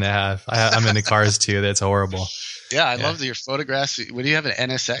addiction to have. I'm into cars too. That's horrible. Yeah, I love your photographs. What do you have, an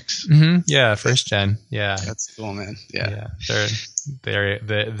NSX? Mm-hmm. Yeah, first gen. Yeah, that's cool, man. Yeah. They're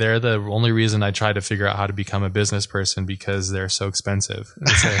the only reason I try to figure out how to become a business person because they're so expensive.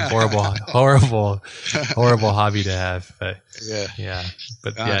 It's a horrible hobby to have. But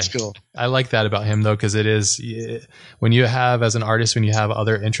that's cool. I like that about him though, because it is when you have as an artist, when you have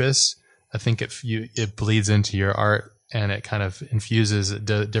other interests, I think it bleeds into your art and it kind of infuses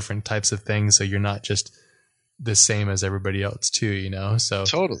different types of things. So you're not just the same as everybody else too, you know? So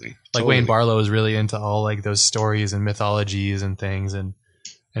totally. Wayne Barlow is really into all like those stories and mythologies and things and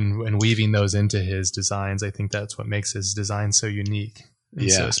weaving those into his designs. I think that's what makes his design so unique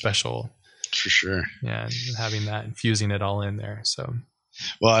and so special. For sure. Yeah. And having that, infusing it all in there. So,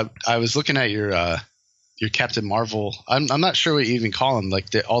 well, I was looking at your Captain Marvel. I'm not sure what you even call them, like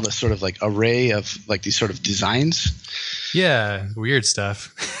all the sort of like array of like these sort of designs. Yeah, weird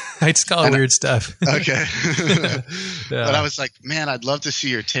stuff. I just call it weird stuff. Okay. But I was like, man, I'd love to see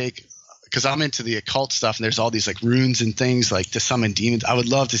your take because I'm into the occult stuff and there's all these like runes and things like to summon demons. I would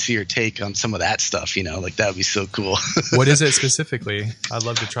love to see your take on some of that stuff, you know, like that would be so cool. What is it specifically? I'd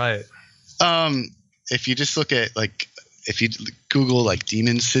love to try it. If you just look at like, if you Google like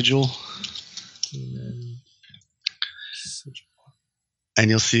demon sigil. And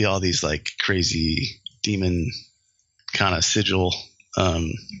you'll see all these like crazy demon kind of sigil.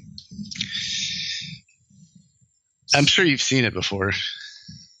 I'm sure you've seen it before.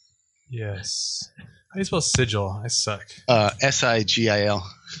 Yes. How do you spell sigil? I suck. SIGIL.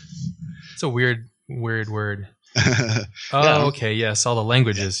 It's a weird word. Okay. Yes. All the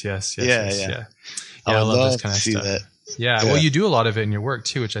languages. Yes. Yeah. I love this kind of stuff. That. Yeah, well, you do a lot of it in your work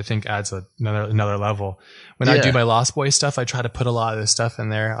too, which I think adds another level. When I do my Lost Boy stuff, I try to put a lot of this stuff in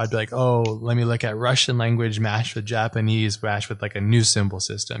there. I'd be like, oh, let me look at Russian language mashed with Japanese, mashed with like a new symbol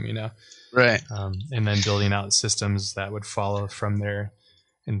system, you know? Right. And then building out systems that would follow from there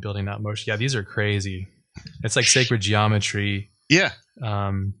and building out motion. Yeah, these are crazy. It's like sacred geometry. Yeah.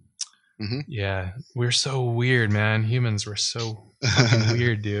 Yeah, we're so weird, man. Humans were so fucking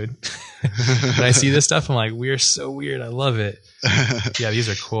weird, dude. When I see this stuff, I'm like, we're so weird. I love it. Yeah, these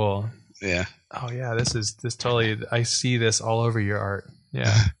are cool. Yeah. Oh yeah, this totally. I see this all over your art.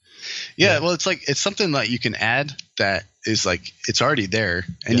 Yeah. Yeah. Well, it's something that you can add that is like it's already there,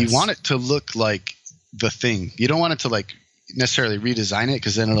 and you want it to look like the thing. You don't want it to like necessarily redesign it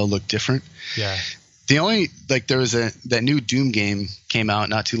because then it'll look different. Yeah. The only there was that new Doom game came out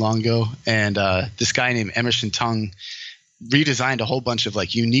not too long ago, and this guy named Emerson Tung redesigned a whole bunch of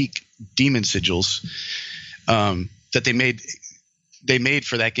like unique demon sigils that they made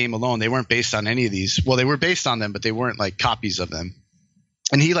for that game alone. They weren't based on any of these. Well, they were based on them, but they weren't like copies of them.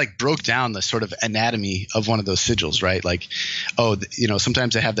 And he like broke down the sort of anatomy of one of those sigils, right? Like,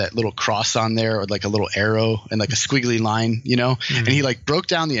 sometimes they have that little cross on there or like a little arrow and like a squiggly line, you know. And he like broke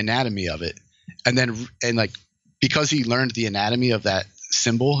down the anatomy of it. And like because he learned the anatomy of that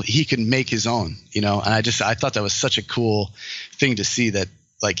symbol, he could make his own, you know. And I thought that was such a cool thing to see that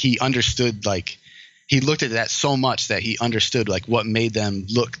like he understood, like he looked at that so much that he understood like what made them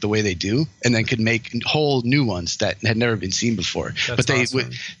look the way they do, and then could make whole new ones that had never been seen before. But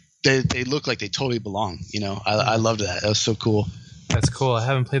they look like they totally belong, you know. I loved that. That was so cool. That's cool. I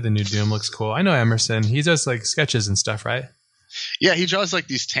haven't played the new Doom. Looks cool. I know Emerson. He does like sketches and stuff, right? Yeah, he draws like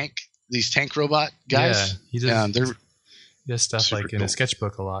these tank robot guys. Yeah, he does stuff like in a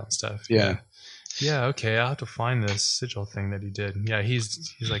sketchbook a lot and stuff. Yeah. Yeah, okay. I'll have to find this sigil thing that he did. Yeah,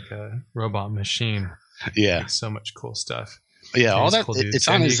 he's like a robot machine. Yeah. Like so much cool stuff. Yeah, all that cool dude. it's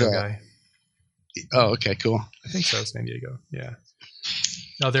on his guy. Oh, okay, cool. I think so, San Diego. Yeah.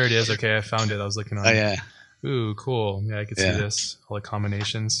 Oh, there it is. Okay, I found it. I was looking on. Oh, yeah. Ooh, cool. Yeah, I can see this. All the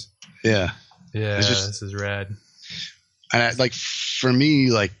combinations. Yeah. Yeah, this is rad. And like for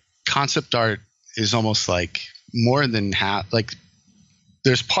me, like concept art is almost like more than half. Like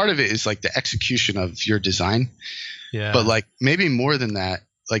there's part of it is like the execution of your design. Yeah. But like maybe more than that.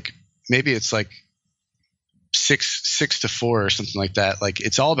 Like maybe it's like 6 to 4 or something like that. Like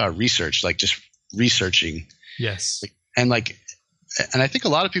it's all about research, like just researching. Yes. And I think a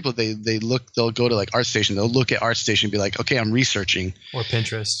lot of people they'll go to like ArtStation, they'll look at ArtStation and be like, okay, I'm researching. Or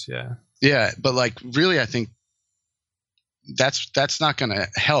Pinterest, yeah. Yeah, but like really, I think that's not going to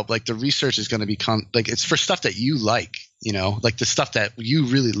help. Like the research is going to become like it's for stuff that you like, you know, like the stuff that you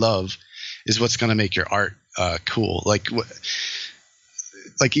really love is what's going to make your art cool. Like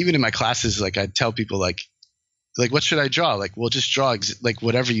even in my classes, like I tell people like what should I draw? Like, well, just draw like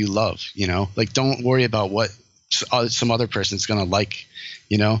whatever you love, you know. Like don't worry about what some other person's gonna like,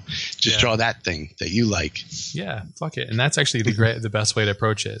 you know. Just draw that thing that you like. Yeah, fuck it. And that's actually the best way to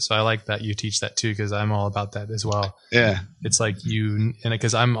approach it. So I like that you teach that too, because I'm all about that as well. Yeah, it's like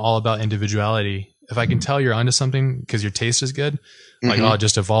because I'm all about individuality. If I can tell you're onto something because your taste is good, like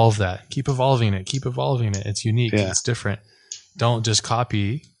just evolve that, keep evolving it. It's unique, it's different. Don't just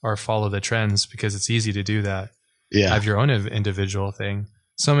copy or follow the trends, because it's easy to do that. Yeah, have your own individual thing.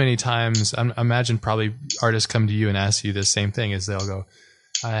 So many times, I imagine probably artists come to you and ask you the same thing. Is they'll go,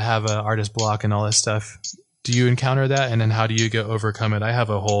 I have an artist block and all this stuff. Do you encounter that? And then how do you overcome it? I have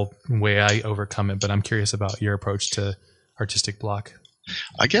a whole way I overcome it, but I'm curious about your approach to artistic block.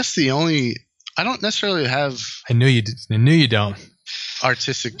 I guess I don't necessarily have. I knew you don't.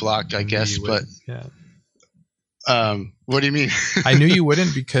 Artistic block, I guess, but yeah. What do you mean? I knew you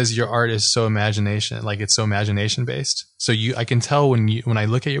wouldn't, because your art is so it's so imagination based. So I can tell when I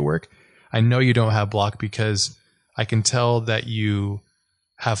look at your work, I know you don't have block, because I can tell that you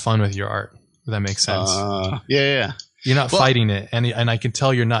have fun with your art. If that makes sense. Yeah. You're not fighting it, and I can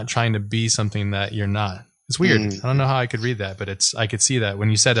tell you're not trying to be something that you're not. It's weird. I don't know how I could read that, but I could see that when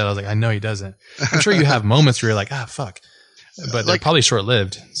you said that. I was like, I know he doesn't. I'm sure you have moments where you're like, fuck, but they're probably short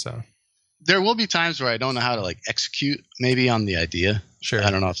lived. So. There will be times where I don't know how to like execute maybe on the idea. Sure.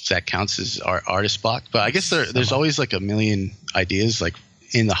 I don't know if that counts as artist block, but I guess there's always like a million ideas like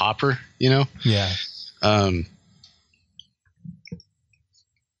in the hopper, you know? Yeah. But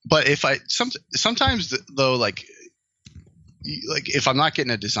if sometimes though, like if I'm not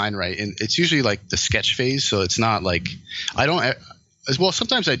getting a design right, and it's usually like the sketch phase. So it's not like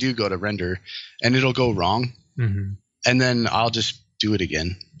sometimes I do go to render and it'll go wrong. Mm-hmm. And then I'll just do it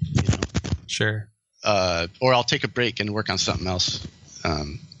again, you know? Sure. Or I'll take a break and work on something else.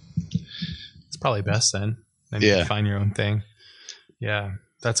 It's probably best then. And you find your own thing. Yeah,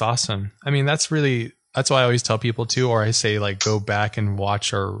 that's awesome. I mean, that's why I always tell people too, or I say like go back and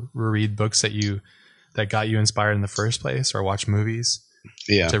watch or read books that got you inspired in the first place, or watch movies.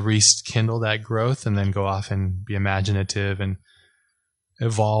 Yeah. To rekindle that growth, and then go off and be imaginative and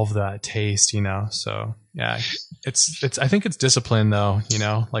evolve that taste, you know? So yeah, I think it's discipline though, you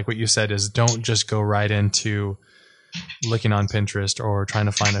know, like what you said is don't just go right into looking on Pinterest or trying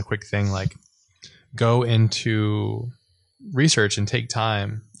to find a quick thing. Like go into research and take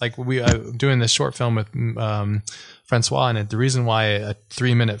time. Like doing this short film with Francois, and the reason why a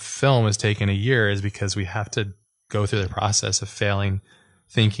 3-minute film is taking a year is because we have to go through the process of failing,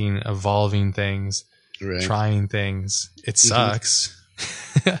 thinking, evolving things, trying things. It sucks.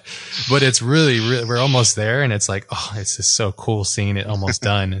 But it's really, we're almost there, and it's like, oh, it's just so cool seeing it almost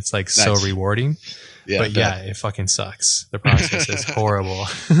done. It's like so rewarding. Yeah, but it fucking sucks. The process is horrible.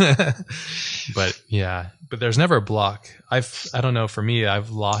 But there's never a block. I don't know, for me, I've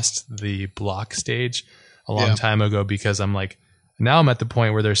lost the block stage a long time ago, because I'm like, now I'm at the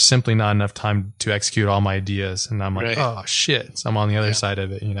point where there's simply not enough time to execute all my ideas, and I'm like, oh shit, so I'm on the other side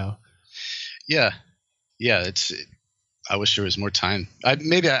of it, you know? Yeah. I wish there was more time. I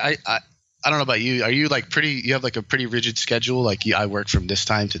don't know about you. Are you like you have like a pretty rigid schedule? Like I work from this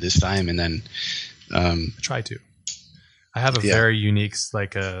time to this time, and then I try to. I have a very unique,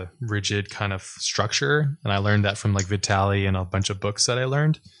 like a rigid kind of structure, and I learned that from like Vitali and a bunch of books that I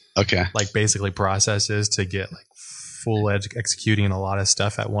learned. Okay. Like basically processes to get like full executing a lot of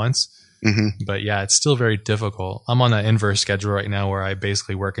stuff at once. Mm-hmm. But yeah, it's still very difficult. I'm on an inverse schedule right now where I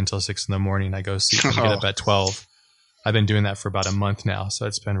basically work until 6 a.m. I go sleep and get up at 12. I've been doing that for about a month now, so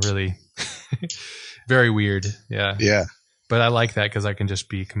it's been really very weird. Yeah. Yeah. But I like that because I can just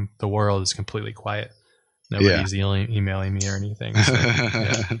be, the world is completely quiet. Nobody's emailing me or anything. So,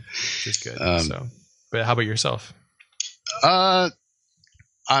 which is good. But how about yourself?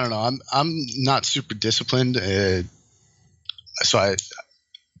 I don't know. I'm not super disciplined. So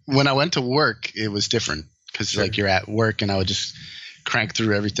when I went to work, it was different because like you're at work and I would just crank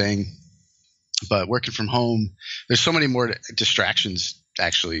through everything. But working from home, there's so many more distractions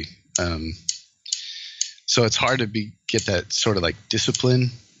actually. So it's hard to get that sort of like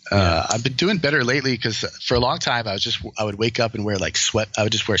discipline. I've been doing better lately because for a long time I would wake up and wear like I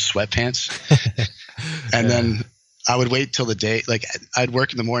would just wear sweatpants, and then I would wait till the day, like I'd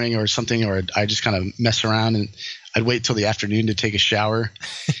work in the morning or something, or I'd just kind of mess around and I'd wait till the afternoon to take a shower.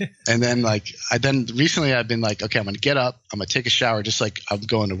 And then recently I've been like, okay, I'm going to get up, I'm going to take a shower just like I'm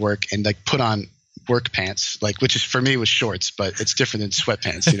going to work, and like put on work pants, like, which is for me was shorts, but it's different than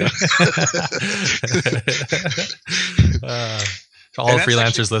sweatpants, you know? All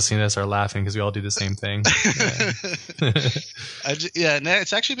freelancers listening to this are laughing because we all do the same thing. And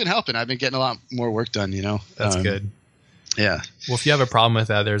it's actually been helping. I've been getting a lot more work done, you know? That's good. Yeah. Well, if you have a problem with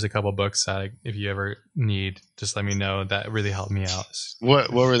that, there's a couple books that if you ever need, just let me know. That really helped me out.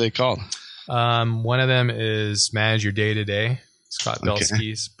 What were they called? One of them is Manage Your Day to Day, Scott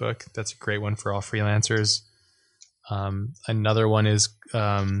Belsky's book. That's a great one for all freelancers. Another one is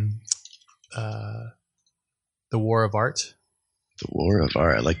The War of Art. The War of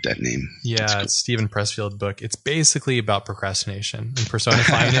Art. I like that name. Yeah, cool. It's Stephen Pressfield book. It's basically about procrastination and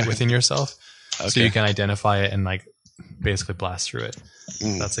personifying it within yourself, so you can identify it and like basically blast through it.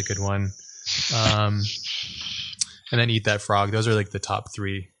 That's a good one. And then Eat That Frog. Those are like the top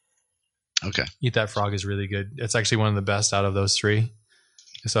three. Okay. Eat That Frog is really good. It's actually one of the best out of those three.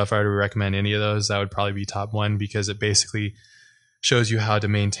 So if I were to recommend any of those, that would probably be top one, because it basically shows you how to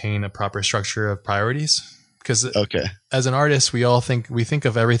maintain a proper structure of priorities. Because as an artist, we think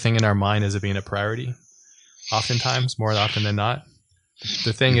of everything in our mind as it being a priority. Oftentimes, more often than not.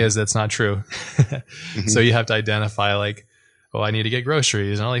 The thing is, that's not true. So you have to identify like, I need to get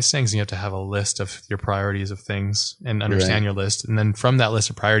groceries and all these things. And you have to have a list of your priorities of things and understand your list. And then from that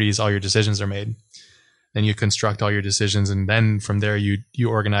list of priorities, all your decisions are made. Then you construct all your decisions. And then from there, you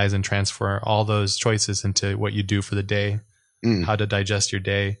organize and transfer all those choices into what you do for the day, how to digest your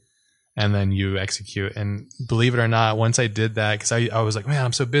day. And then you execute. And believe it or not, once I did that, because I was like, man,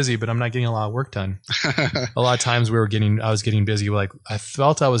 I'm so busy, but I'm not getting a lot of work done. A lot of times I was getting busy. Like I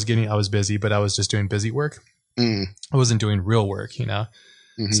felt I was busy, but I was just doing busy work. I wasn't doing real work, you know?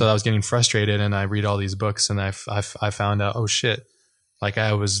 So I was getting frustrated, and I read all these books, and I found out, oh shit, like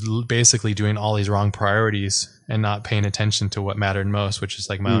I was basically doing all these wrong priorities and not paying attention to what mattered most, which is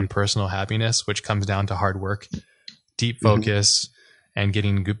like my own personal happiness, which comes down to hard work, deep focus, and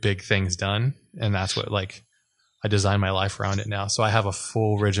getting big things done. And that's what like I design my life around it now. So I have a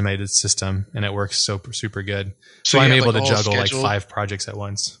full regimented system, and it works super good. So I'm able to juggle like 5 projects at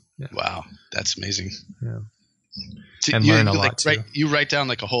once. Yeah. Wow. That's amazing. Yeah. So and learn a lot too. You write down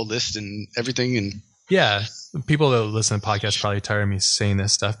like a whole list and everything. And yeah, people that listen to podcasts probably tired of me saying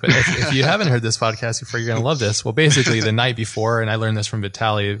this stuff, but if you haven't heard this podcast before, you're going to love this. Well, basically the night before, and I learned this from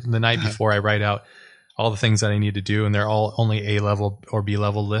Vitaly, the night before I write out all the things that I need to do, and they're all only A level or B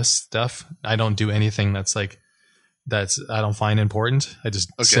level list stuff. I don't do anything I don't find important. I just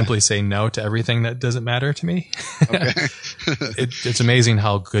simply say no to everything that doesn't matter to me. It's amazing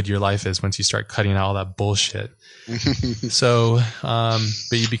how good your life is once you start cutting out all that bullshit. So, but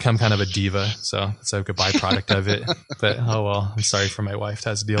you become kind of a diva. So it's like a byproduct of it. But oh well, I'm sorry for my wife to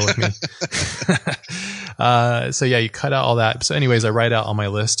have to deal with me. So yeah, you cut out all that. So anyways, I write out on my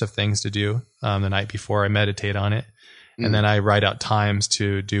list of things to do the night before. I meditate on it. And then I write out times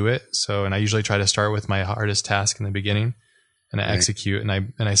to do it. So, and I usually try to start with my hardest task in the beginning, and I execute, and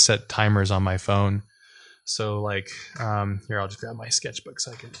I set timers on my phone. So like, here, I'll just grab my sketchbook.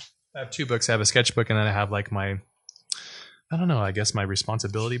 I have 2 books. I have a sketchbook, and then I have like my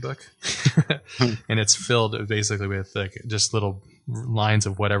responsibility book. And it's filled basically with like just little lines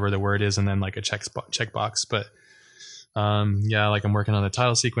of whatever the word is, and then like a checkbox. But like I'm working on the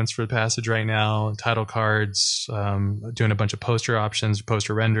title sequence for the passage right now, title cards, doing a bunch of poster options,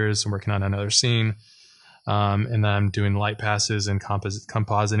 poster renders. I'm working on another scene. And then I'm doing light passes and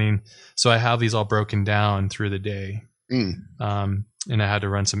compositing. So I have these all broken down through the day. And I had to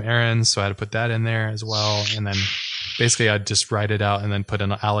run some errands, so I had to put that in there as well. And then basically I'd just write it out and then put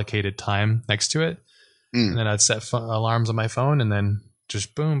an allocated time next to it. And then I'd set alarms on my phone, and then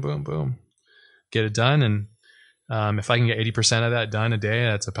just boom, boom, boom, get it done. And if I can get 80% of that done a day,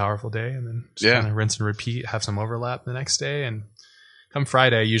 that's a powerful day. And then just kind of rinse and repeat, have some overlap the next day. And come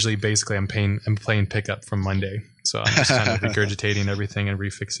Friday, usually basically I'm playing pickup from Monday. So I'm just kind of regurgitating everything and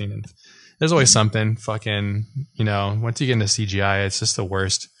refixing. And there's always something fucking, once you get into CGI, it's just the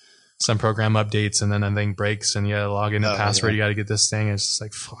worst. some program updates and then a thing breaks and you got to log in a password. You got to get this thing. It's just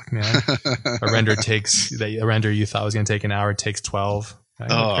like, fuck, man. A render you thought was going to take an hour takes 12.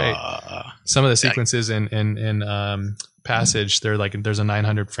 Great. Some of the sequences in Passage, they're like, there's a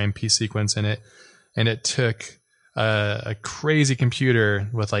 900 frame piece sequence in it. And it took a crazy computer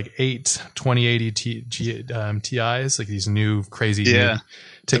with like 8 2080 TIs, like these new crazy. Yeah.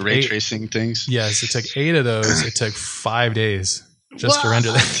 The ray tracing things. Yes. It took 8 of those. It took 5 days just to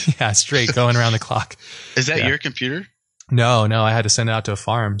render that. Yeah. Straight going around the clock. Is that your computer? No. I had to send it out to a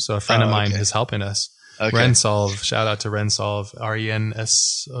farm. So a friend of mine is helping us. Okay. Rensolve. Shout out to Rensolve.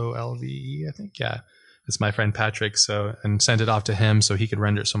 RENSOLVE, I think. Yeah. It's my friend Patrick. And sent it off to him so he could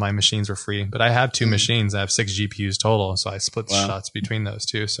render it so my machines were free. But I have 2 machines. I have 6 GPUs total. So I split the shots between those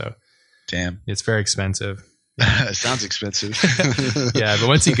 2. So damn, it's very expensive. It sounds expensive. Yeah. But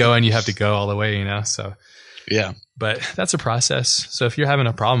once you go in, you have to go all the way, you know? So yeah. But that's a process. So if you're having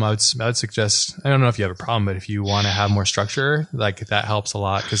a problem, I would suggest, I don't know if you have a problem, but if you want to have more structure, like that helps a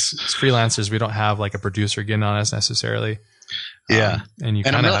lot because as freelancers, we don't have like a producer getting on us necessarily. Yeah. And you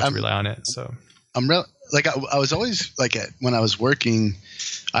kind of have to rely on it. So I was always like, when I was working,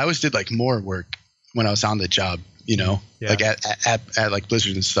 I always did like more work when I was on the job, you know, like at like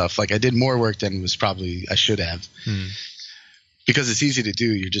Blizzard and stuff. Like I did more work than was probably I should have. Because it's easy to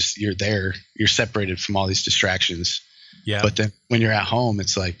do. You're there. You're separated from all these distractions. Yeah. But then when you're at home,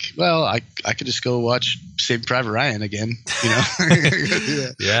 it's like, well, I could just go watch Saving Private Ryan again. You know?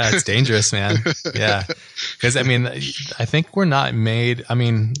 Yeah, it's dangerous, man. Yeah. Because I mean, I think we're not made. I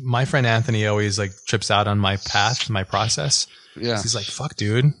mean, my friend Anthony always like trips out on my path, my process. Yeah. He's like, fuck,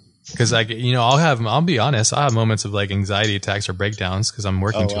 dude. Because like, you know, I'll be honest. I'll have moments of like anxiety attacks or breakdowns because I'm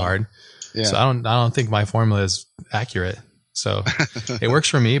working too hard. Yeah. So I don't think my formula is accurate. So it works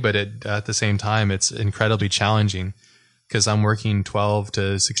for me, but at the same time, it's incredibly challenging because I'm working 12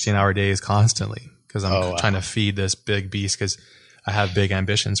 to 16 hour days constantly because I'm trying to feed this big beast because I have big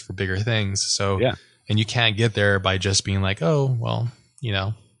ambitions for bigger things. So, and you can't get there by just being like, oh, well, you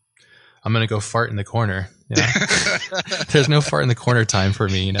know, I'm going to go fart in the corner. You know? There's no fart in the corner time for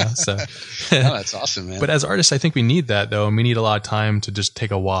me, you know? So that's awesome, man. But as artists, I think we need that though. And we need a lot of time to just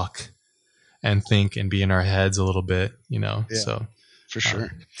take a walk and think and be in our heads a little bit, you know? Yeah, so for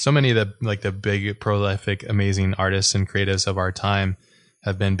sure. So many of the big prolific, amazing artists and creatives of our time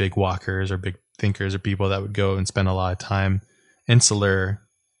have been big walkers or big thinkers or people that would go and spend a lot of time insular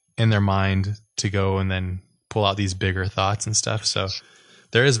in their mind to go and then pull out these bigger thoughts and stuff. So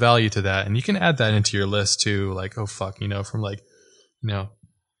there is value to that. And you can add that into your list too. Like, oh fuck, you know, from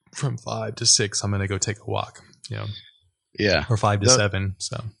 5 to 6, I'm going to go take a walk, you know? Yeah. Or 5 to 7.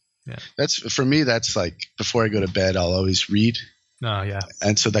 So. Yeah. That's for me. That's like before I go to bed, I'll always read. Oh yeah.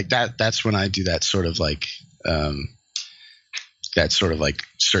 And so like that's when I do that sort of like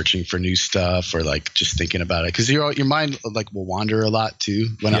searching for new stuff or like just thinking about it. Cause your mind like will wander a lot too.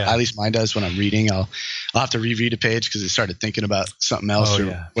 At least mine does when I'm reading, I'll have to reread a page cause I started thinking about something else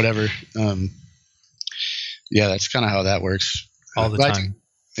whatever. That's kind of how that works. All the time.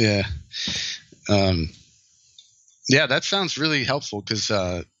 Yeah. That sounds really helpful cause,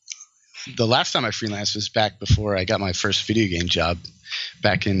 the last time I freelanced was back before I got my first video game job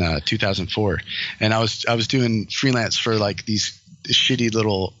back in 2004. And I was doing freelance for like these shitty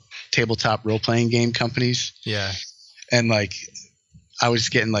little tabletop role-playing game companies. Yeah. And like I was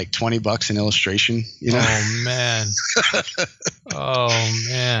getting like $20 in illustration, you know? Oh man. Oh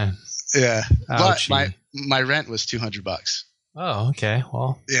man. Yeah. Ouchie. But my rent was $200. Oh, okay.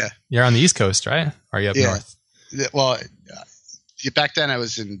 Well, yeah. You're on the East Coast, right? Or are you up north? Well, back then I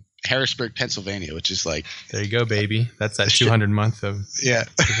was in Harrisburg, Pennsylvania, which is like, there you go, baby. That's that $200 month of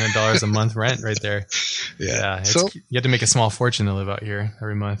 $200 a month rent right there. Yeah. So you have to make a small fortune to live out here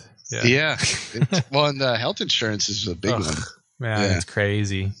every month. Yeah. Well, and the health insurance is a big one. Man, it's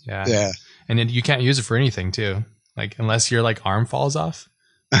crazy. Yeah. Yeah. And then you can't use it for anything too. Like unless your like arm falls off.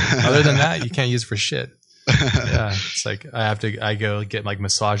 Other than that, you can't use it for shit. Yeah, it's like I go get like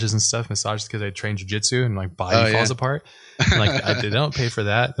massages and stuff. Massages because I train jiu-jitsu and like body falls apart. And, like they don't pay for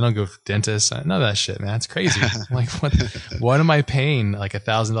that. They don't go for dentists. None of that shit, man. It's crazy. I'm like what am I paying like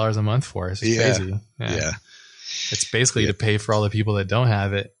 $1,000 a month for? It's crazy. Yeah. It's basically to pay for all the people that don't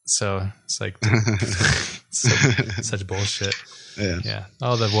have it. So it's like such bullshit. Yeah.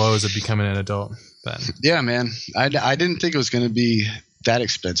 All the woes of becoming an adult. But yeah, man. I didn't think it was going to be that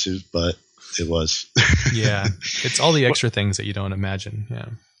expensive, but it was. Yeah. It's all the extra things that you don't imagine. Yeah.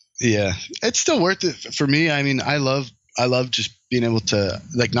 Yeah. It's still worth it for me. I mean, I love just being able to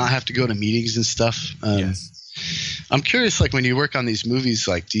like not have to go to meetings and stuff. Yes. I'm curious, like when you work on these movies,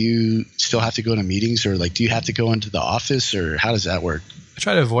 like do you still have to go to meetings or like do you have to go into the office or how does that work?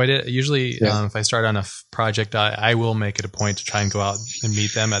 try to avoid it. Usually, if I start on a project, I will make it a point to try and go out and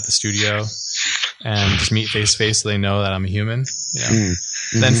meet them at the studio and just meet face to face so they know that I'm a human. You know?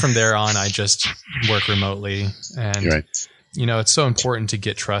 Then from there on, I just work remotely. And, you know, it's so important to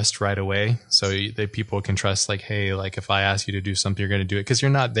get trust right away so that people can trust, like, hey, like if I ask you to do something, you're going to do it because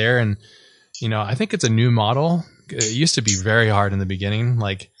you're not there. And, you know, I think it's a new model. It used to be very hard in the beginning.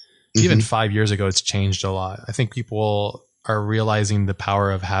 Like even 5 years ago, it's changed a lot. I think people are realizing the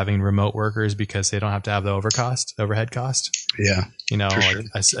power of having remote workers because they don't have to have the overhead cost. Yeah. You know, like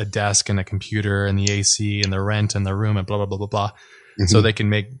a desk and a computer and the AC and the rent and the room and blah, blah, blah, blah, blah. So they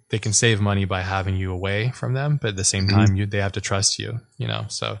can save money by having you away from them. But at the same time, they have to trust you, you know?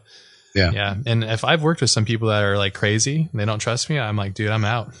 So yeah. And if I've worked with some people that are like crazy and they don't trust me, I'm like, dude, I'm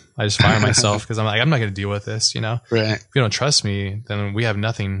out. I just fire myself because I'm like, I'm not going to deal with this, you know? Right. If you don't trust me, then we have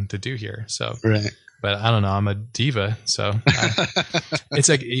nothing to do here. So, but I don't know. I'm a diva. So it's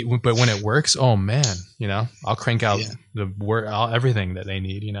like, but when it works, oh man, you know, I'll crank out everything that they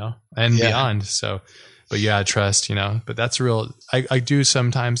need, you know, and beyond. So, but yeah, trust, you know, but that's real. I do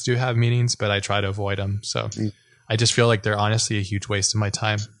sometimes have meetings, but I try to avoid them. So I just feel like they're honestly a huge waste of my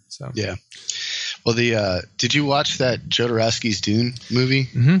time. So, yeah. Well, did you watch that Jodorowsky's Dune movie?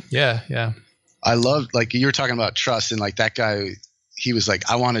 Yeah. I loved, like, you were talking about trust, and like that guy, he was like,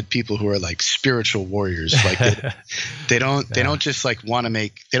 I wanted people who are like spiritual warriors. Like they don't just like want to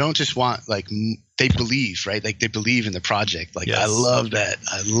make, they don't just want like, they believe, right? Like they believe in the project. Like, I love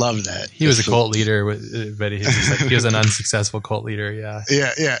that. He was a cult leader, but he was an unsuccessful cult leader. Yeah.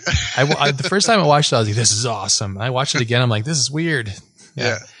 Yeah. The first time I watched it, I was like, this is awesome. And I watched it again. I'm like, this is weird.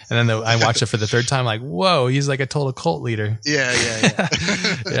 Yeah. And then I watched it for the third time, like, whoa, he's like a total cult leader. Yeah.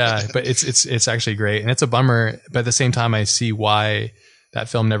 Yeah. But it's actually great. And it's a bummer. But at the same time, I see why that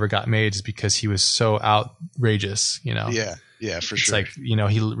film never got made, is because he was so outrageous, you know? Yeah, for sure. It's like, you know,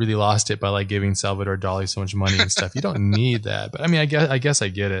 he really lost it by like giving Salvador Dali so much money and stuff. You don't need that. But I mean, I guess I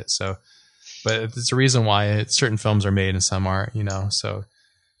get it. So, but it's a reason why certain films are made and some aren't, you know? So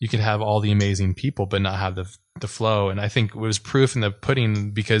you can have all the amazing people, but not have the flow. And I think it was proof in the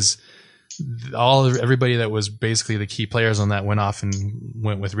pudding, because everybody that was basically the key players on that went off and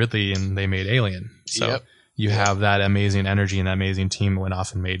went with Ridley, and they made Alien. So you have that amazing energy, and that amazing team went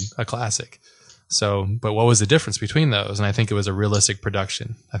off and made a classic. So, but what was the difference between those? And I think it was a realistic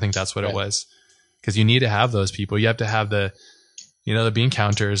production. I think that's what it was, because you need to have those people. You have to have the bean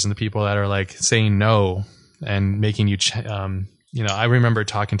counters and the people that are like saying no and making you, you know, I remember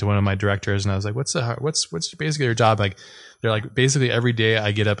talking to one of my directors, and I was like, what's basically your job? Like, they're like, basically every day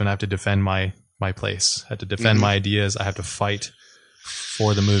I get up and I have to defend my place. I have to defend my ideas. I have to fight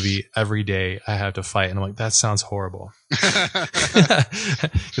for the movie every day. I have to fight. And I'm like, that sounds horrible.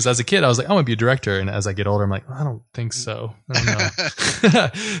 Because as a kid, I was like, I want to be a director. And as I get older, I'm like, I don't think so. I don't know.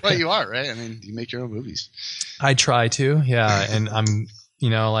 Well, you are, right? I mean, you make your own movies. I try to, yeah. And I'm, you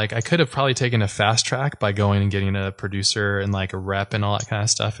know, like I could have probably taken a fast track by going and getting a producer and like a rep and all that kind of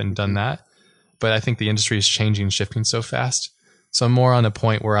stuff and done that. But I think the industry is changing, shifting so fast. So I'm more on a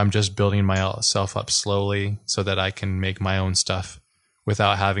point where I'm just building myself up slowly so that I can make my own stuff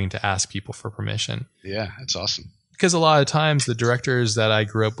without having to ask people for permission. Yeah, that's awesome. Because a lot of times the directors that I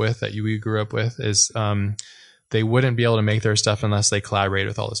grew up with, that we grew up with, is they wouldn't be able to make their stuff unless they collaborate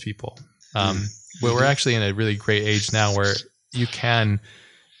with all those people. But we're actually in a really great age now where you can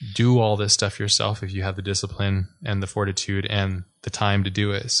do all this stuff yourself if you have the discipline and the fortitude and the time to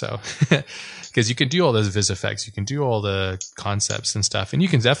do it. So, because you can do all those vis effects, you can do all the concepts and stuff, and you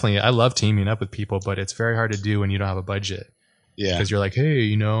can definitely, I love teaming up with people, but it's very hard to do when you don't have a budget. Yeah. Because you're like, hey,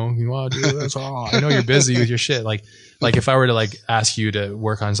 you know, you want to do this? Oh, I know you're busy with your shit. Like if I were to like ask you to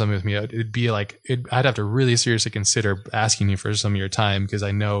work on something with me, it'd be like, I'd have to really seriously consider asking you for some of your time, because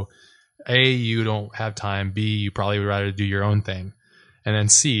I know A, you don't have time. B, you probably would rather do your own thing. And then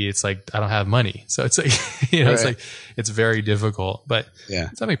C, it's like, I don't have money. So it's like, you know, It's like, it's very difficult, but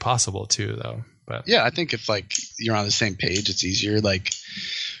it's definitely possible too, though. But yeah, I think if like you're on the same page, it's easier. Like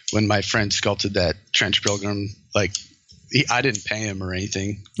when my friend sculpted that trench pilgrim, like I didn't pay him or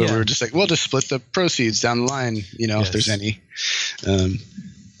anything, but we were just like, we'll just split the proceeds down the line, you know, if there's any.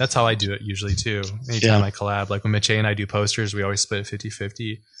 That's how I do it usually too. Anytime I collab, like when Mitch and I do posters, we always split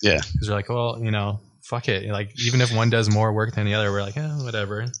 50-50. Yeah. Because we're like, well, you know, fuck it. Like, even if one does more work than the other, we're like,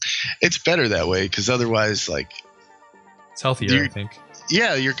 whatever. It's better that way, because otherwise, like, it's healthier, I think.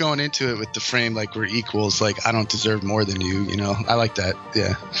 Yeah, you're going into it with the frame like we're equals. Like, I don't deserve more than you. You know, I like that.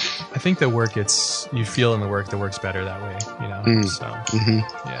 Yeah. I think the work, you feel in the work's better that way. You know. So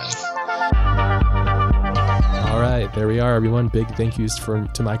yeah. All right. right, there we are, everyone. Big thank yous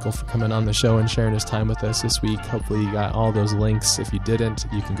to Michael for coming on the show and sharing his time with us this week. Hopefully you got all those links. If you didn't,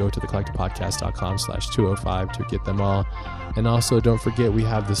 you can go to thecollectedpodcast.com/205 to get them all. And also, don't forget, we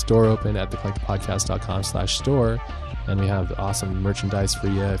have the store open at thecollectedpodcast.com/store, and we have awesome merchandise for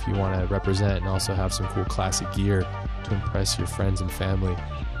you if you want to represent, and also have some cool classic gear to impress your friends and family.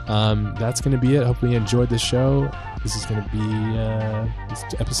 That's going to be it. Hopefully you enjoyed the show. This is going to be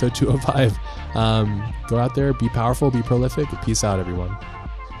episode 205. Go out there, be powerful, be prolific. Peace out, everyone.